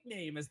 same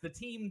nickname as the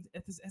team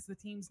as the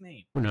team's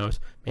name. Who knows?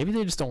 Maybe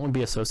they just don't want to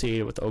be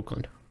associated with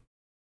Oakland.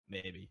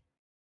 Maybe.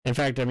 In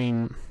fact, I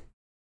mean,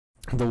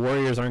 the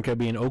Warriors aren't going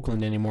to be in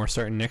Oakland anymore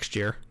starting next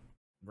year.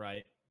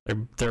 Right.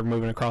 They're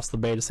moving across the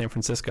bay to San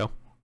Francisco.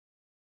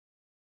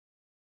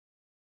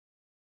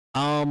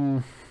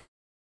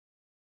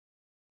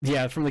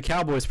 Yeah, from the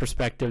Cowboys'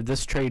 perspective,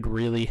 this trade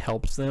really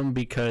helps them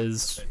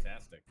because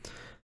Fantastic.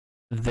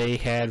 they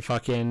had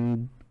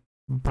fucking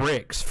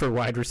bricks for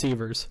wide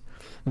receivers.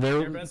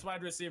 Their best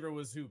wide receiver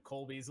was who?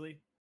 Cole Beasley?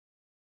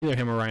 Either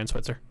him or Ryan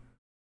Switzer.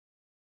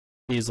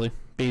 Beasley,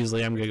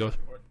 I'm gonna go.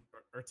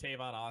 Or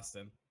Tavon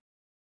Austin.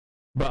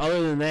 But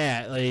other than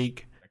that,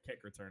 like, A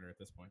kick returner at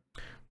this point.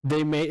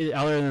 they may.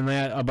 Other than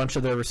that, a bunch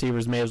of their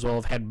receivers may as well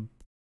have had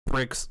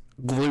bricks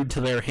glued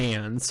to their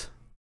hands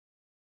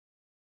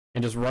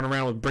and just run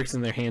around with bricks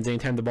in their hands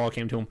anytime the ball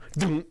came to them.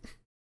 Dunk,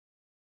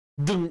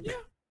 dunk. Yeah.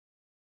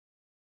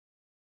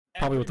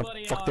 Probably what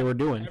the fuck they were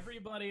doing.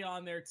 Everybody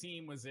on their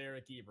team was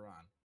Eric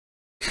Ebron.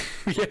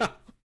 Yeah.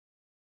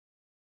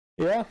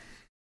 Yeah.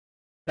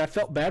 That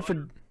felt bad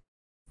for.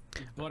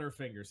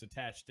 Butterfingers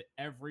attached to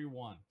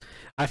everyone.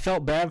 I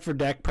felt bad for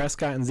Dak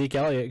Prescott and Zeke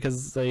Elliott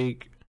because,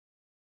 like,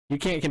 you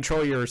can't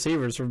control your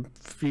receivers.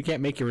 You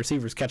can't make your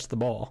receivers catch the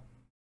ball.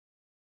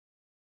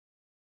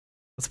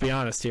 Let's be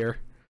honest here.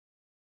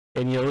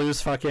 And you lose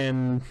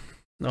fucking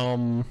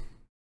oh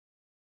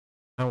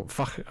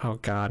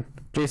god,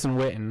 Jason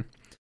Witten.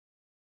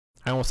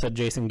 I almost said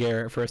Jason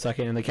Garrett for a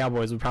second, and the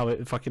Cowboys would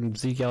probably fucking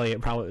Zeke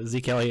Elliott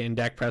and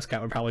Dak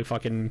Prescott would probably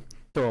fucking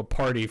throw a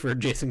party for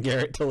Jason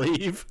Garrett to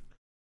leave.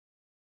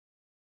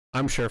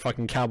 I'm sure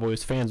fucking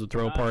Cowboys fans would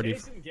throw a party.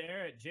 Jason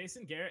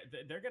Garrett,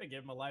 they're gonna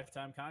give him a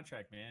lifetime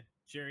contract, man.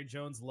 Jerry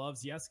Jones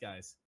loves yes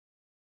guys.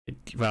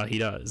 Well, he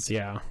does,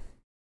 yeah.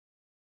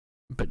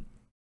 But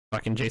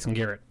fucking Jason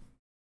Garrett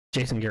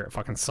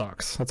fucking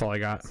sucks. That's all I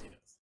got. Yes, he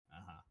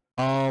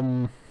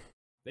does.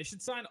 They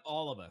should sign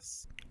all of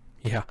us.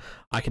 Yeah,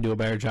 I can do a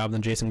better job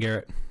than Jason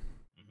Garrett.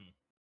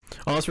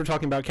 Mm-hmm. Unless we're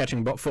talking about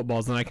catching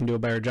footballs, then I can do a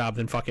better job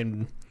than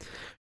fucking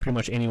pretty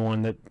much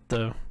anyone that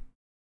the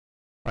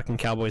fucking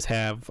Cowboys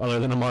have, other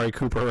than Amari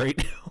Cooper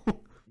right now.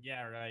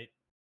 Yeah, right.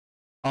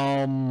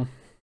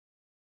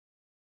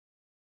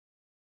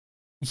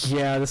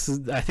 Yeah,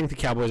 I think the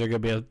Cowboys are going to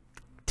be a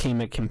team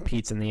that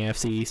competes in the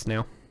AFC East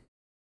now.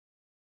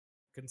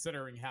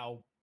 Considering how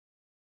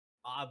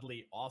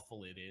oddly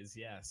awful it is,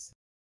 yes.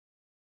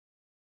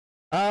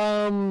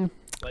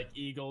 Like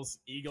Eagles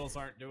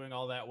aren't doing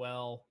all that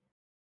well.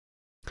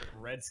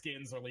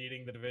 Redskins are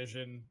leading the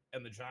division,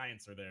 and the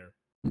Giants are there.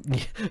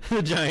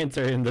 The Giants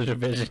are in the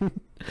division.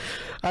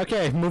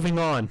 Okay, moving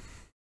on.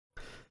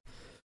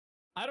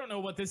 I don't know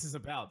what this is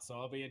about, so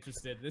I'll be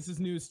interested. This is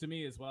news to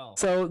me as well.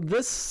 So the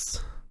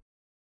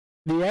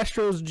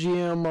Astros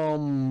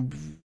GM,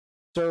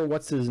 Sir,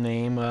 what's his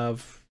name? Sir,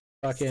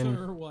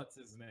 what's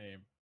his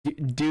name?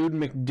 Dude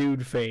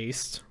McDude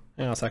faced.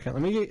 Hang on a second.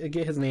 Let me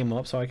get his name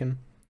up so I can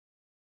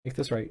make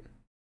this right.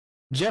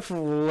 Jeff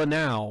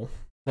Linnell.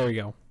 There we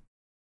go.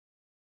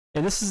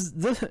 And this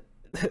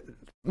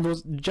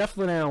Jeff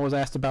Linnell was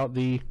asked about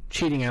the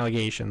cheating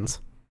allegations.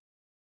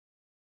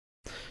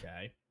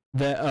 Okay.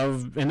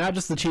 And not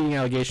just the cheating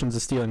allegations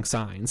of stealing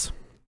signs.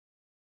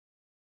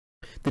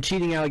 The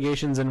cheating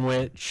allegations in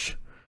which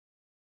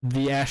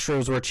the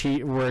Astros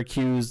were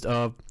accused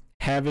of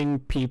having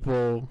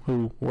people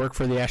who work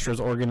for the Astros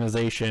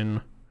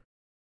organization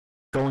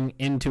going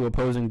into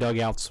opposing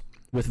dugouts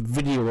with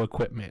video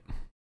equipment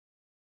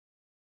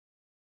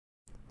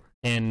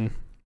and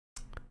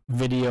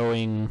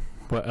videoing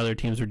what other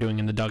teams were doing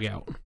in the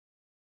dugout.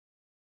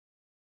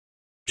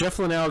 Jeff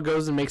Linnell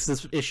goes and makes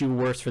this issue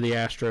worse for the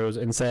Astros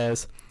and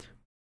says,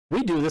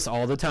 "We do this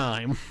all the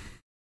time.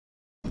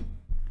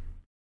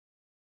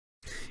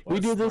 We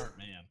do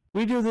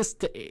this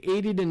to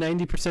 80 to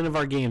 90% of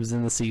our games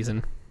in the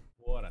season."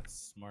 What a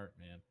smart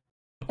man.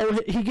 Oh,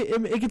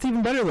 it gets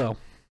even better though.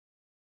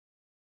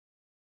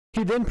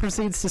 He then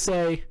proceeds to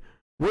say,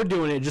 "We're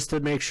doing it just to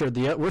make sure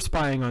we're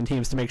spying on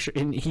teams to make sure,"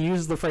 and he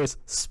used the phrase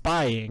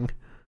 "spying"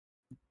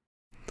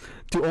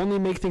 to only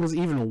make things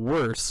even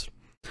worse.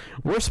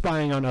 We're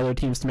spying on other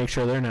teams to make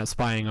sure they're not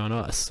spying on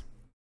us.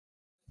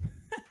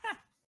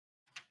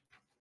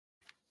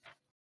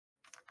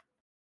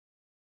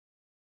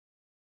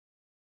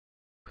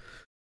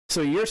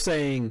 So you're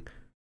saying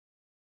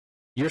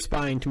you're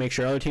spying to make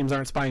sure other teams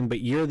aren't spying, but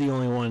you're the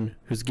only one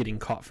who's getting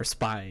caught for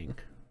spying.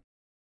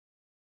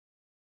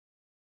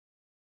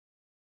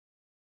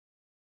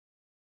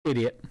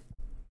 Idiot.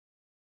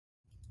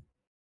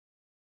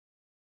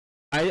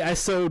 I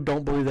so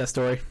don't believe that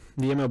story.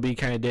 The MLB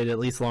kind of did at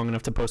least long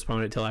enough to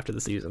postpone it till after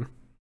the season.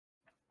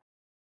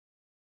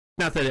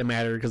 Not that it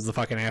mattered because the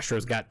fucking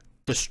Astros got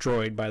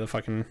destroyed by the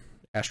fucking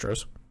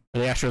Astros.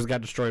 Or the Astros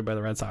got destroyed by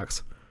the Red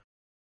Sox.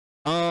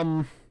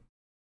 Moving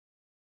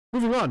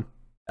on.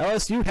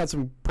 LSU had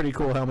some pretty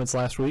cool helmets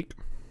last week.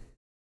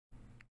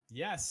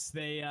 Yes,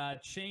 they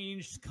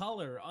changed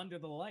color under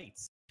the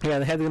lights. Yeah,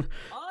 they had them.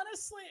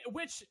 Honestly,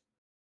 which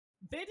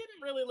they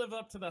didn't really live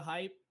up to the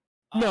hype.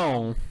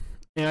 No.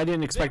 And I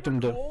didn't expect them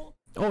to. Cool.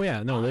 Oh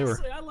yeah, no, they were.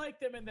 Honestly, I like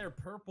them in their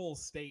purple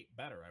state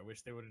better. I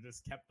wish they would have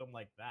just kept them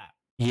like that.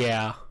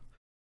 Yeah,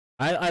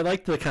 I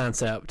liked the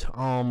concept.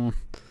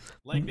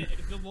 Like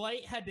the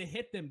light had to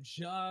hit them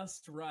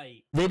just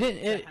right. They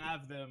didn't to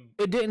have them.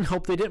 It didn't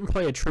help. They didn't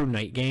play a true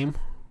night game.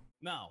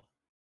 No.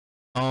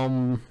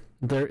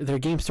 Their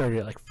game started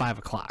at like 5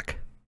 o'clock.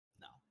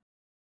 No.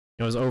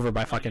 It was over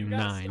by fucking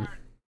 9.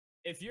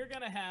 If you're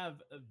gonna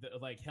have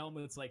like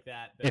helmets like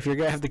that, if you're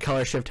gonna have the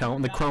color shift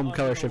helmet, the chrome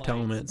color shift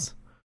helmets,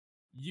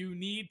 you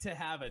need to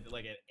have it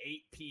like an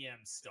 8 p.m.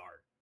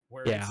 start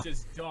where yeah. it's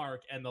just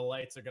dark and the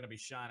lights are gonna be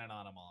shining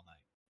on them all night.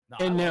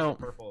 No, and now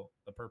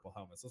the purple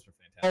helmets, those were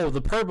fantastic. Oh,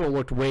 the purple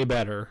looked way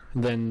better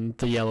than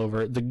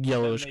the the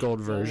yellowish gold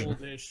version.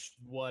 Goldish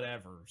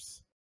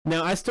whatevers.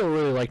 Now I still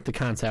really like the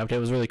concept. It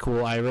was really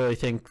cool. I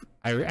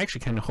actually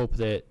kind of hope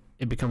that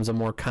it becomes a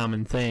more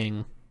common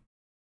thing.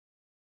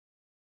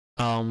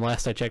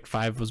 Last I checked,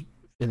 5 was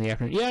in the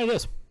afternoon. Yeah, it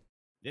is.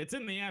 It's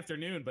in the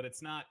afternoon, but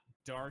it's not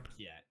dark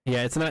yet.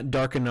 Yeah, it's not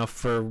dark enough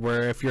for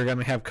where if you're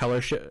gonna have color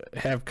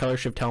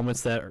shift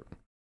helmets that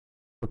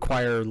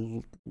require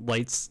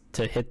lights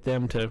to hit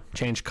them to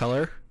change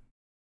color,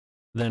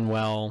 then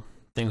well,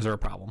 things are a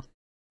problem.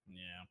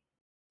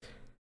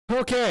 Yeah.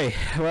 Okay,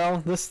 well,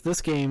 this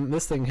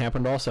thing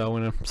happened also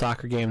in a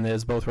soccer game that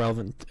is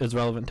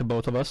relevant to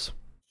both of us.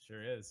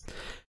 Sure is.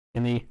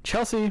 In the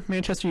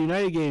Chelsea-Manchester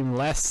United game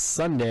last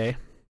Sunday,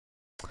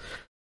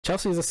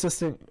 Chelsea's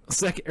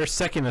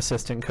second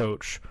assistant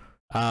coach,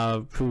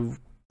 who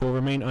will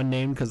remain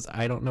unnamed because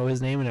I don't know his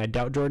name and I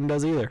doubt Jordan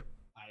does either.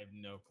 I have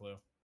no clue.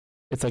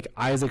 It's like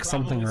Isaac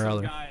something or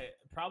other.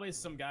 Probably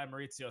some guy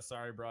Maurizio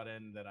Sarri brought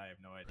in that I have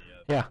no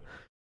idea. Yeah.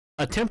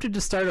 Attempted to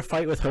start a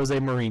fight with Jose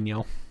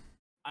Mourinho.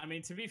 I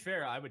mean, to be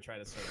fair, I would try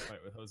to start a fight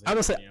with Jose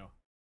Mourinho.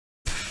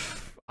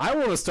 I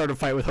want to start a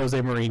fight with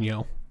Jose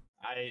Mourinho.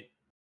 I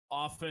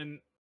often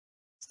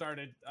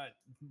started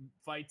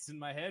fights in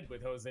my head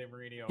with Jose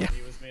Mourinho yeah. when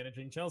he was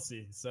managing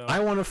Chelsea. So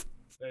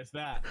there's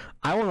that.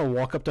 I want to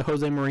walk up to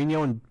Jose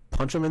Mourinho and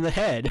punch him in the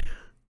head.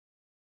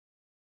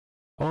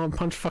 I want to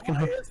punch fucking.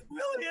 Why is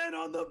Willian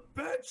on the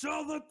bench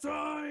all the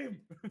time?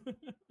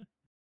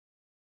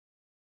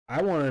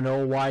 I want to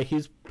know why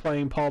he's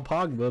playing Paul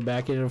Pogba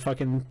back in a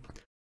fucking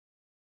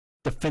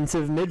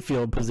defensive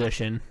midfield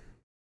position.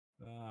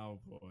 Oh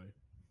boy.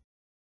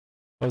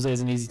 Jose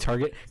is an easy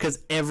target because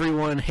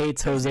everyone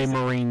hates Jose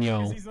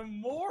Mourinho. Because he's a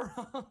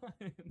moron.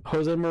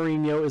 Jose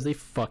Mourinho is a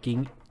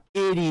fucking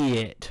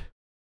idiot.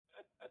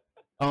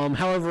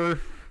 However,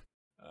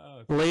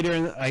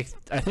 later I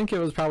think it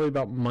was probably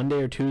about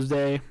Monday or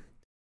Tuesday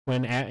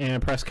when in a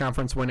press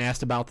conference when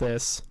asked about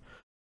this,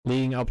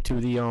 leading up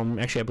to the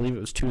actually I believe it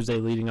was Tuesday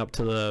leading up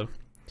to the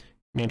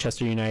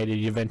Manchester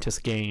United Juventus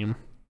game.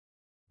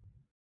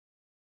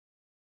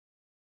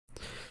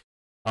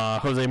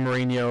 Jose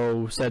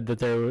Mourinho said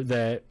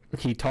that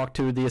he talked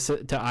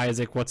to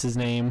Isaac, what's his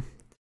name,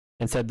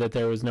 and said that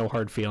there was no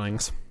hard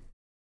feelings.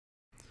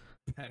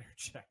 Petr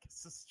Cech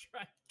is a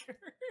striker.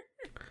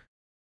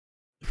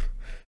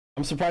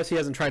 I'm surprised he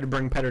hasn't tried to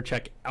bring Petr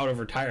Cech out of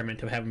retirement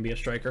to have him be a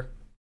striker.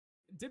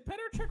 Did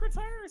Petr Cech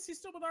retire, or is he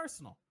still with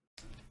Arsenal?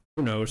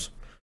 Who knows?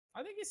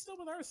 I think he's still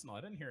with Arsenal.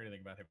 I didn't hear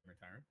anything about him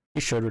retiring.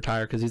 He should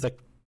retire because he's like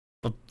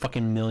a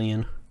fucking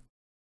million.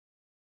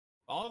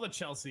 All the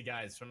Chelsea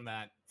guys from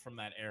that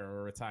era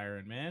are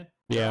retiring, man.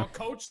 Yeah. They're all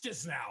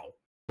coaches now.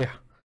 Yeah.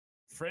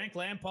 Frank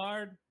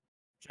Lampard,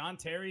 John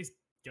Terry's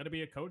gonna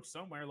be a coach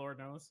somewhere, Lord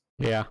knows.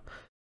 Yeah.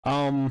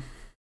 The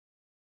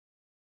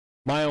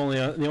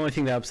only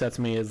thing that upsets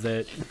me is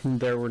that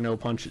there were no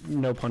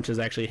punches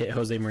actually hit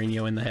Jose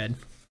Mourinho in the head.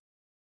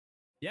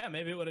 Yeah,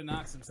 maybe it would have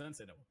knocked some sense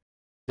into him.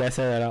 Did I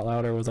say that out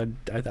loud, or was I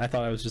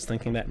thought I was just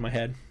thinking that in my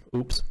head?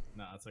 Oops.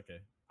 No, it's okay.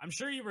 I'm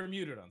sure you were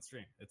muted on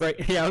stream. Right?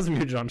 Okay. Yeah, I was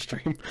muted on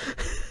stream.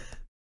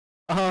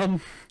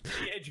 Didier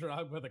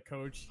Drogba, the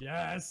coach.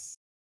 Yes.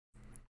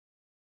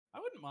 I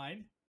wouldn't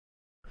mind.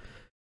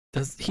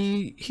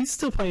 He's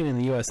still playing in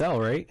the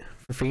USL, right?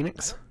 For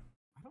Phoenix?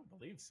 I don't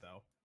believe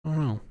so. I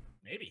don't know.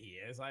 Maybe he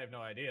is. I have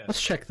no idea.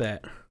 Let's check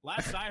that.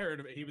 Last I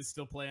heard, he was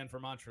still playing for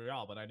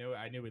Montreal, but I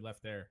knew he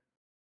left there.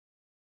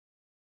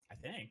 I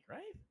think,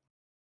 right?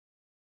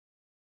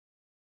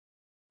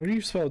 Where do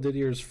you spell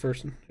Didier's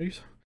first?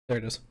 There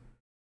it is.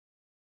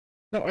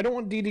 No, I don't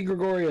want Didi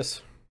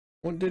Gregorius.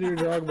 I want Didier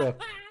Drogba.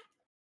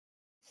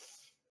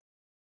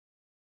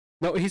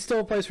 No, he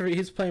still plays for.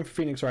 He's playing for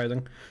Phoenix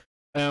Rising.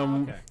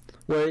 Okay.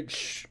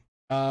 Which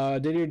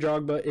Didier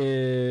Drogba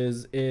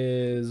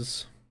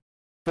is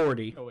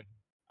 40. Oh, wait.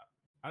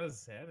 I was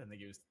saying, I didn't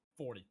think he was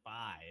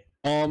 45.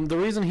 The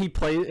reason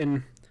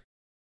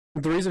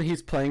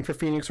he's playing for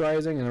Phoenix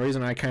Rising, and the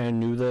reason I kind of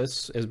knew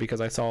this is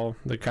because I saw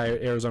the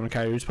Arizona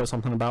Coyotes post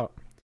something about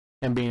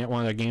him being at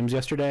one of their games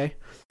yesterday.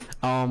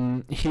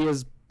 He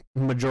is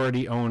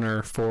majority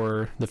owner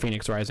for the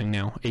Phoenix Rising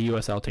now, a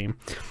USL team.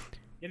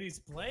 And he's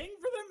playing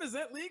for them? Is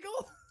that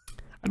legal?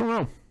 I don't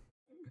know.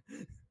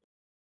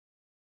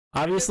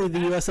 Obviously, the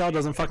USL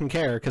doesn't fucking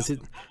care because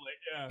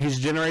he's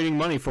generating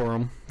money for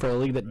him for a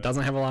league that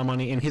doesn't have a lot of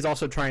money, and he's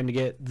also trying to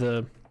get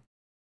the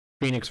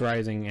Phoenix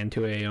Rising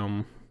into the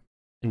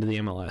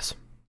MLS.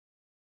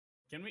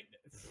 Can we?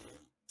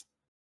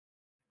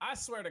 I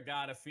swear to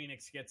God, if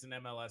Phoenix gets an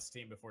MLS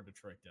team before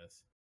Detroit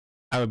does,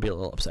 I would be a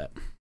little upset.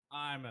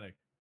 I'm gonna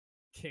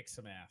kick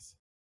some ass.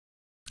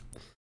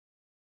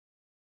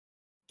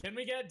 Can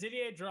we get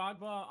Didier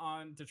Drogba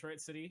on Detroit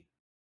City?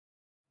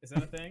 Is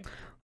that a thing?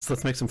 So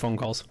let's make some phone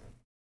calls.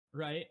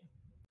 Right.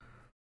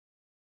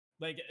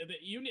 Like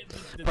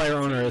the Player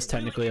owner team is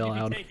technically really need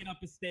to be allowed. taking up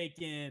a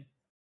stake in.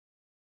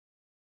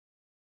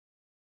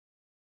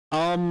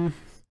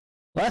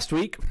 Last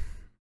week,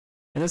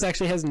 and this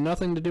actually has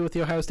nothing to do with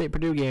the Ohio State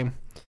Purdue game.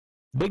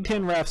 Big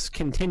Ten refs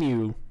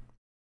continue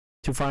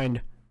to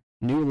find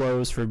new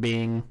lows for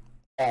being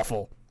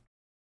awful.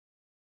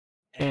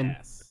 And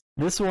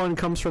this one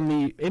comes from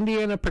the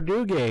Indiana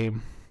Purdue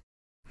game.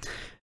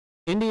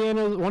 On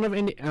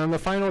the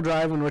final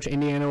drive in which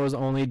Indiana was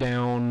only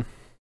down,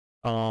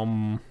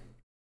 can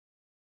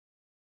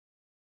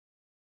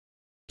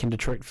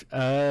Detroit,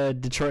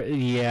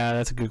 yeah,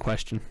 that's a good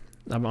question.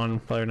 I'm on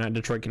whether or not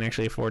Detroit can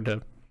actually afford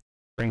to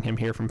bring him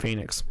here from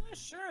Phoenix.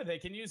 Sure, they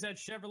can use that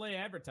Chevrolet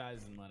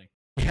advertising money.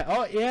 Yeah,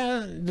 oh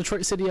yeah,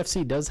 Detroit City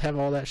FC does have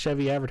all that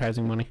Chevy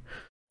advertising money.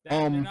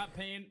 They're not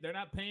paying. They're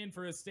not paying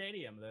for a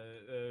stadium.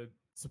 The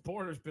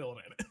supporters build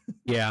it.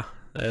 Yeah,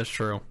 that is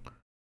true.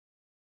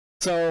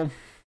 So,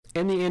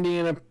 in the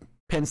Indiana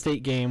Penn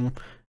State game,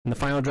 in the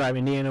final drive,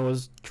 Indiana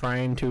was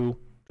trying to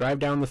drive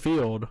down the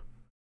field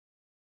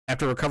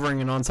after recovering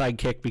an onside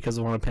kick because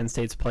one of Penn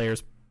State's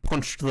players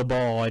punched the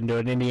ball into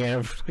an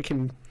Indiana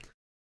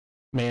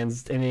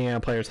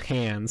player's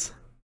hands.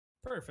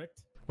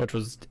 Perfect. It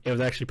was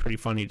actually pretty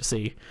funny to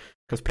see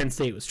because Penn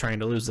State was trying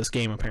to lose this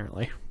game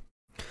apparently.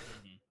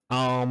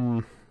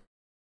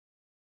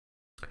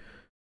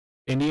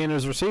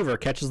 Indiana's receiver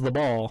catches the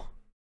ball,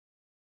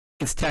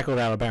 gets tackled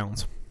out of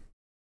bounds.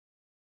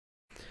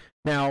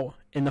 Now,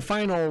 in the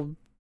final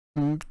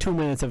 2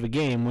 minutes of a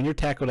game, when you're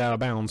tackled out of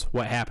bounds,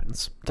 what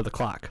happens to the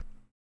clock?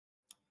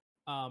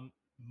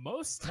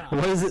 Most times.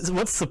 What is it?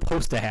 What's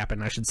supposed to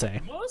happen? I should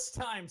say. Most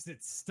times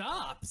it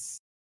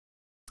stops.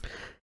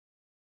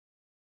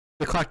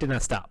 The clock did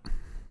not stop.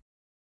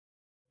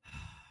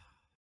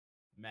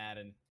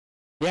 Madden.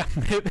 Yeah,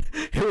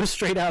 it was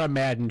straight out of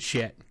Madden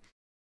shit.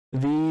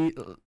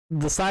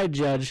 The side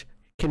judge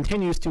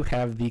continues to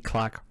have the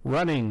clock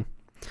running.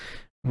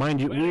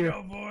 Mind you,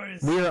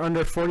 we are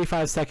under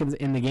 45 seconds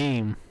in the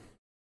game.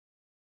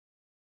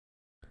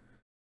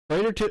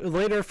 Later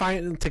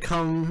to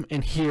come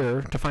in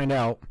here to find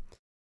out,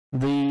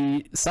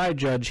 the side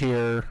judge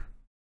here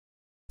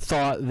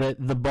thought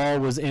that the ball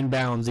was in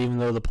bounds even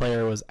though the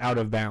player was out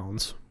of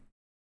bounds.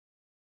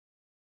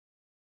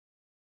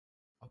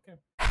 Okay.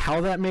 How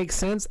that makes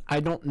sense, I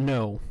don't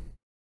know.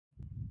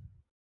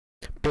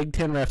 Big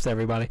Ten refs,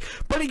 everybody.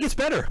 But it gets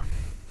better.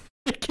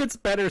 It gets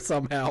better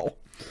somehow.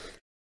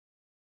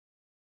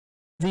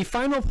 The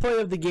final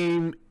play of the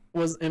game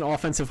was an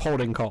offensive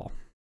holding call.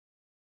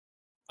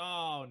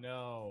 Oh,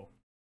 no.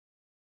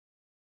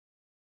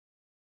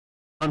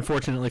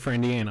 Unfortunately for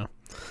Indiana.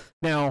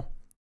 Now,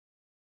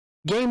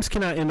 games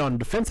cannot end on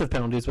defensive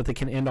penalties, but they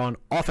can end on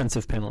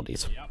offensive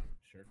penalties. Yep,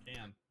 sure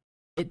can.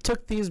 It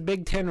took these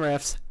Big Ten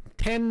refs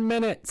 10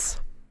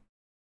 minutes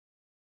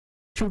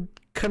to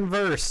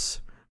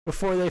converse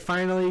before they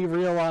finally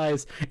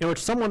realized, in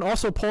which someone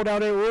also pulled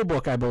out a rule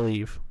book, I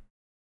believe.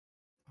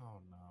 Oh,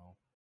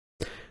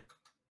 no.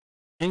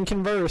 And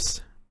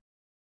converse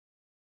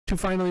to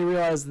finally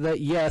realize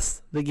that,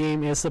 yes, the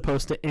game is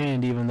supposed to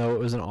end even though it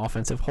was an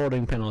offensive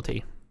holding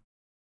penalty.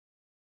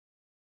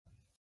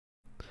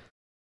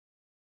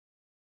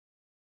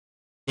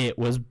 It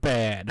was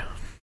bad.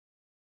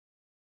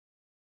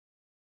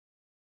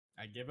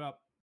 I give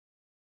up.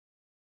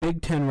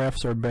 Big Ten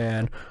refs are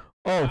bad.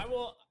 Oh, I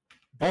will.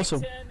 Big also,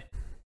 Ten,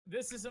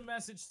 this is a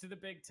message to the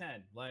Big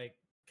Ten. Like,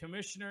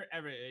 Commissioner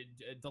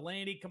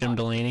Delaney, come Jim on.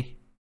 Delaney.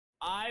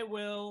 I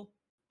will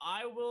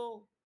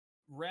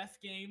ref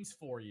games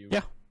for you.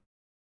 Yeah.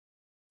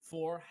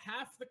 For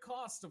half the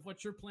cost of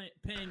what you're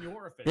paying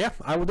your officials. Yeah,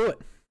 I will do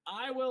it.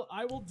 I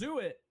will do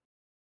it.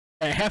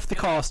 At half the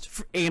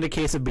cost and a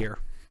case of beer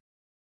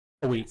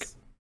a week.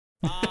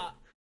 Yes.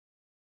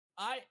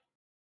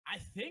 I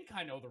think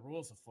I know the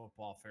rules of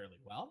football fairly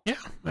well. Yeah,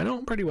 I know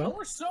them pretty well.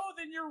 More so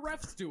than your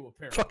refs do,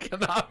 apparently.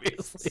 Fucking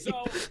obviously.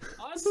 So,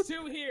 us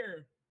two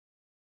here.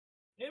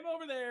 Him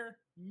over there.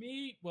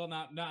 Me. Well,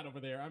 not over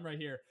there. I'm right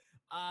here.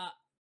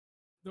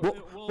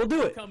 We'll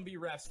do it. Come be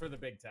refs for the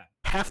Big Ten.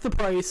 Half the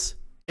price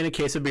and a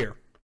case of beer.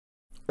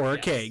 Or a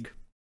keg.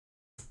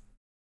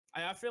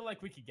 I feel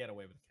like we could get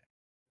away with a keg.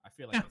 I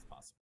feel like that's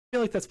possible. I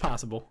feel like that's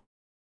possible.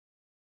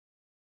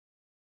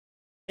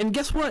 And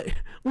guess what?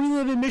 We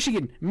live in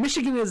Michigan.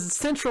 Michigan is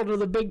central to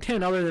the Big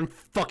Ten other than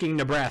fucking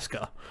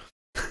Nebraska.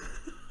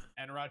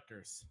 And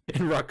Rutgers.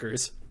 And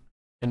Rutgers.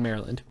 And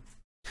Maryland.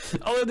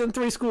 Other than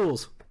 3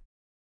 schools.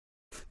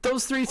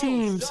 Those 3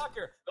 teams.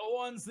 Shocker. The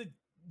ones that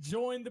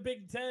joined the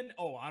Big Ten.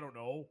 Oh, I don't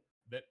know.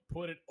 That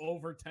put it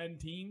over 10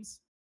 teams.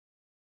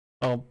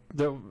 Oh,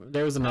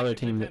 there was another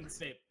team that...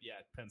 State,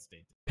 Yeah, Penn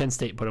State. Penn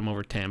State put them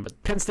over 10,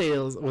 but Penn State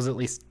was at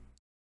least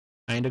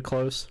kind of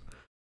close.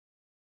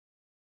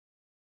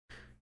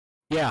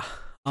 Yeah.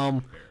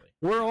 Barely.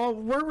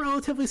 We're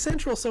relatively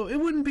central, so it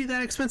wouldn't be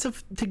that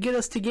expensive to get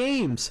us to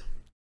games.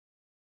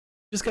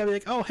 Just gotta be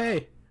like, oh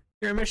hey,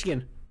 you're in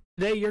Michigan.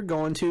 Today you're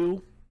going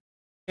to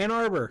Ann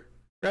Arbor.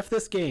 Ref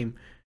this game.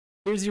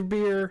 Here's your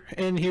beer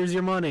and here's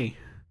your money.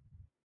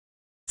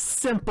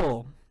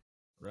 Simple.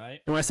 Right?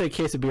 And when I say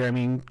case of beer, I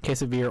mean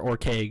case of beer or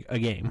keg a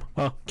game.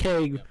 Well,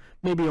 keg,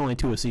 maybe only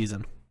 2 a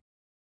season.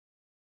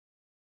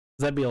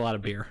 That'd be a lot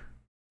of beer.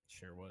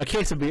 Sure would. A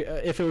case of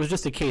beer, if it was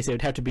just a case, it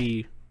would have to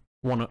be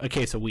a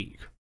case a week.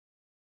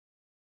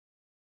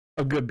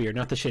 Of good beer,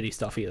 not the shitty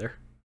stuff either.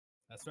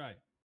 That's right.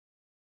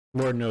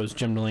 Lord knows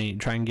Jim Delaney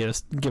try and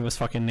give us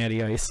fucking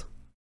Natty Ice.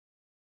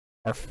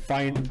 Our I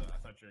thought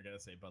you were gonna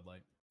say Bud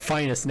Light.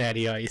 finest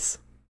Natty Ice.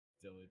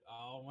 Dude.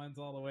 Oh, mine's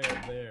all the way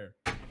up there.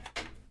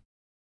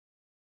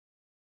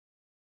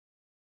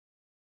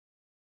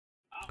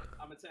 Oh,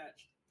 I'm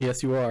attached.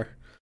 Yes, you are.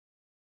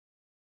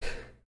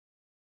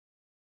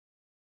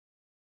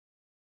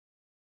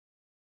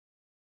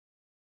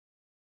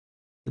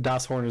 The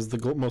Das Horn is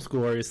the most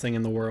glorious thing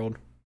in the world.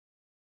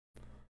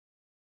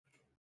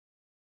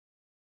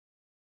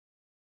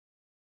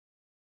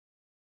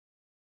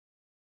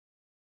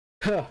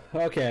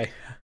 Okay.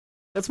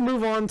 Let's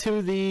move on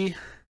to the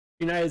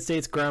United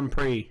States Grand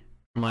Prix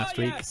from last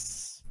week.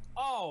 Yes.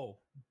 Oh,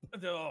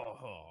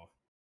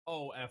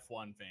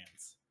 F1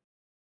 fans.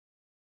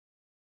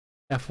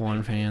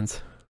 F1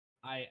 fans.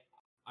 I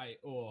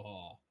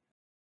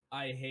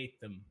hate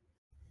them.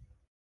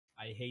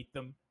 I hate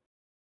them.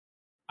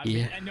 I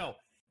mean, I know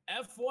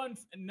F1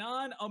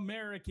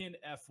 non-American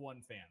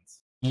F1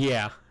 fans.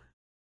 Yeah.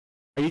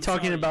 Are you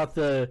talking Sorry. about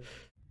the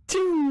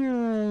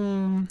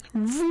Oh,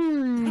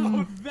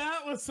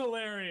 that was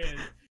hilarious.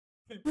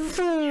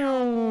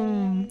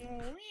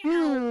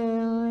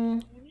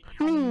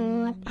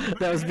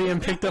 that was being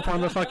picked up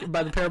on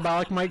by the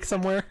parabolic mic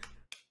somewhere?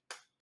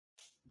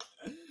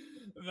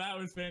 That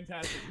was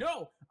fantastic.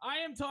 No, I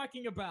am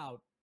talking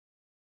about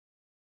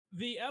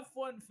the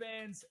F1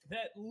 fans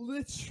that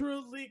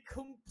literally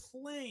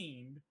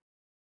complained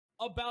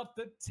about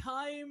the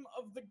time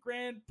of the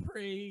Grand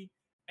Prix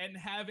and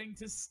having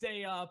to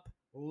stay up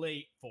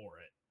late for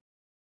it.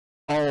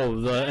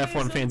 Oh, the That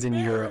F1 is fans in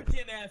Europe.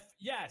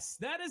 Yes,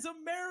 that is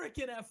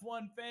American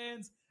F1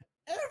 fans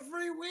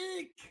every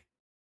week.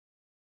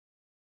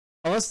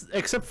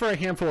 Except for a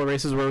handful of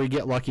races where we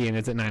get lucky and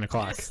it's at 9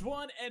 o'clock. This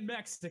one and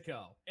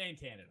Mexico and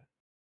Canada.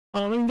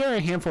 I mean, there are a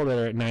handful that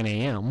are at 9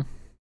 a.m.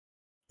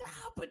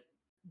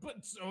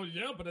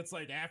 Yeah, but it's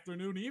like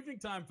afternoon, evening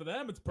time for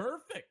them. It's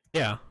perfect.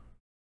 Yeah.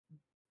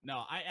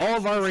 No, All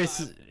of our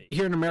races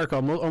here in America,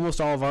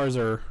 almost all of ours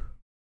are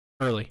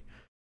early.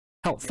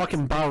 Hell,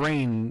 fucking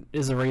Bahrain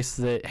is a race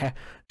that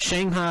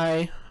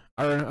Shanghai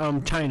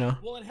or China.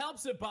 Well, it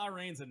helps that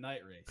Bahrain's a night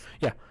race.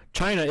 Yeah,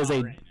 China is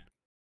Bahrain.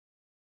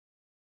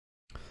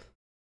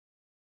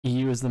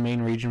 EU is the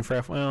main region for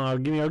F1. Well, I'll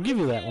give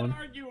you that one. I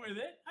can't argue with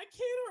it.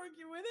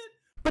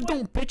 But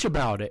don't bitch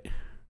about it.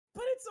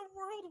 But it's a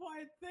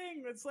worldwide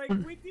thing. It's like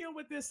we deal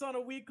with this on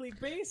a weekly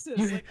basis.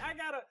 You- Like I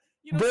gotta,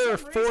 There are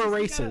some 4 we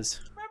races.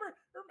 gotta- remember,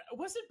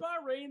 was it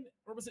Bahrain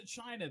or was it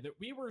China that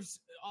we were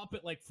up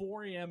at like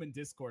 4 a.m. in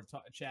Discord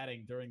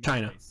chatting during the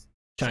China. race?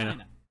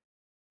 China.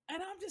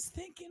 And I'm just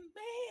thinking,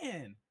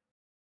 man,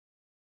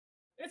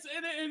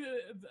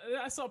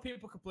 I saw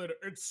people complain.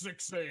 It's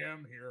 6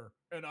 a.m. here,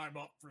 and I'm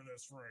up for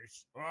this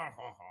race.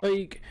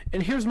 Like,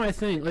 and here's my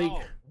thing. Like,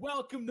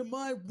 welcome to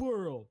my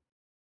world.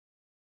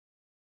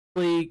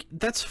 like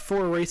that's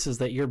 4 races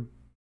that you're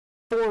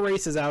 4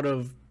 races out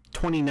of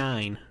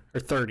 29 or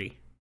 30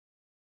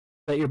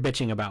 that you're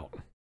bitching about.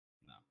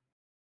 No.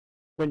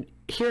 When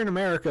here in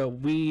America,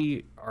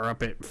 we are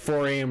up at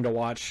 4 a.m. to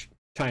watch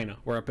China.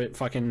 We're up at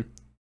fucking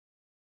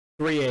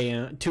 3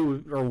 a.m.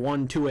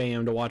 2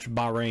 a.m. to watch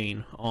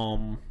Bahrain.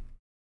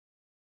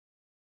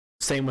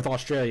 Same with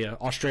Australia.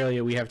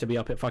 Australia, we have to be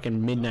up at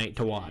fucking midnight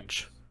to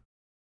watch.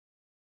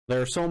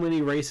 There are so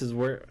many races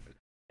where,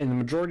 in the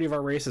majority of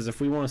our races,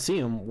 if we want to see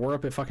them, we're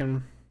up at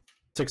fucking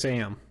 6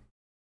 a.m.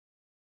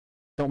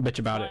 Don't bitch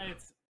about it.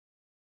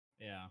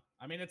 Yeah,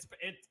 I mean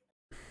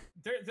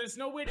there's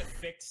no way to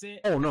fix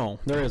it. Oh no,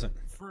 there isn't.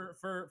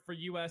 For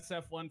US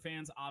F1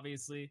 fans,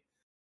 obviously,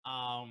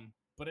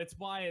 but it's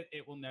why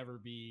it will never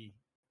be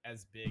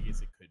as big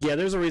as it could. Yeah,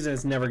 there's a reason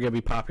it's never gonna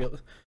be popular.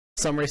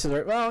 Some races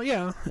are, well,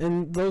 yeah,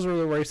 and those are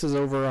the races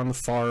over on the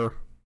far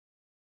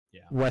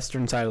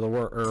western side of the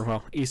world, or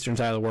well, eastern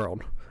side of the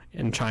world,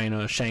 in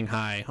China,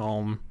 Shanghai,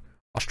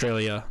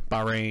 Australia,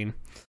 Bahrain.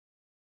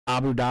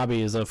 Abu Dhabi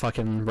is a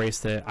fucking race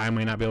that I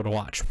might not be able to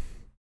watch.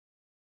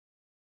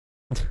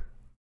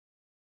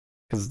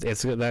 Because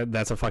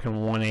that's a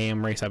fucking 1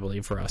 a.m. race, I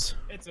believe, for us.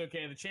 It's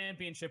okay. The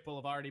championship will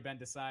have already been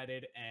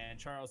decided, and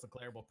Charles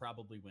Leclerc will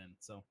probably win.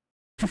 So,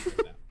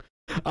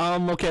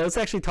 okay, let's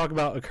actually talk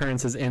about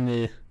occurrences in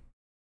the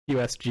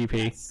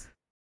USGP. Yes.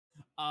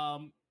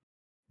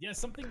 Yeah,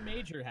 something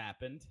major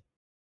happened.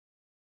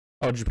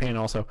 Oh, Japan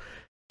also.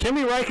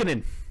 Kimi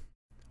Räikkönen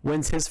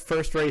wins his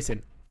first race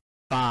in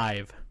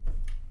 5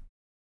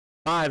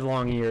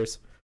 long years.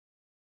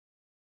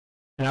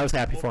 And I was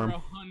happy for him.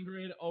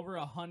 Over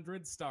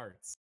 100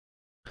 starts.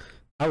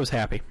 I was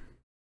happy.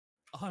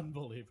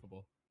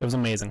 Unbelievable. It was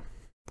amazing.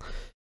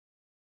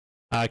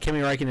 Kimi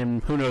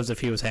Räikkönen, who knows if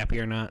he was happy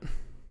or not.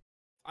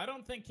 I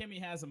don't think Kimi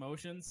has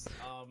emotions.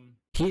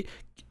 There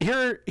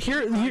are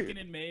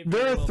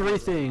 3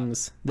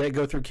 things that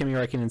go through Kimi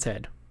Räikkönen's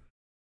head: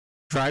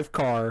 drive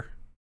car,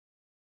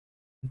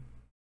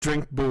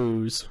 drink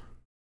booze,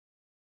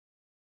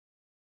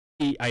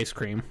 eat ice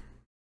cream.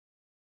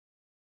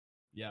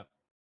 Yep.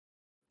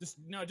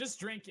 Just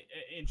drink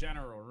in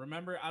general.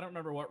 Remember, I don't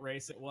remember what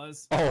race it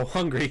was. Oh,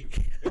 hungry.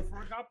 You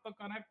forgot to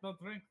connect the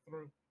drink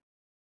through.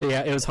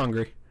 Yeah, it was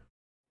hungry.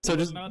 So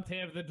just not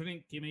have the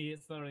drink, Kimi.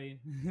 Sorry.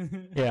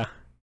 Yeah.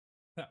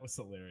 That was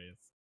hilarious.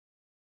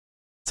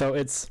 So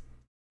it's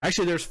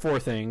actually there's 4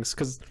 things,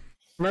 because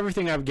from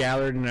everything I've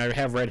gathered and I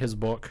have read his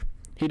book,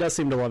 he does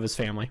seem to love his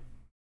family.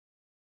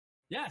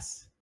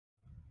 Yes.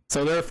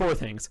 So there are 4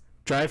 things: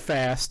 drive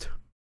fast,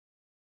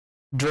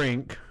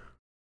 drink,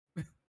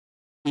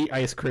 eat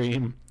ice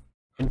cream,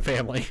 and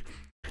family.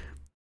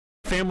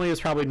 Family is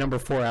probably number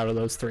 4 out of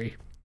those 3.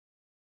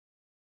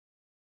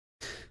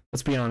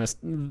 Let's be honest.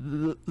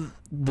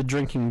 The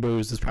drinking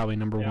booze is probably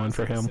number 1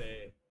 for him.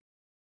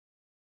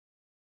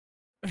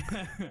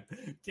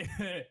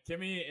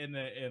 Kimi in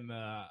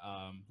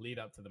the lead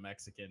up to the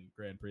Mexican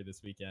Grand Prix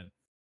this weekend,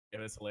 it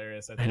was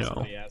hilarious. I think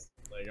somebody asked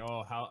like,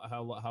 "Oh,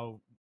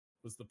 how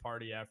was the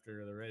party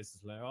after the race?"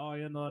 It's like, "Oh,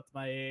 at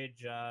my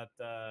age,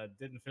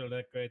 didn't feel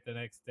that great the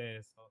next day."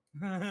 So,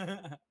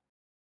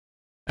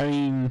 I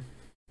mean,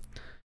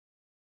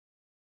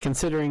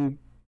 considering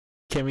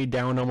Kimi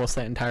downed almost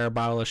that entire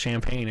bottle of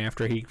champagne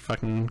after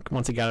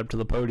once he got up to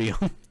the podium.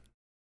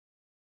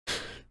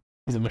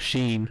 He's a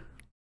machine.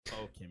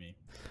 Oh, Kimi.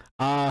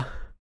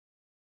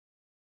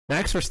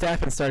 Max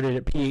Verstappen started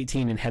at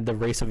P18 and had the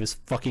race of his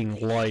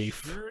fucking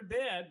life. Sure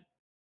did.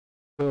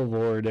 Oh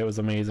lord, it was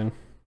amazing.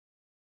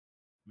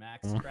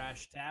 Max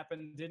crashed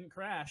and didn't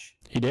crash.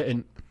 He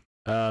didn't.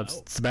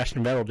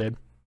 Sebastian Vettel did.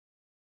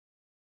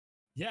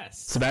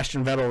 Yes.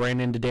 Sebastian Vettel ran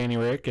into Danny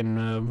Rick, and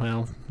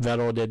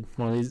Vettel did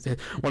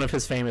one of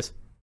his famous.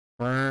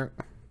 Can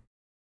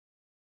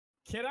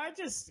I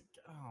just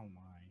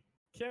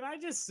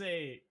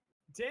say,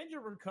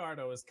 Daniel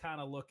Ricciardo is kind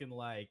of looking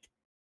like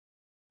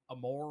a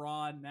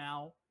moron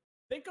now.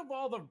 Think of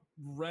all the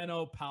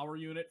Renault power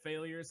unit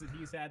failures that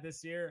he's had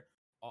this year.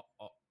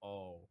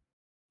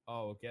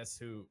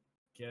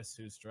 Guess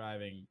who's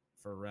driving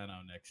for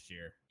Renault next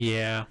year?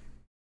 Yeah.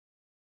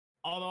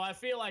 Although I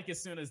feel like as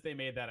soon as they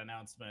made that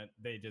announcement,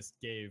 they just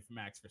gave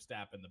Max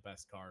Verstappen the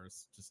best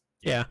cars.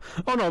 Yeah.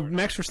 Oh no,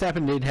 Max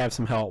Verstappen did have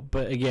some help,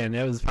 but again,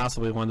 it was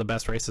possibly one of the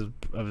best races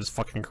of his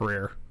fucking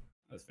career.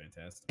 That was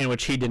fantastic. In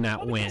which he did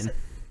not win.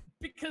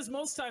 Because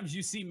most times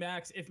you see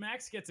Max, if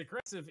Max gets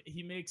aggressive,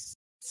 he makes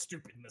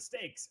stupid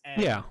mistakes. And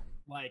yeah.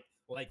 Like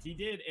he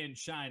did in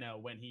China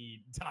when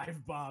he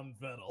dive bombed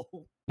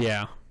Vettel.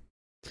 Yeah.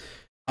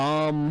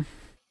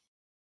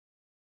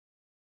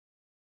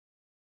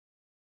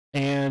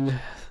 And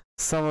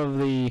some of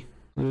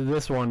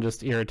this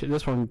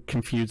one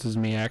confuses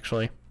me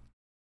actually.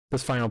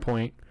 This final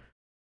point.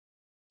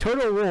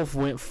 Toto Wolff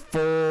went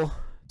full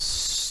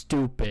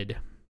stupid.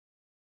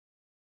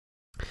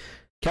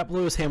 Kept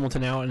Lewis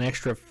Hamilton out an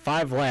extra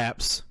 5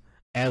 laps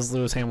as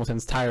Lewis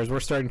Hamilton's tires were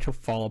starting to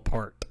fall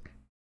apart.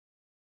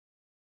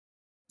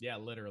 Yeah,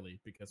 literally,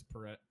 because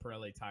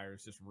Pirelli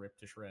tires just ripped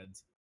to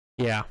shreds.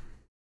 Yeah.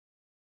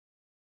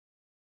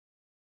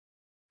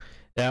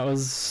 That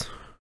was...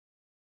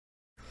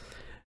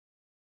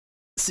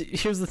 See,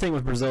 here's the thing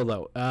with Brazil,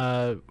 though.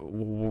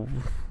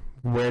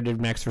 Where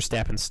did Max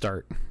Verstappen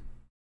start?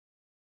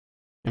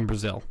 In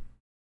Brazil.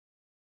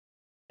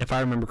 If I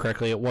remember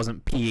correctly, it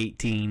wasn't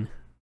P18. It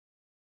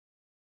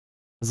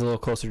was a little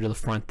closer to the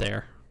front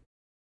there.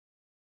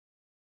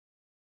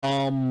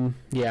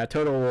 Yeah,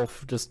 Toto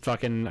Wolff just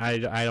fucking... I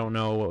don't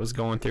know what was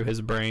going through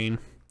his brain.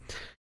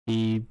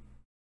 I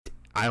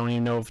don't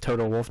even know if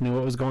Toto Wolff knew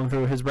what was going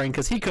through his brain,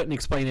 because he couldn't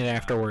explain it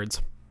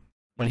afterwards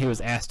when he was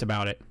asked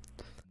about it.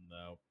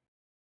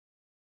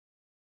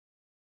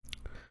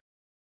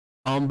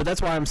 But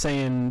that's why I'm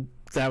saying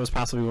that was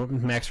possibly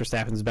Max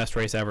Verstappen's best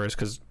race ever, is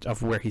because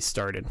of where he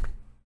started.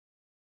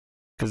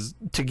 Because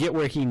to get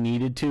where he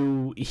needed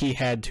to, he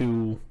had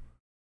to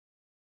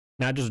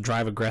not just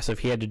drive aggressive,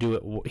 he had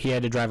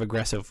to drive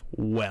aggressive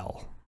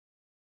well.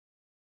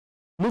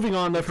 Moving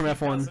on though from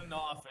F1. Doesn't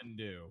often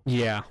do.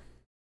 Yeah.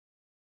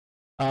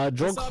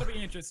 This ought to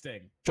be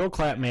interesting. Joel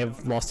Klatt may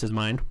have lost his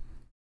mind.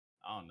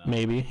 Oh no.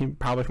 Maybe. He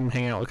probably from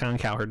hanging out with Colin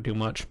Cowherd too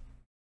much.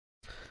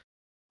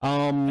 Hey,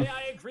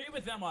 I agree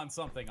with them on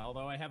something,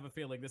 although I have a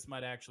feeling this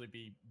might actually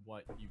be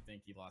what you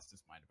think he lost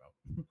his mind about.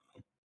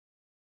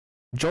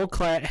 Joel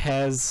Klatt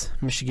has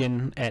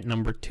Michigan at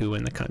number 2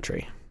 in the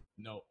country.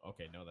 No,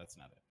 that's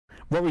not it.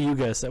 What were you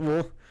guys saying?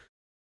 Well,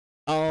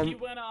 he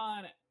went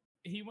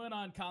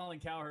on Colin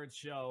Cowherd's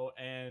show,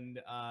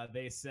 and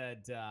they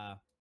said,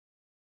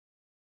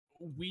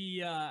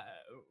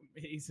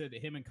 he said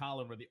him and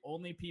Colin were the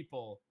only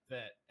people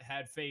that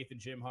had faith in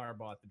Jim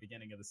Harbaugh at the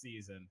beginning of the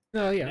season.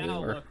 Oh yeah, Now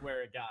they were. look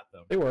where it got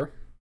them. They were.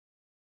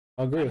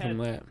 I'll agree with him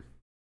on that.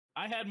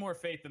 I had more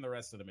faith than the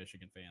rest of the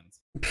Michigan fans.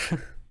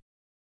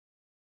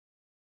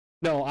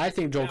 No, I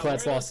think Joel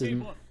Klatt lost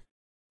his.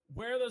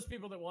 Where are those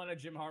people that wanted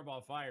Jim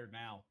Harbaugh fired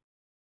now?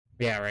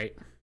 Yeah, right.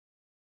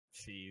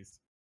 Jeez.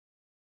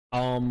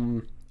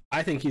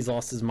 I think he's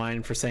lost his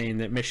mind for saying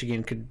that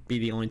Michigan could be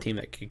the only team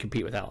that could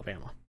compete with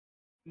Alabama.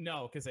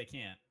 No, because they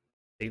can't.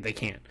 They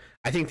can't.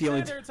 I think the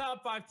only they're a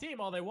top 5 team.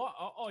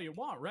 All you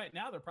want right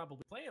now. They're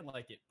probably playing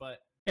like it, but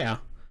yeah.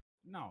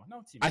 No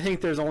team. I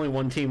think there's only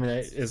one team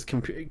that is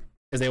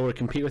able to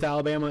compete with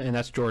Alabama, and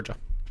that's Georgia.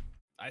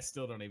 I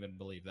still don't even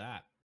believe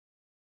that.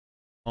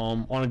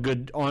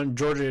 On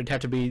Georgia, it'd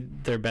have to be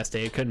their best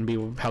day. It couldn't be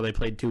how they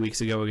played 2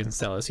 weeks ago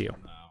against LSU.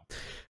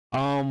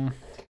 No.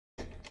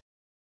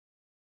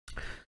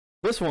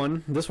 This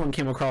one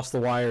came across the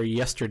wire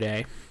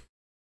yesterday.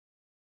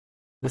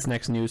 This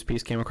next news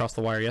piece came across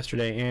the wire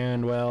yesterday,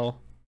 and well,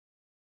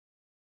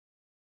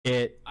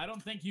 I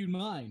don't think you'd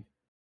mind.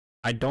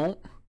 I don't.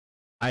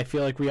 I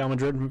feel like Real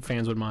Madrid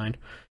fans would mind.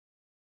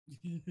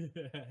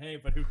 Hey,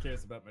 but who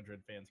cares about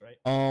Madrid fans, right?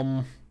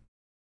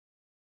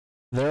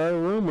 There are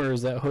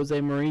rumors that Jose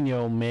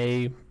Mourinho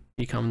may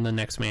become the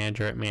next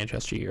manager at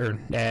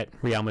at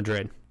Real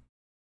Madrid.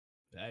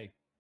 Hey,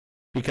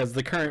 because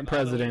the current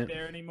president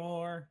there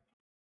anymore.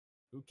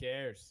 Who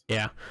cares?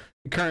 Yeah,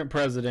 the current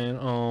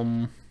president.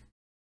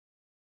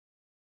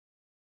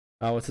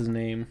 What's his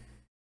name?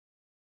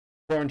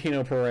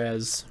 Florentino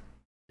Perez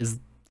is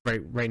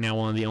right now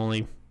one of the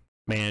only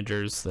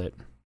managers that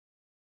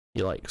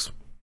he likes.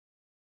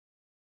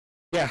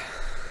 Yeah,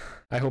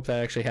 I hope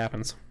that actually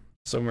happens.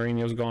 So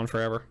Mourinho's gone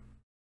forever.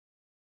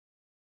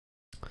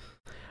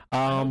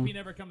 I hope he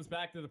never comes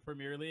back to the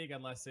Premier League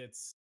unless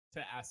it's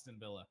to Aston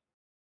Villa.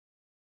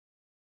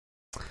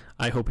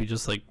 I hope he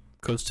just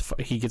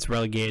he gets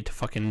relegated to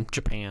fucking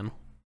Japan.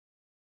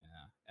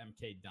 Yeah,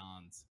 MK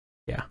Dons.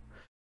 Yeah.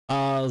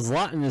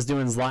 Zlatan is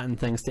doing Zlatan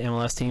things to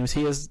MLS teams.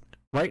 He is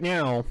right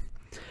now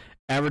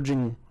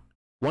averaging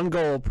 1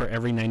 goal per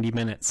every 90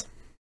 minutes.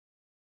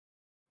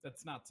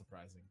 That's not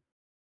surprising.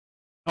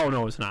 Oh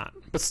no, it's not.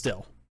 But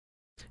still,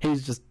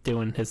 he's just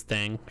doing his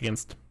thing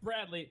against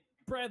Bradley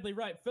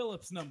Wright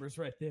Phillips numbers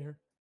right there.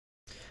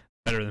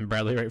 Better than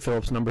Bradley Wright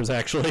Phillips numbers,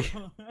 actually.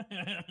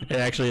 It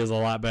actually is a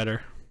lot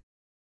better.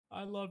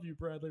 I love you,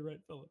 Bradley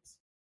Wright Phillips.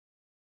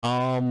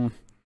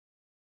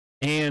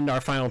 And our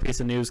final piece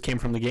of news came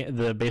from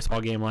the baseball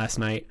game last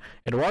night.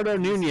 Eduardo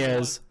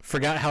Nunez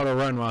forgot how to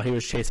run while he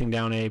was chasing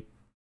down a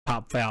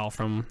pop foul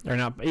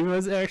it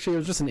was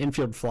just an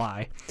infield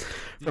fly.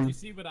 Did you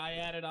see what I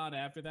added on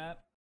after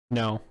that?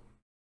 No.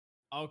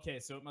 Okay,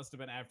 so it must have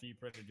been after you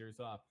printed yours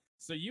off.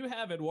 So you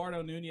have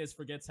Eduardo Nunez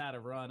forgets how to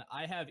run.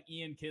 I have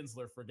Ian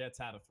Kinsler forgets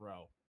how to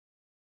throw.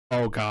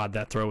 Oh God,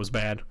 that throw was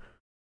bad.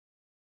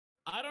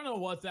 I don't know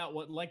what that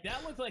was.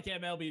 That looked like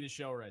MLB The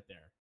Show right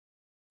there.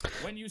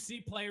 When you see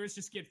players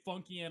just get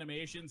funky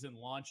animations and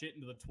launch it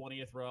into the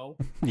 20th row.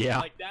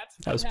 Yeah,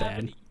 that was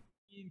bad.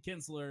 Ian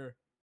Kinsler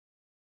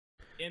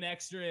in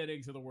extra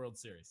innings of the World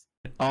Series.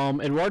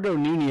 Eduardo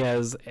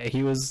Nunez,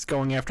 he was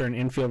going after an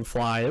infield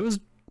fly. It was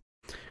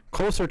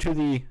closer to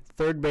the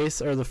third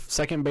base or the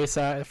second base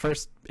side,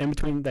 first in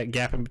between that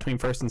gap in between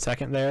first and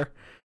second there.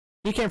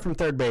 He came from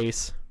third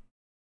base.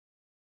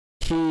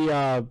 He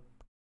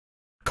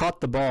caught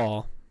the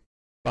ball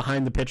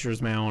behind the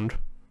pitcher's mound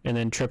and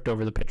then tripped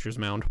over the pitcher's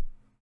mound.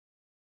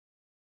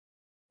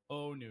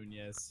 Oh,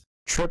 Nunez.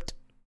 Tripped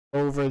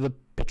over the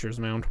pitcher's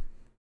mound.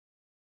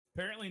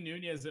 Apparently,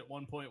 Nunez at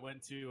one point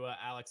went to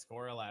Alex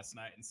Cora last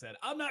night and said,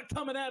 "I'm not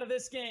coming out of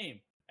this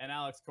game." And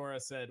Alex Cora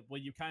said,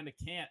 "Well, you kind of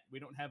can't. We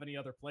don't have any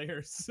other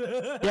players."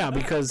 Yeah,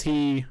 because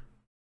he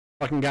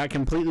fucking got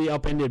completely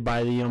upended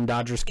by the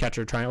Dodgers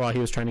catcher while he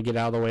was trying to get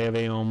out of the way of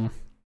a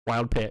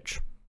wild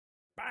pitch.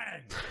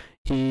 Bang!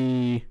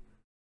 He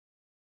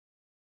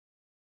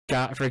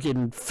got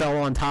freaking fell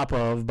on top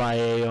of by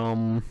a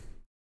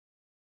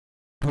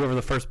whoever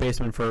the first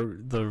baseman for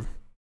the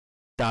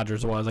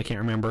Dodgers was. I can't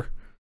remember.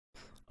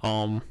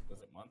 Was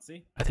it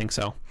Muncy? I think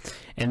so.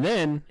 And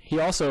then he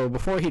also,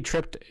 before he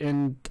tripped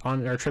on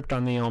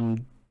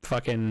the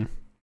fucking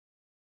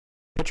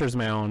pitcher's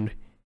mound,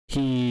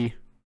 he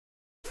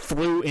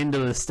flew into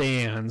the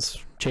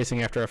stands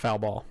chasing after a foul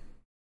ball.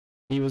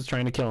 He was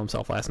trying to kill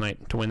himself last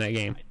night to win that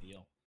game.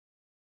 Ideal.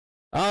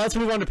 Let's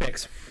move on to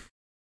picks.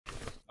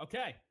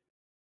 Okay.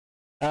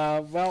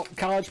 Well,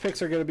 college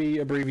picks are going to be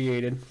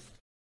abbreviated.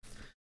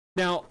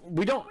 Now,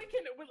 we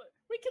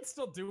can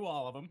still do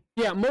all of them.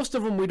 Yeah, most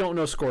of them we don't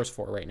know scores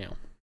for right now.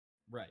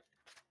 Right.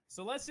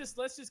 So let's just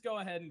go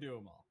ahead and do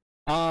them all.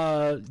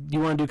 You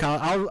want to do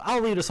college?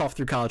 I'll lead us off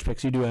through college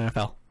picks. You do NFL.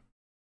 No,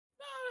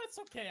 that's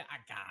okay. I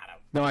got them.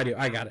 No, I do.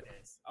 I got it.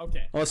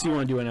 Okay. Unless you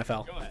want to do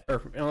NFL. Go ahead.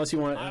 Or unless you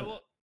want. I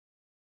will.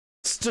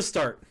 Just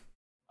start.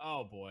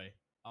 Oh boy.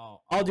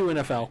 Oh. I'll do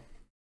NFL.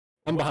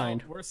 I'm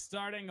behind. We're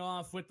starting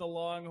off with the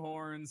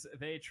Longhorns.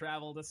 They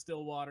travel to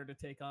Stillwater to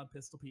take on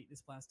Pistol Pete and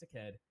his plastic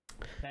head.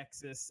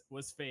 Texas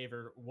was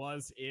favored.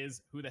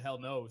 Is, who the hell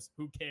knows?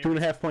 Who cares?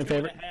 2.5 point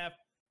favorite. 2.5.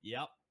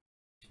 Yep.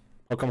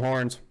 Welcome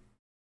Horns.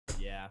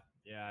 Yeah.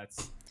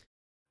 It's.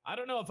 I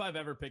don't know if I've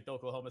ever picked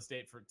Oklahoma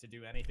State to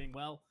do anything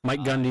well.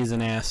 Mike Gundy's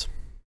an ass.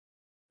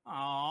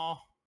 Oh.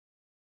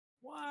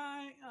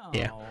 Why? Oh.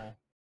 Yeah.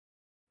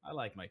 I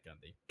like Mike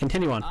Gundy.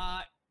 Continue on.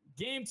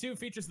 Game 2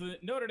 features the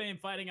Notre Dame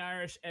Fighting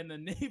Irish and the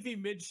Navy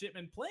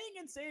Midshipmen playing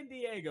in San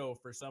Diego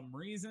for some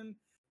reason.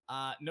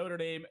 Notre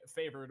Dame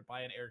favored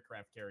by an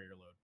aircraft carrier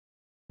load.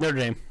 Notre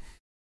Dame.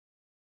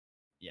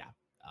 Yeah.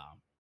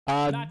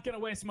 Not going to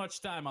waste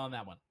much time on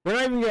that one. We're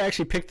not even going to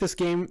actually pick this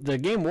game. The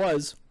game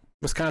was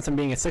Wisconsin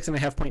being a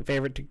 6.5 point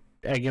favorite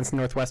against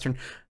Northwestern.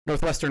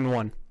 Northwestern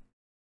won.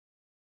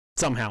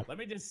 Somehow. Let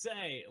me just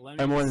say.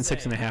 By more than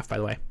 6.5, by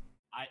the way.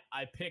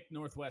 I picked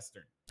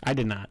Northwestern. I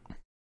did not.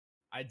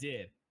 I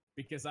did.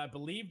 Because I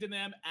believed in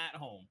them at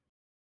home.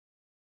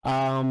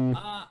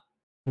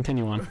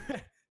 Continue on.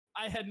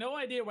 I had no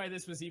idea why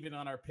this was even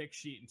on our pick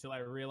sheet until I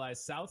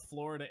realized South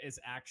Florida is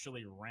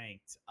actually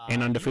ranked.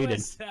 And undefeated.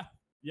 USF,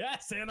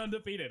 yes, and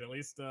undefeated, at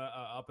least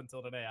up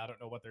until today. I don't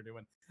know what they're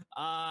doing.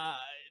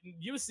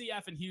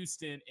 UCF and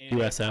Houston in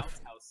USF.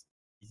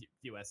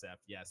 USF,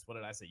 yes. What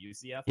did I say?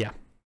 UCF? Yeah.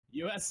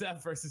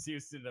 USF versus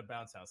Houston in a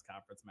bounce house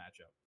conference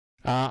matchup.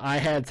 I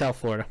had South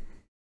Florida.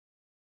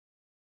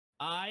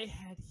 I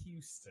had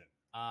Houston.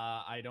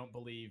 I don't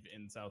believe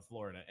in South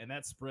Florida, and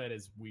that spread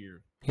is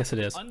weird. Yes, it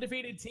is.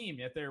 Undefeated team,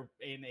 yet they're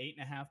an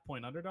 8.5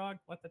 point underdog.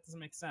 What? That doesn't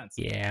make sense.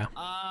 Yeah.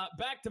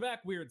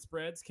 Back-to-back weird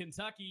spreads.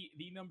 Kentucky,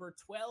 the number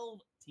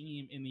 12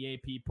 team in the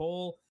AP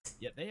poll,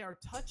 yet they are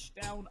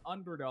touchdown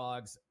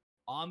underdogs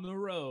on the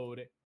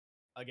road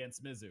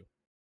against Mizzou.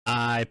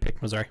 I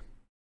picked Missouri.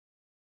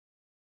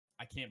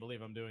 I can't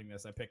believe I'm doing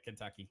this. I picked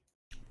Kentucky.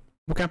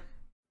 Okay.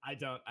 I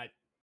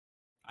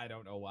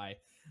don't know why.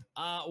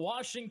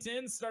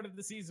 Washington started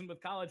the season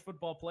with college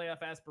football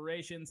playoff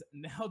aspirations.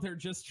 Now they're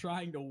just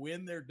trying to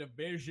win their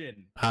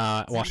division.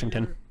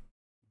 Washington. Dear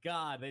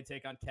God, they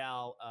take on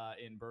Cal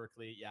in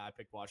Berkeley. Yeah, I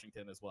picked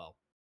Washington as well.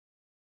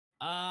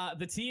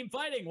 The team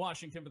fighting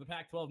Washington for the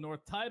Pac-12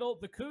 North title.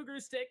 The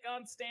Cougars take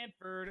on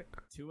Stanford.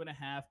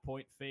 2.5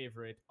 point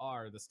favorite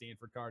are the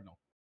Stanford Cardinal.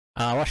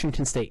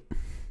 Washington State.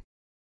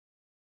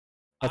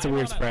 That's a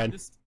weird spread.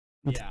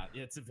 Yeah,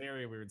 it's a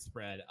very weird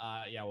spread.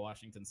 Yeah,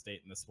 Washington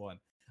State in this one.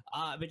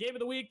 The game of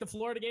the week, the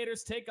Florida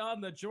Gators take on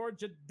the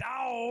Georgia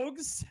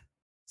Dogs.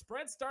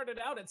 Spread started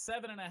out at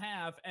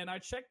 7.5, and I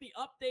checked the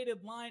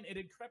updated line. It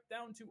had crept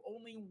down to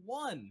only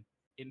 1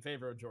 in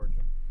favor of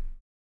Georgia.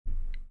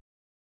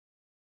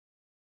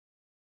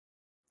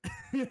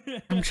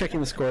 I'm checking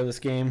the score of this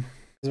game.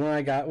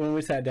 Because when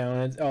we sat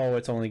down,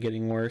 it's only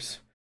getting worse.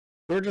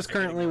 Georgia's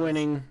currently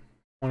winning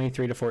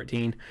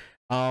 23-14.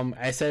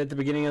 I said at the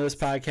beginning of this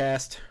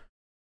podcast,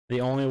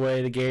 the only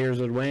way the Gators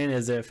would win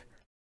is if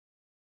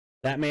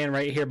that man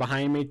right here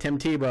behind me, Tim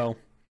Tebow,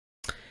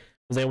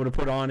 was able to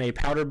put on a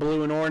powder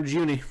blue and orange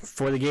uni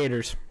for the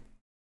Gators.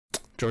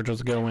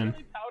 Georgia's going to win.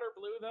 Really powder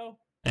blue, though?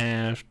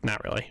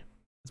 Not really.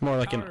 It's more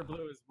like powder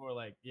blue is more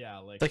like,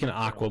 it's like an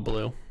aqua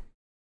blue.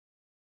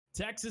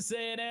 Texas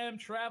A&M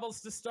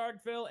travels to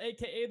Starkville,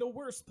 a.k.a. the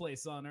worst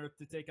place on earth,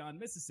 to take on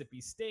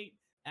Mississippi State.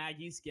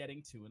 Aggies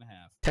getting 2.5.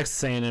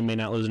 Texas A&M may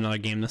not lose another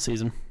game this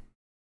season.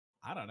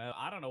 I don't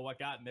know what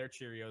got in their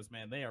Cheerios,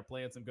 man. They are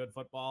playing some good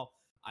football.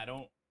 I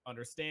don't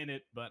understand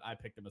it, but I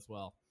picked them as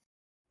well.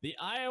 The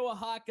Iowa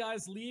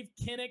Hawkeyes leave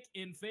Kinnick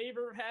in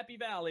favor of Happy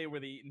Valley, where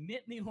the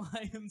Nittany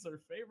Lions are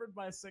favored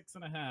by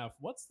 6.5.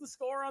 What's the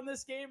score on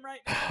this game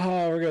right now?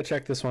 Oh, we're going to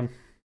check this one,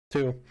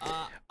 too.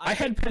 I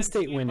had Penn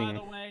State winning.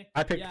 By the way.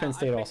 I picked Penn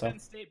State also. Penn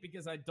State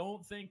because I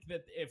don't think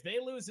that if they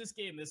lose this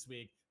game this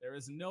week, there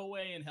is no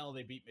way in hell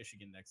they beat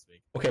Michigan next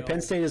week. Okay, no.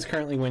 Penn State is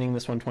currently winning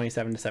this one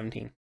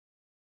 27-17.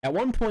 At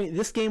one point,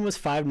 this game was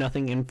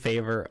 5-0 in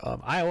favor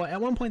of Iowa.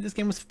 At one point, this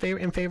game was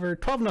in favor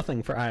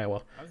 12-0 for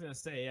Iowa. I was going to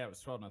say, yeah, it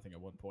was 12-0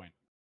 at one point.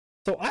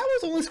 So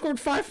Iowa's only scored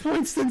 5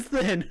 points since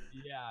then.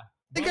 Yeah.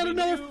 They got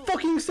another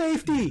fucking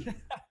safety.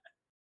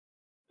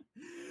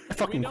 I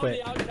fucking quit. We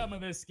know the outcome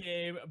of this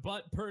game,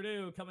 but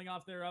Purdue, coming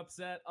off their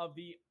upset of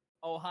the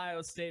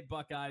Ohio State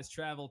Buckeyes,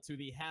 travel to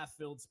the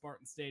half-filled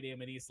Spartan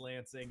Stadium in East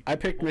Lansing. I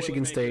picked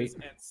Michigan State.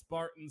 And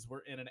Spartans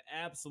were in an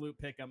absolute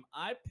pick'em.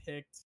 I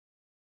picked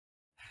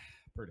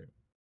Purdue.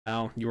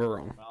 Oh, you were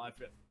wrong. Well,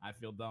 I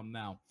feel dumb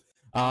now.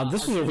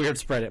 This was a weird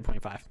spread at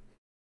 0.5.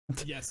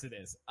 Yes, it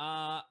is.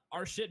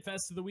 Our shit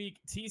fest of the week: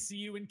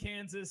 TCU in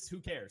Kansas.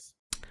 Who cares?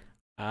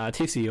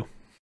 TCU.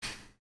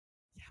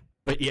 Yeah.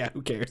 But yeah,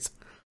 who cares?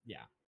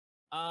 Yeah.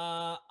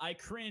 I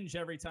cringe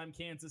every time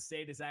Kansas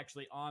State is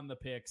actually on the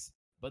picks,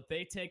 but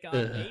they take on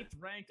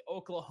 8th-ranked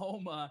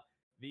Oklahoma.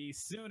 The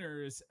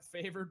Sooners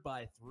favored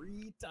by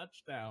 3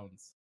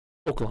 touchdowns.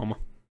 Oklahoma.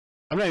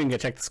 I'm not even going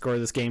to check the score of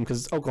this game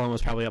because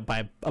Oklahoma's probably up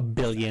by a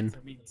billion.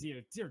 I mean,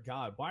 dear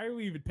God, why are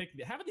we even picking?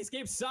 Half of these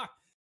games suck.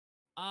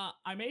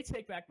 I may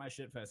take back my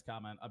shitfest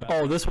comment about.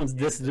 Oh,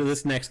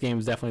 this next game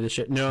is definitely the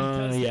shit.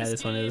 No, yeah,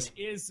 this one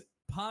is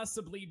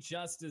possibly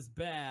just as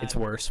bad. It's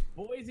worse.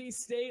 Boise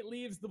State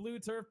leaves the blue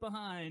turf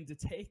behind to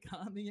take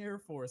on the Air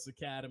Force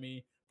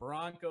Academy.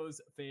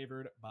 Broncos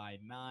favored by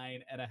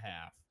 9.5.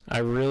 I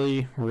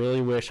really,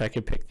 really wish I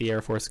could pick the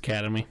Air Force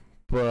Academy,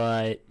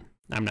 but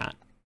I'm not.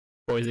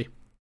 Boise.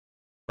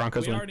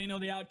 Broncos We win. already know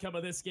the outcome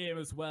of this game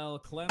as well.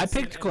 Clemson I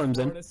picked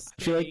Clemson.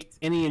 I feel like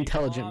any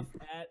intelligent,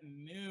 at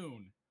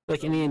noon.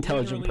 like any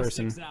intelligent Literally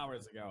person. 6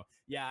 hours ago.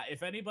 Yeah,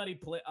 if anybody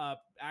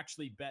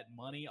actually bet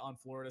money on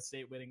Florida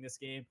State winning this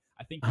game,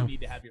 I think you need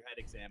to have your head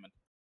examined.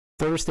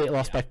 Florida State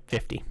lost by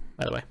 50,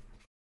 by the way.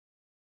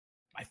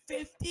 By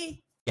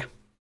 50? Yeah.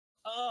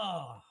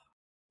 Oh.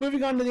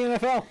 Moving on to the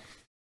NFL.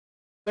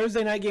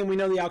 Thursday night game, we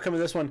know the outcome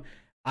of this one.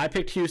 I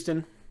picked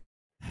Houston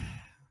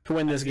to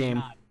win this game.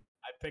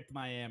 I picked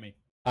Miami.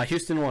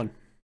 Houston won.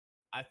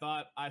 I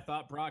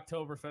thought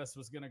Brocktoberfest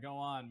was gonna go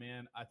on,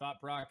 man. I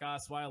thought Brock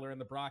Osweiler and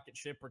the Brocket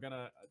ship were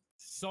gonna.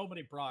 So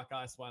many Brock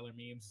Osweiler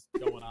memes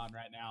going on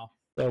right now.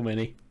 So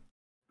many.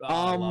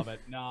 I love it.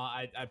 No,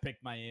 I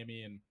picked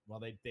Miami, and well,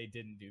 they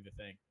didn't do the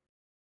thing.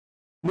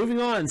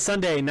 Moving on,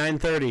 Sunday,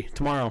 9:30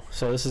 tomorrow.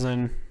 So this is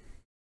in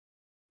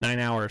 9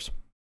 hours.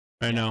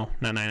 Or no,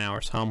 not 9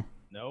 hours.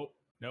 No.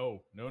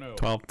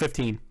 12,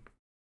 15.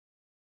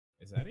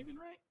 Is that even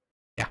right?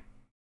 Yeah.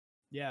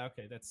 Yeah.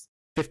 Okay, that's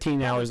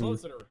 15 hours and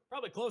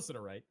probably closer to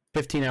right.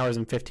 15 hours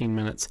and 15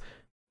 minutes.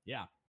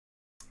 Yeah.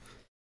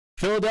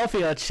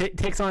 Philadelphia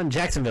takes on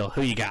Jacksonville.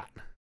 Who you got?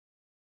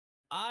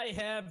 I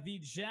have the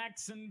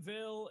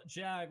Jacksonville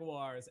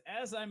Jaguars.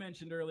 As I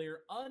mentioned earlier,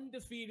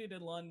 undefeated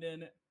in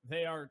London.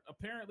 They are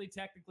apparently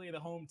technically the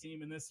home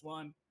team in this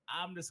one.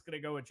 I'm just going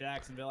to go with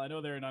Jacksonville. I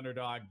know they're an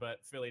underdog, but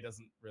Philly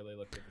doesn't really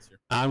look good this year.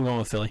 I'm going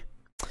with Philly.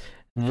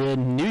 The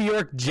New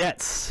York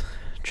Jets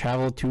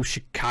travel to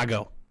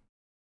Chicago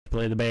to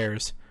play the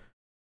Bears.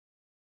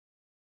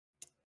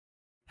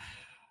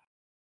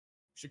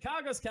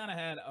 Chicago's kind of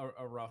had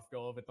a rough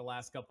go of it the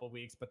last couple of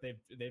weeks, but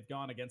they've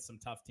gone against some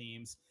tough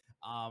teams.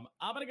 I'm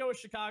going to go with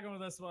Chicago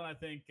in this one. I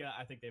think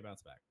they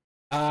bounce back.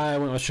 I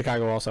went with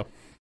Chicago also.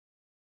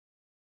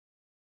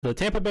 The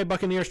Tampa Bay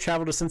Buccaneers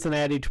travel to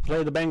Cincinnati to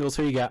play the Bengals.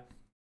 Who you got?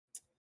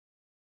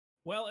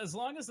 Well, as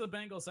long as the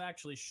Bengals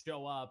actually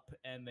show up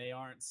and they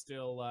aren't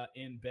still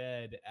in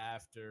bed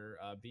after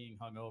being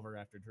hungover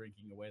after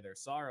drinking away their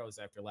sorrows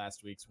after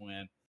last week's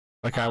win,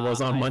 Like I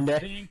was on Monday. I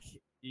think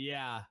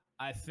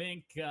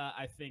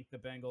the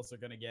Bengals are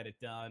going to get it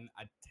done.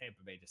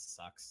 Tampa Bay just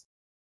sucks.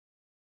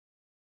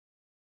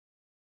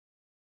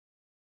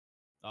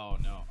 Oh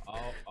no!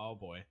 Oh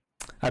boy!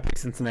 I picked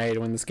Cincinnati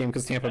to win this game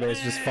because Tampa Bay is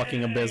just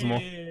fucking abysmal.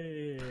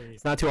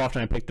 It's not too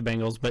often I pick the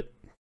Bengals, but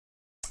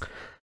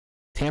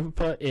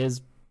Tampa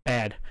is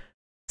bad.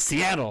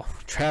 Seattle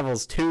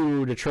travels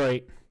to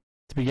Detroit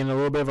to begin a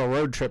little bit of a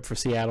road trip for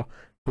Seattle.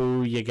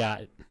 Who you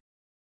got?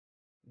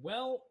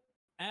 Well,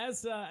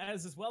 as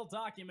is well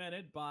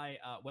documented by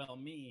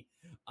me,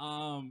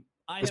 I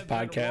have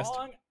been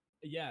wrong.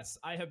 Yes,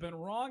 I have been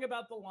wrong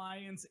about the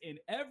Lions in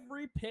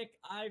every pick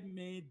I've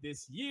made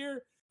this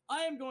year.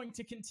 I am going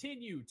to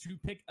continue to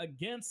pick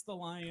against the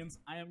Lions.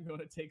 I am going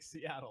to take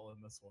Seattle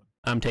in this one.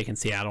 I'm taking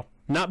Seattle.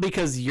 Not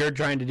because you're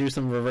trying to do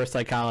some reverse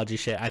psychology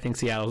shit. I think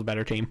Seattle's a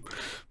better team.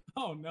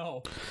 Oh,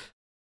 no.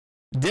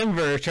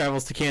 Denver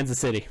travels to Kansas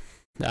City.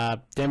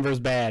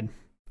 Denver's bad.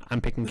 I'm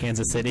picking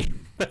Kansas City.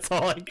 That's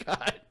all I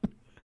got.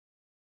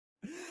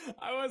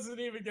 I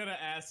wasn't even going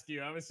to ask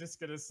you. I was just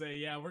going to say,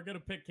 yeah, we're going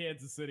to pick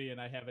Kansas City, and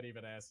I haven't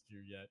even asked you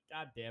yet.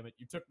 God damn it.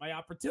 You took my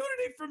opportunity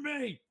from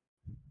me.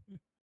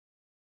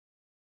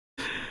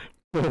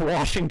 The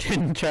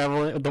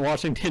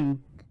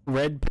Washington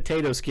Red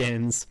Potato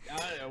Skins.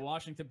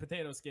 Washington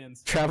Potato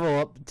Skins. Travel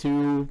up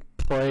to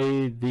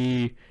play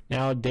the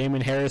now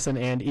Damon Harrison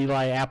and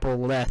Eli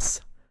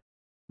Apple-less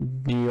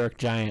New York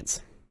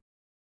Giants.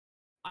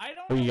 I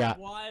don't know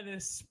why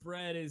this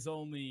spread is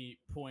only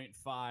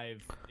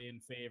 0.5 in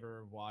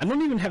favor of Washington. I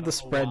don't even have the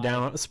spread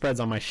down. The spread's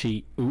on my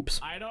sheet. Oops.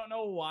 I don't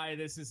know why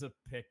this is a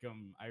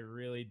pick'em. I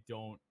really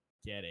don't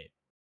get it.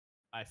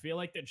 I feel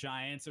like the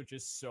Giants are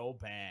just so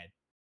bad.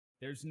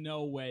 There's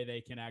no way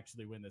they can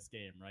actually win this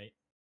game, right?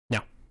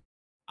 No.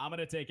 I'm going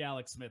to take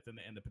Alex Smith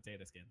in the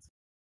Potato Skins.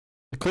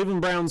 The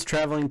Cleveland Browns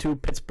traveling to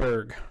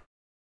Pittsburgh.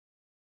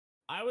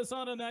 I was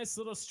on a nice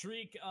little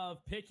streak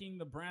of picking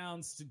the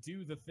Browns to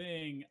do the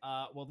thing.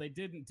 Well, they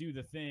didn't do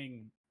the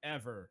thing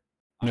ever.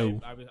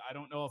 No. I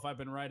don't know if I've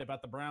been right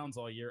about the Browns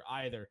all year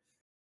either.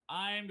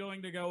 I am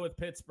going to go with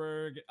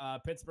Pittsburgh.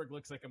 Pittsburgh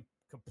looks like a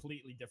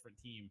completely different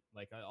team.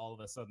 Like all of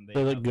a sudden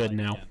they look good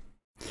now.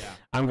 Yeah.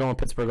 I'm going with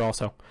Pittsburgh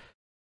also.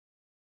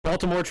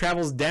 Baltimore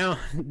travels down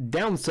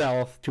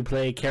south to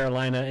play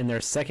Carolina in their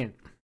second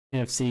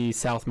NFC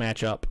South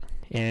matchup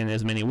in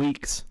as many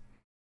weeks.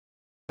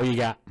 What do you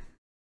got?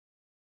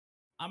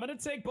 I'm going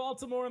to take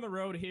Baltimore on the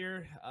road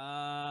here.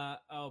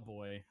 Oh,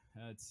 boy.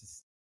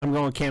 I'm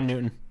going with Cam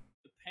Newton.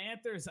 The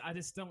Panthers, I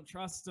just don't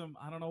trust them.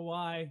 I don't know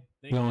why.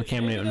 I'm going with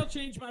Cam Newton. They'll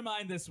change my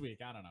mind this week.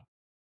 I don't know.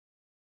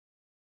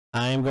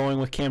 I am going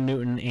with Cam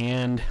Newton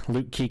and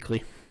Luke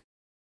Kuechly.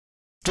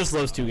 Just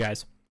those two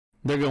guys.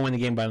 They're going to win the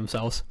game by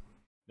themselves.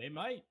 They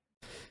might.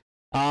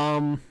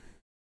 And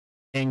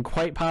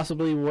quite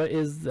possibly what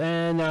is...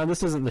 no,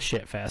 this isn't the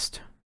shit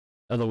fest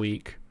of the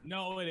week.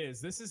 No, it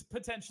is. This is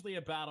potentially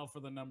a battle for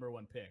the number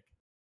 1 pick.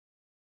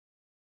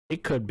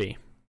 It could be.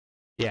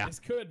 Yeah. This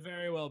could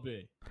very well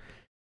be.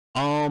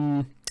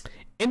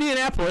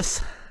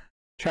 Indianapolis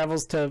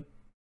travels to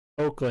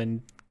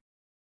Oakland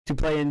to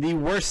play in the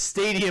worst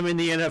stadium in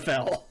the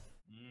NFL.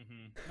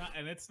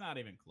 And it's not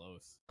even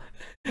close.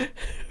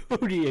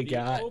 Who do you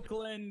got?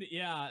 Oakland,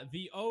 yeah,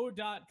 the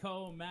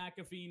O.co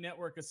McAfee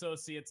Network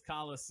Associates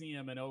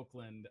Coliseum in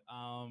Oakland.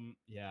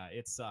 Yeah,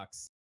 it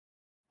sucks.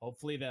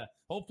 Hopefully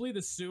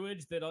the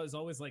sewage that is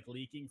always like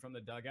leaking from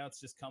the dugouts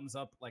just comes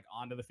up like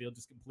onto the field,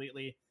 just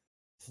completely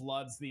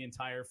floods the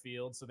entire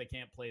field, so they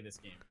can't play this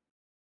game.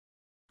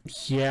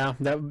 Yeah,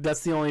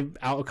 that's the only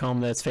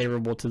outcome that's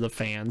favorable to the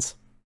fans.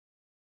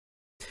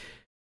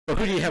 But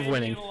who do you have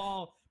winning?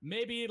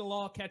 Maybe it'll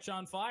all catch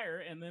on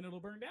fire and then it'll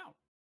burn down.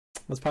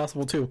 That's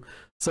possible too.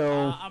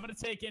 So I'm gonna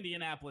take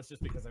Indianapolis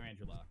just because of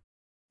Andrew Luck.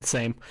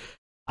 Same.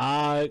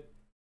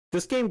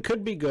 This game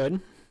could be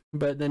good,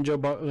 but then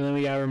then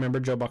we gotta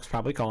remember Joe Buck's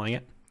probably calling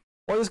it.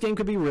 Or this game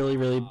could be really,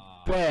 really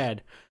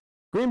bad.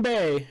 Green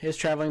Bay is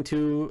traveling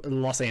to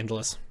Los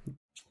Angeles.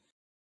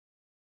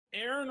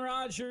 Aaron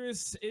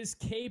Rodgers is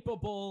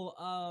capable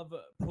of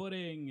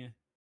putting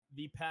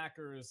the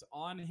Packers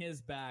on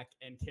his back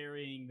and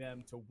carrying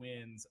them to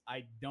wins.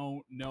 I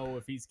don't know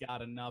if he's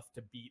got enough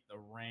to beat the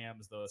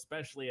Rams, though,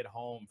 especially at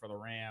home for the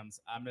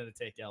Rams. I'm going to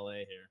take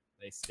LA here.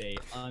 They stay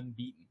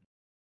unbeaten.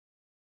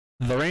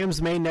 The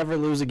Rams may never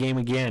lose a game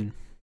again.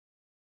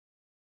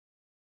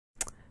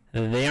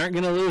 They aren't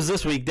going to lose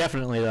this week,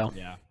 definitely, though.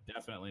 Yeah,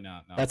 definitely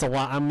not. No. That's a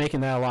lot. I'm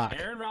making that a lot.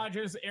 Aaron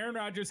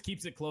Rodgers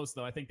keeps it close,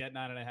 though. I think that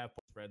 9.5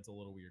 spread's a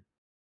little weird.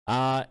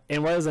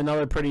 And what is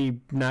another pretty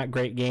not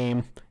great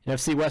game?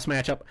 NFC West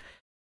matchup.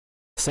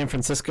 San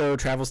Francisco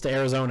travels to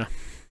Arizona.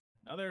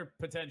 Another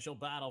potential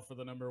battle for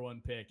the number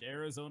 1 pick.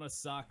 Arizona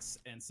sucks,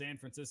 and San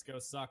Francisco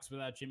sucks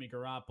without Jimmy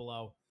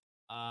Garoppolo.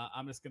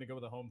 I'm just going to go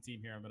with the home team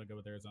here. I'm going to go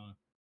with Arizona.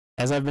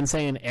 As I've been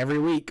saying every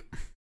week,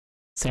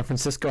 San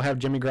Francisco have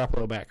Jimmy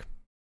Garoppolo back.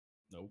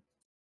 Nope.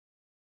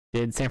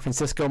 Did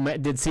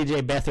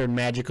CJ Beathard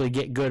magically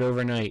get good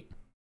overnight?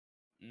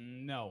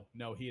 No,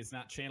 he is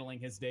not channeling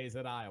his days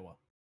at Iowa.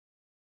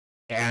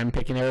 I'm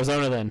picking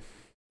Arizona then.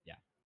 Yeah.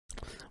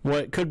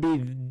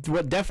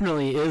 What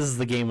definitely is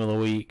the game of the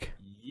week.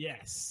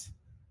 Yes.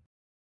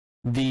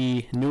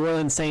 The New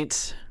Orleans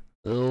Saints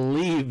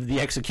leave the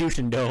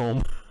Execution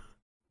Dome.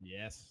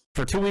 Yes.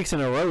 For 2 weeks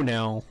in a row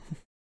now.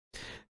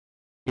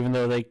 Even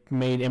though they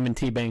made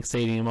M&T Bank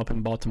Stadium up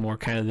in Baltimore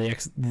kind of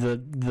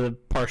the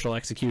partial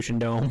Execution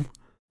Dome.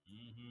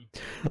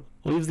 Mm-hmm.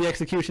 Leaves the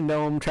Execution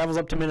Dome, travels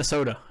up to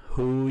Minnesota.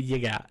 Who you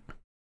got?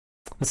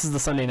 This is the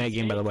Sunday night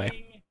game, by the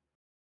way.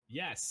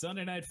 Yes,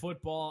 Sunday Night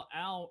Football.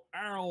 Al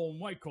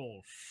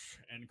Michaels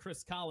and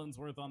Chris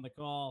Collinsworth on the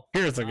call.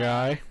 Here's a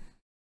guy.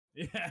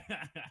 Yeah.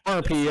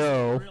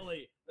 RPO.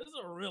 This is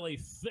a really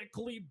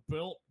thickly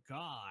built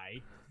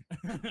guy.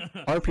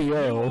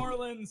 RPO.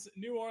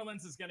 New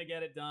Orleans is going to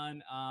get it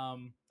done.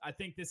 I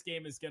think this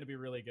game is going to be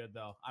really good,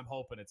 though. I'm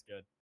hoping it's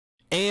good.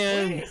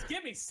 And please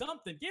give me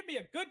something. Give me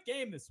a good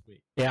game this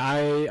week. Yeah,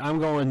 I'm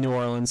going New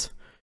Orleans.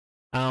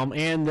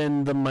 And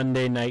then the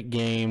Monday night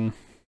game.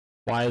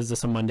 Why is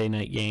this a Monday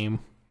night game?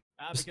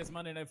 Because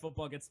Monday Night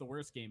Football gets the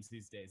worst games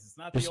these days. It's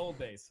not the old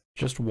days.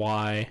 Just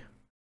why?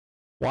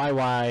 Why?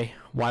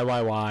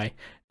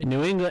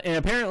 New England, and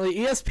apparently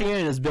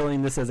ESPN is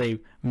billing this as a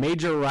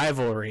major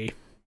rivalry.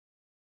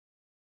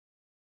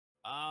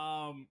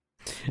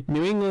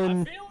 New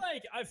England.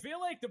 I feel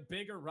like the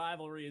bigger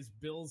rivalry is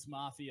Bills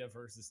Mafia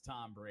versus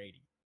Tom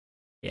Brady.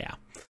 Yeah,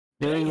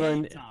 New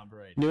England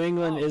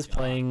is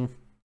playing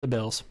the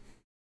Bills.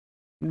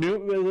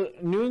 New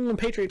England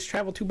Patriots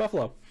travel to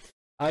Buffalo.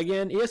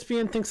 Again,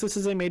 ESPN thinks this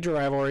is a major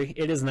rivalry.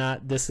 It is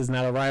not. This is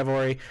not a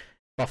rivalry.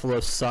 Buffalo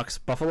sucks.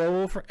 Buffalo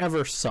will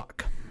forever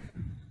suck.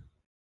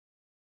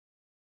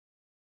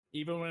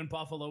 Even when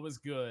Buffalo was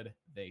good,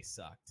 they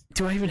sucked.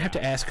 Do I even have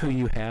to ask who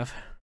you have?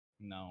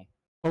 No.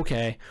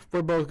 Okay,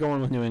 we're both going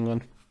with New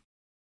England.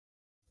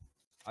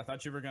 I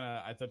thought you were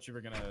gonna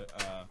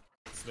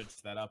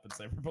switch that up and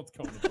say we're both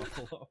going to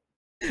Buffalo.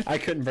 I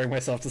couldn't bring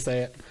myself to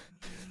say it.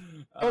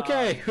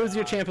 Okay, who's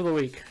your champ of the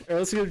week? Or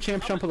let's do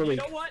champ of the week.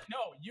 You know what? No,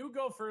 you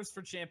go first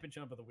for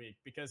championship of the week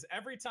because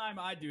every time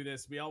I do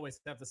this, we always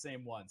have the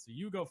same one. So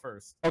you go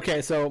first.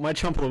 Okay, so my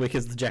chump of the week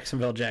is the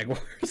Jacksonville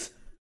Jaguars.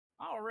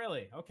 Oh,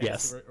 really? Okay.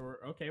 Yes. So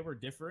we're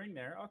differing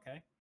there.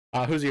 Okay.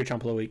 Who's your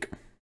chump of the week?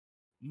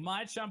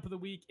 My chump of the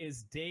week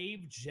is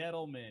Dave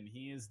Gettleman.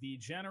 He is the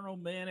general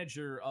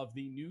manager of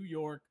the New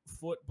York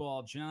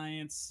Football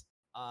Giants.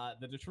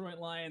 The Detroit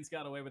Lions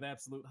got away with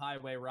absolute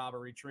highway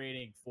robbery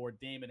trading for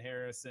Damon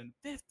Harrison.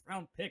 5th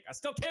round pick. I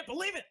still can't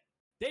believe it.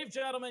 Dave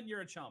Gettleman,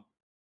 you're a chump.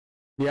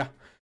 Yeah.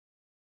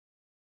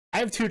 I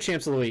have 2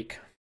 champs of the week.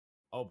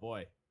 Oh,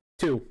 boy.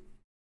 2.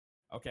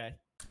 Okay.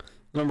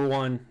 Number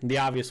 1, the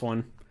obvious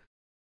one.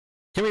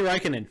 Kimi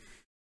Räikkönen.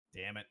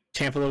 Damn it.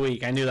 Champ of the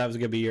week. I knew that was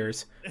going to be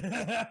yours.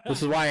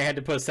 This is why I had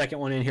to put a second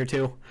one in here,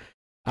 too.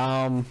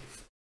 Over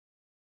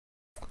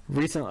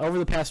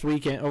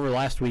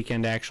last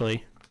weekend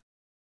actually,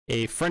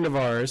 a friend of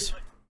ours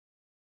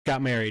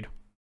got married.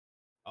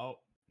 Oh,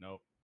 no.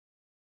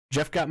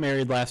 Jeff got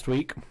married last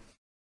week.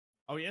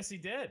 Oh, yes, he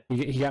did.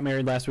 He got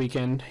married last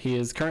weekend. He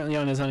is currently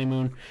on his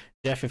honeymoon.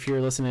 Jeff, if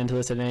you're listening to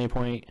this at any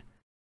point,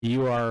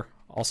 you are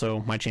also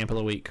my champ of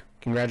the week.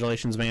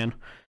 Congratulations, man.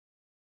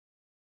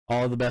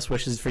 All the best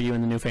wishes for you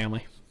and the new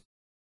family.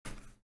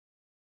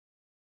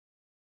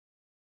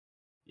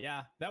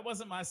 Yeah, that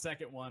wasn't my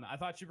second one. I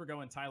thought you were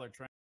going Tyler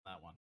Trent on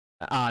that one.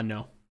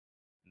 No.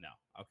 No.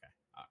 Okay.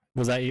 All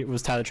right.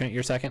 Was Tyler Trent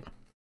your second?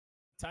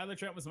 Tyler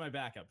Trent was my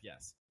backup,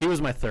 yes. He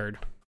was my third.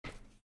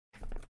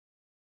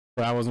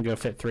 But I wasn't going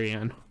to fit 3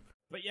 in.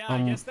 But yeah,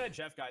 I guess that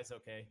Jeff guy's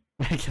okay.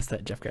 I guess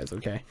that Jeff guy's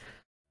okay.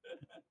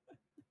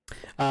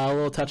 A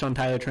little touch on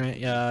Tyler Trent.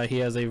 He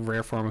has a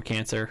rare form of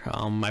cancer.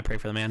 I pray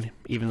for the man,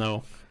 even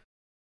though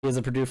he is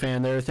a Purdue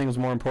fan. There are things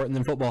more important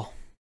than football.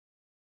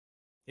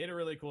 He had a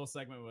really cool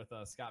segment with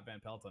Scott Van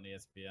Pelt on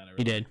ESPN.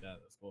 He did. That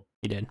was cool.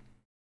 He did.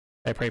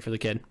 I pray for the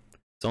kid.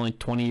 He's only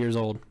 20 years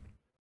old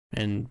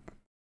and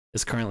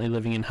is currently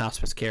living in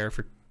hospice care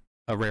for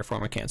a rare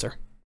form of cancer.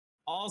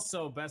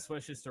 Also, best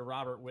wishes to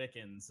Robert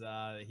Wickens.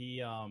 He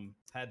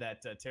had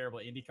that terrible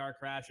IndyCar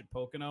crash at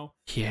Pocono.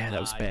 Yeah, that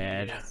was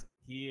bad.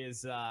 He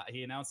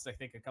announced, I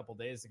think, a couple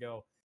days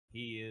ago,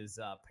 he is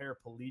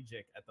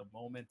paraplegic at the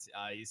moment.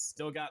 He's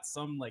still got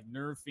some like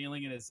nerve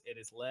feeling in his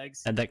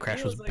legs. And that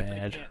crash was like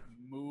bad. They can't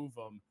move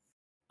him.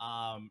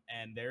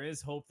 And there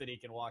is hope that he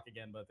can walk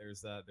again, but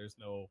there's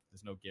no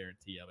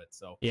guarantee of it.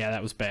 So yeah,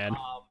 that was bad.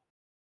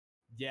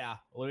 Yeah,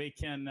 well, we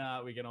can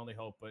only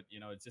hope, but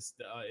it's just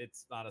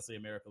it's honestly a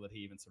miracle that he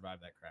even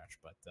survived that crash.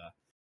 But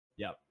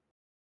yep.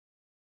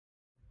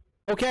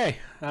 Okay,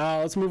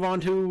 let's move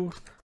on to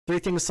 3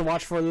 things to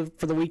watch for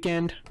the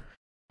weekend.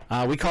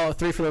 We call it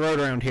 3 for the road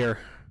around here.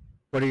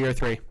 What are your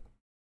 3?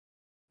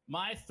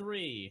 My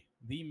 3,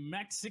 the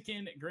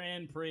Mexican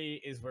Grand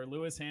Prix is where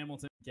Lewis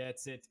Hamilton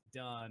gets it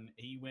done.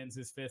 He wins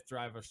his 5th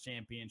Drivers'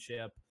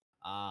 Championship.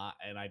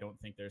 And I don't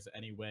think there's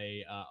any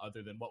way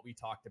other than what we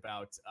talked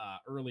about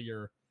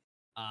earlier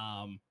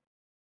about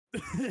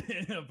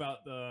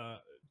the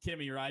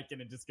Kimi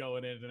Räikkönen just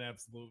going in and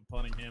absolute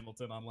punting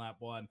Hamilton on lap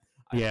 1.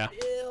 Yeah. I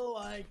feel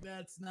like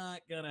that's not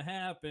going to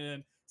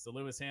happen. So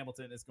Lewis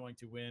Hamilton is going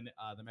to win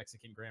the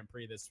Mexican Grand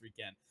Prix this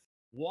weekend.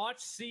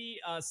 Watch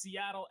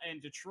Seattle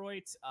and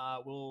Detroit.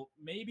 We'll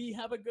maybe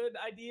have a good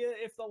idea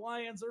if the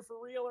Lions are for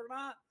real or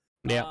not.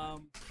 Yeah.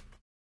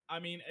 I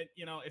mean,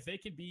 if they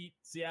could beat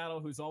Seattle,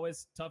 who's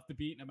always tough to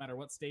beat no matter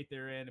what state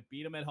they're in,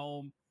 beat them at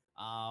home.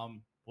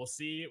 We'll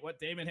see what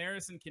Damon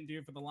Harrison can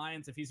do for the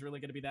Lions if he's really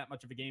going to be that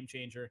much of a game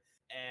changer.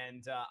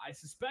 And I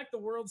suspect the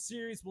World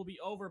Series will be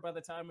over by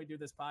the time we do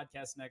this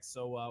podcast next.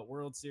 So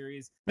World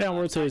Series. Yeah,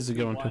 World Series is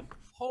going to.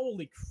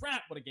 Holy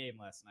crap, what a game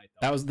last night,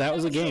 though. That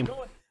was a game.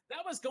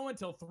 That was going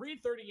till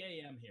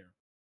 3:30 a.m. here.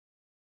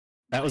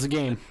 That was a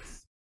game.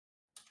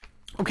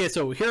 Okay,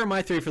 so here are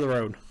my 3 for the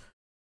road.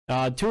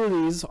 2 of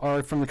these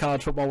are from the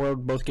college football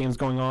world, both games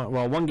going on.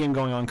 Well, 1 game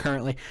going on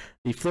currently.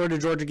 The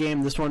Florida-Georgia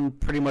game, this one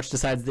pretty much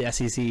decides the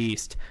SEC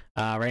East.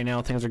 Right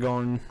now, things are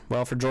going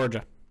well for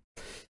Georgia.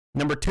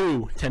 Number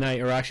 2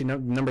 tonight, or actually,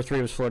 number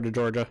 3 was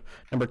Florida-Georgia.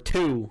 Number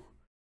 2,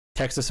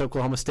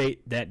 Texas-Oklahoma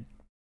State. That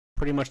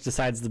pretty much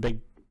decides the Big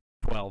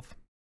 12.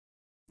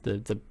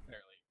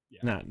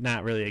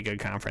 Not really a good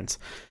conference.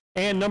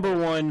 And number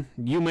 1,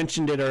 you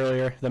mentioned it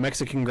earlier, the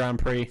Mexican Grand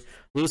Prix.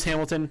 Lewis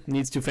Hamilton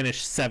needs to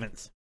finish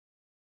 7th.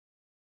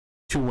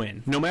 To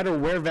win, no matter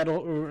where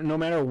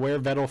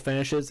Vettel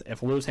finishes,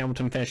 if Lewis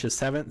Hamilton finishes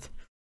 7th,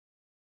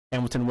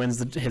 Hamilton wins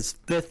his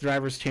 5th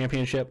Drivers'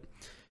 Championship.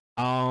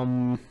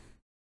 Currently,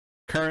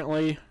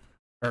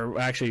 or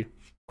actually,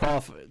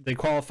 they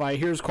qualify.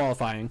 Here's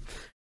qualifying.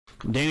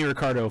 Danny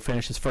Ricciardo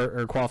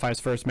qualifies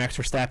first. Max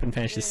Verstappen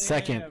finishes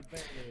 2nd.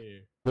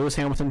 Baby. Lewis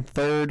Hamilton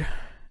 3rd,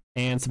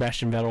 and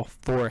Sebastian Vettel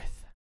 4th.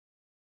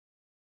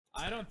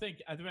 I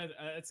think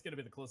it's going to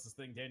be the closest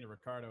thing Daniel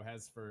Ricciardo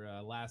has for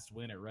last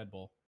win at Red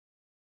Bull.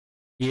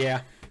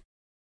 Yeah.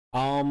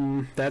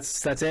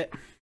 That's it.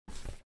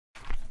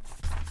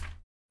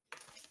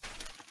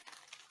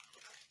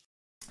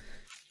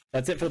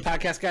 That's it for the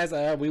podcast, guys.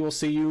 We will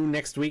see you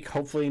next week.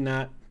 Hopefully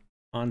not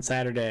on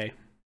Saturday.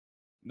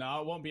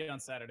 No, it won't be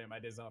on Saturday. My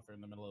day's off are in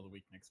the middle of the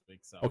week next week.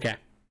 So okay.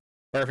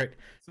 Perfect.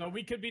 So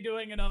we could be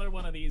doing another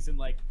one of these in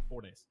like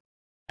 4 days.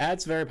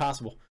 That's very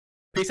possible.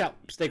 Peace out.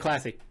 Stay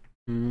classy.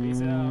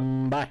 Peace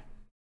out. Bye.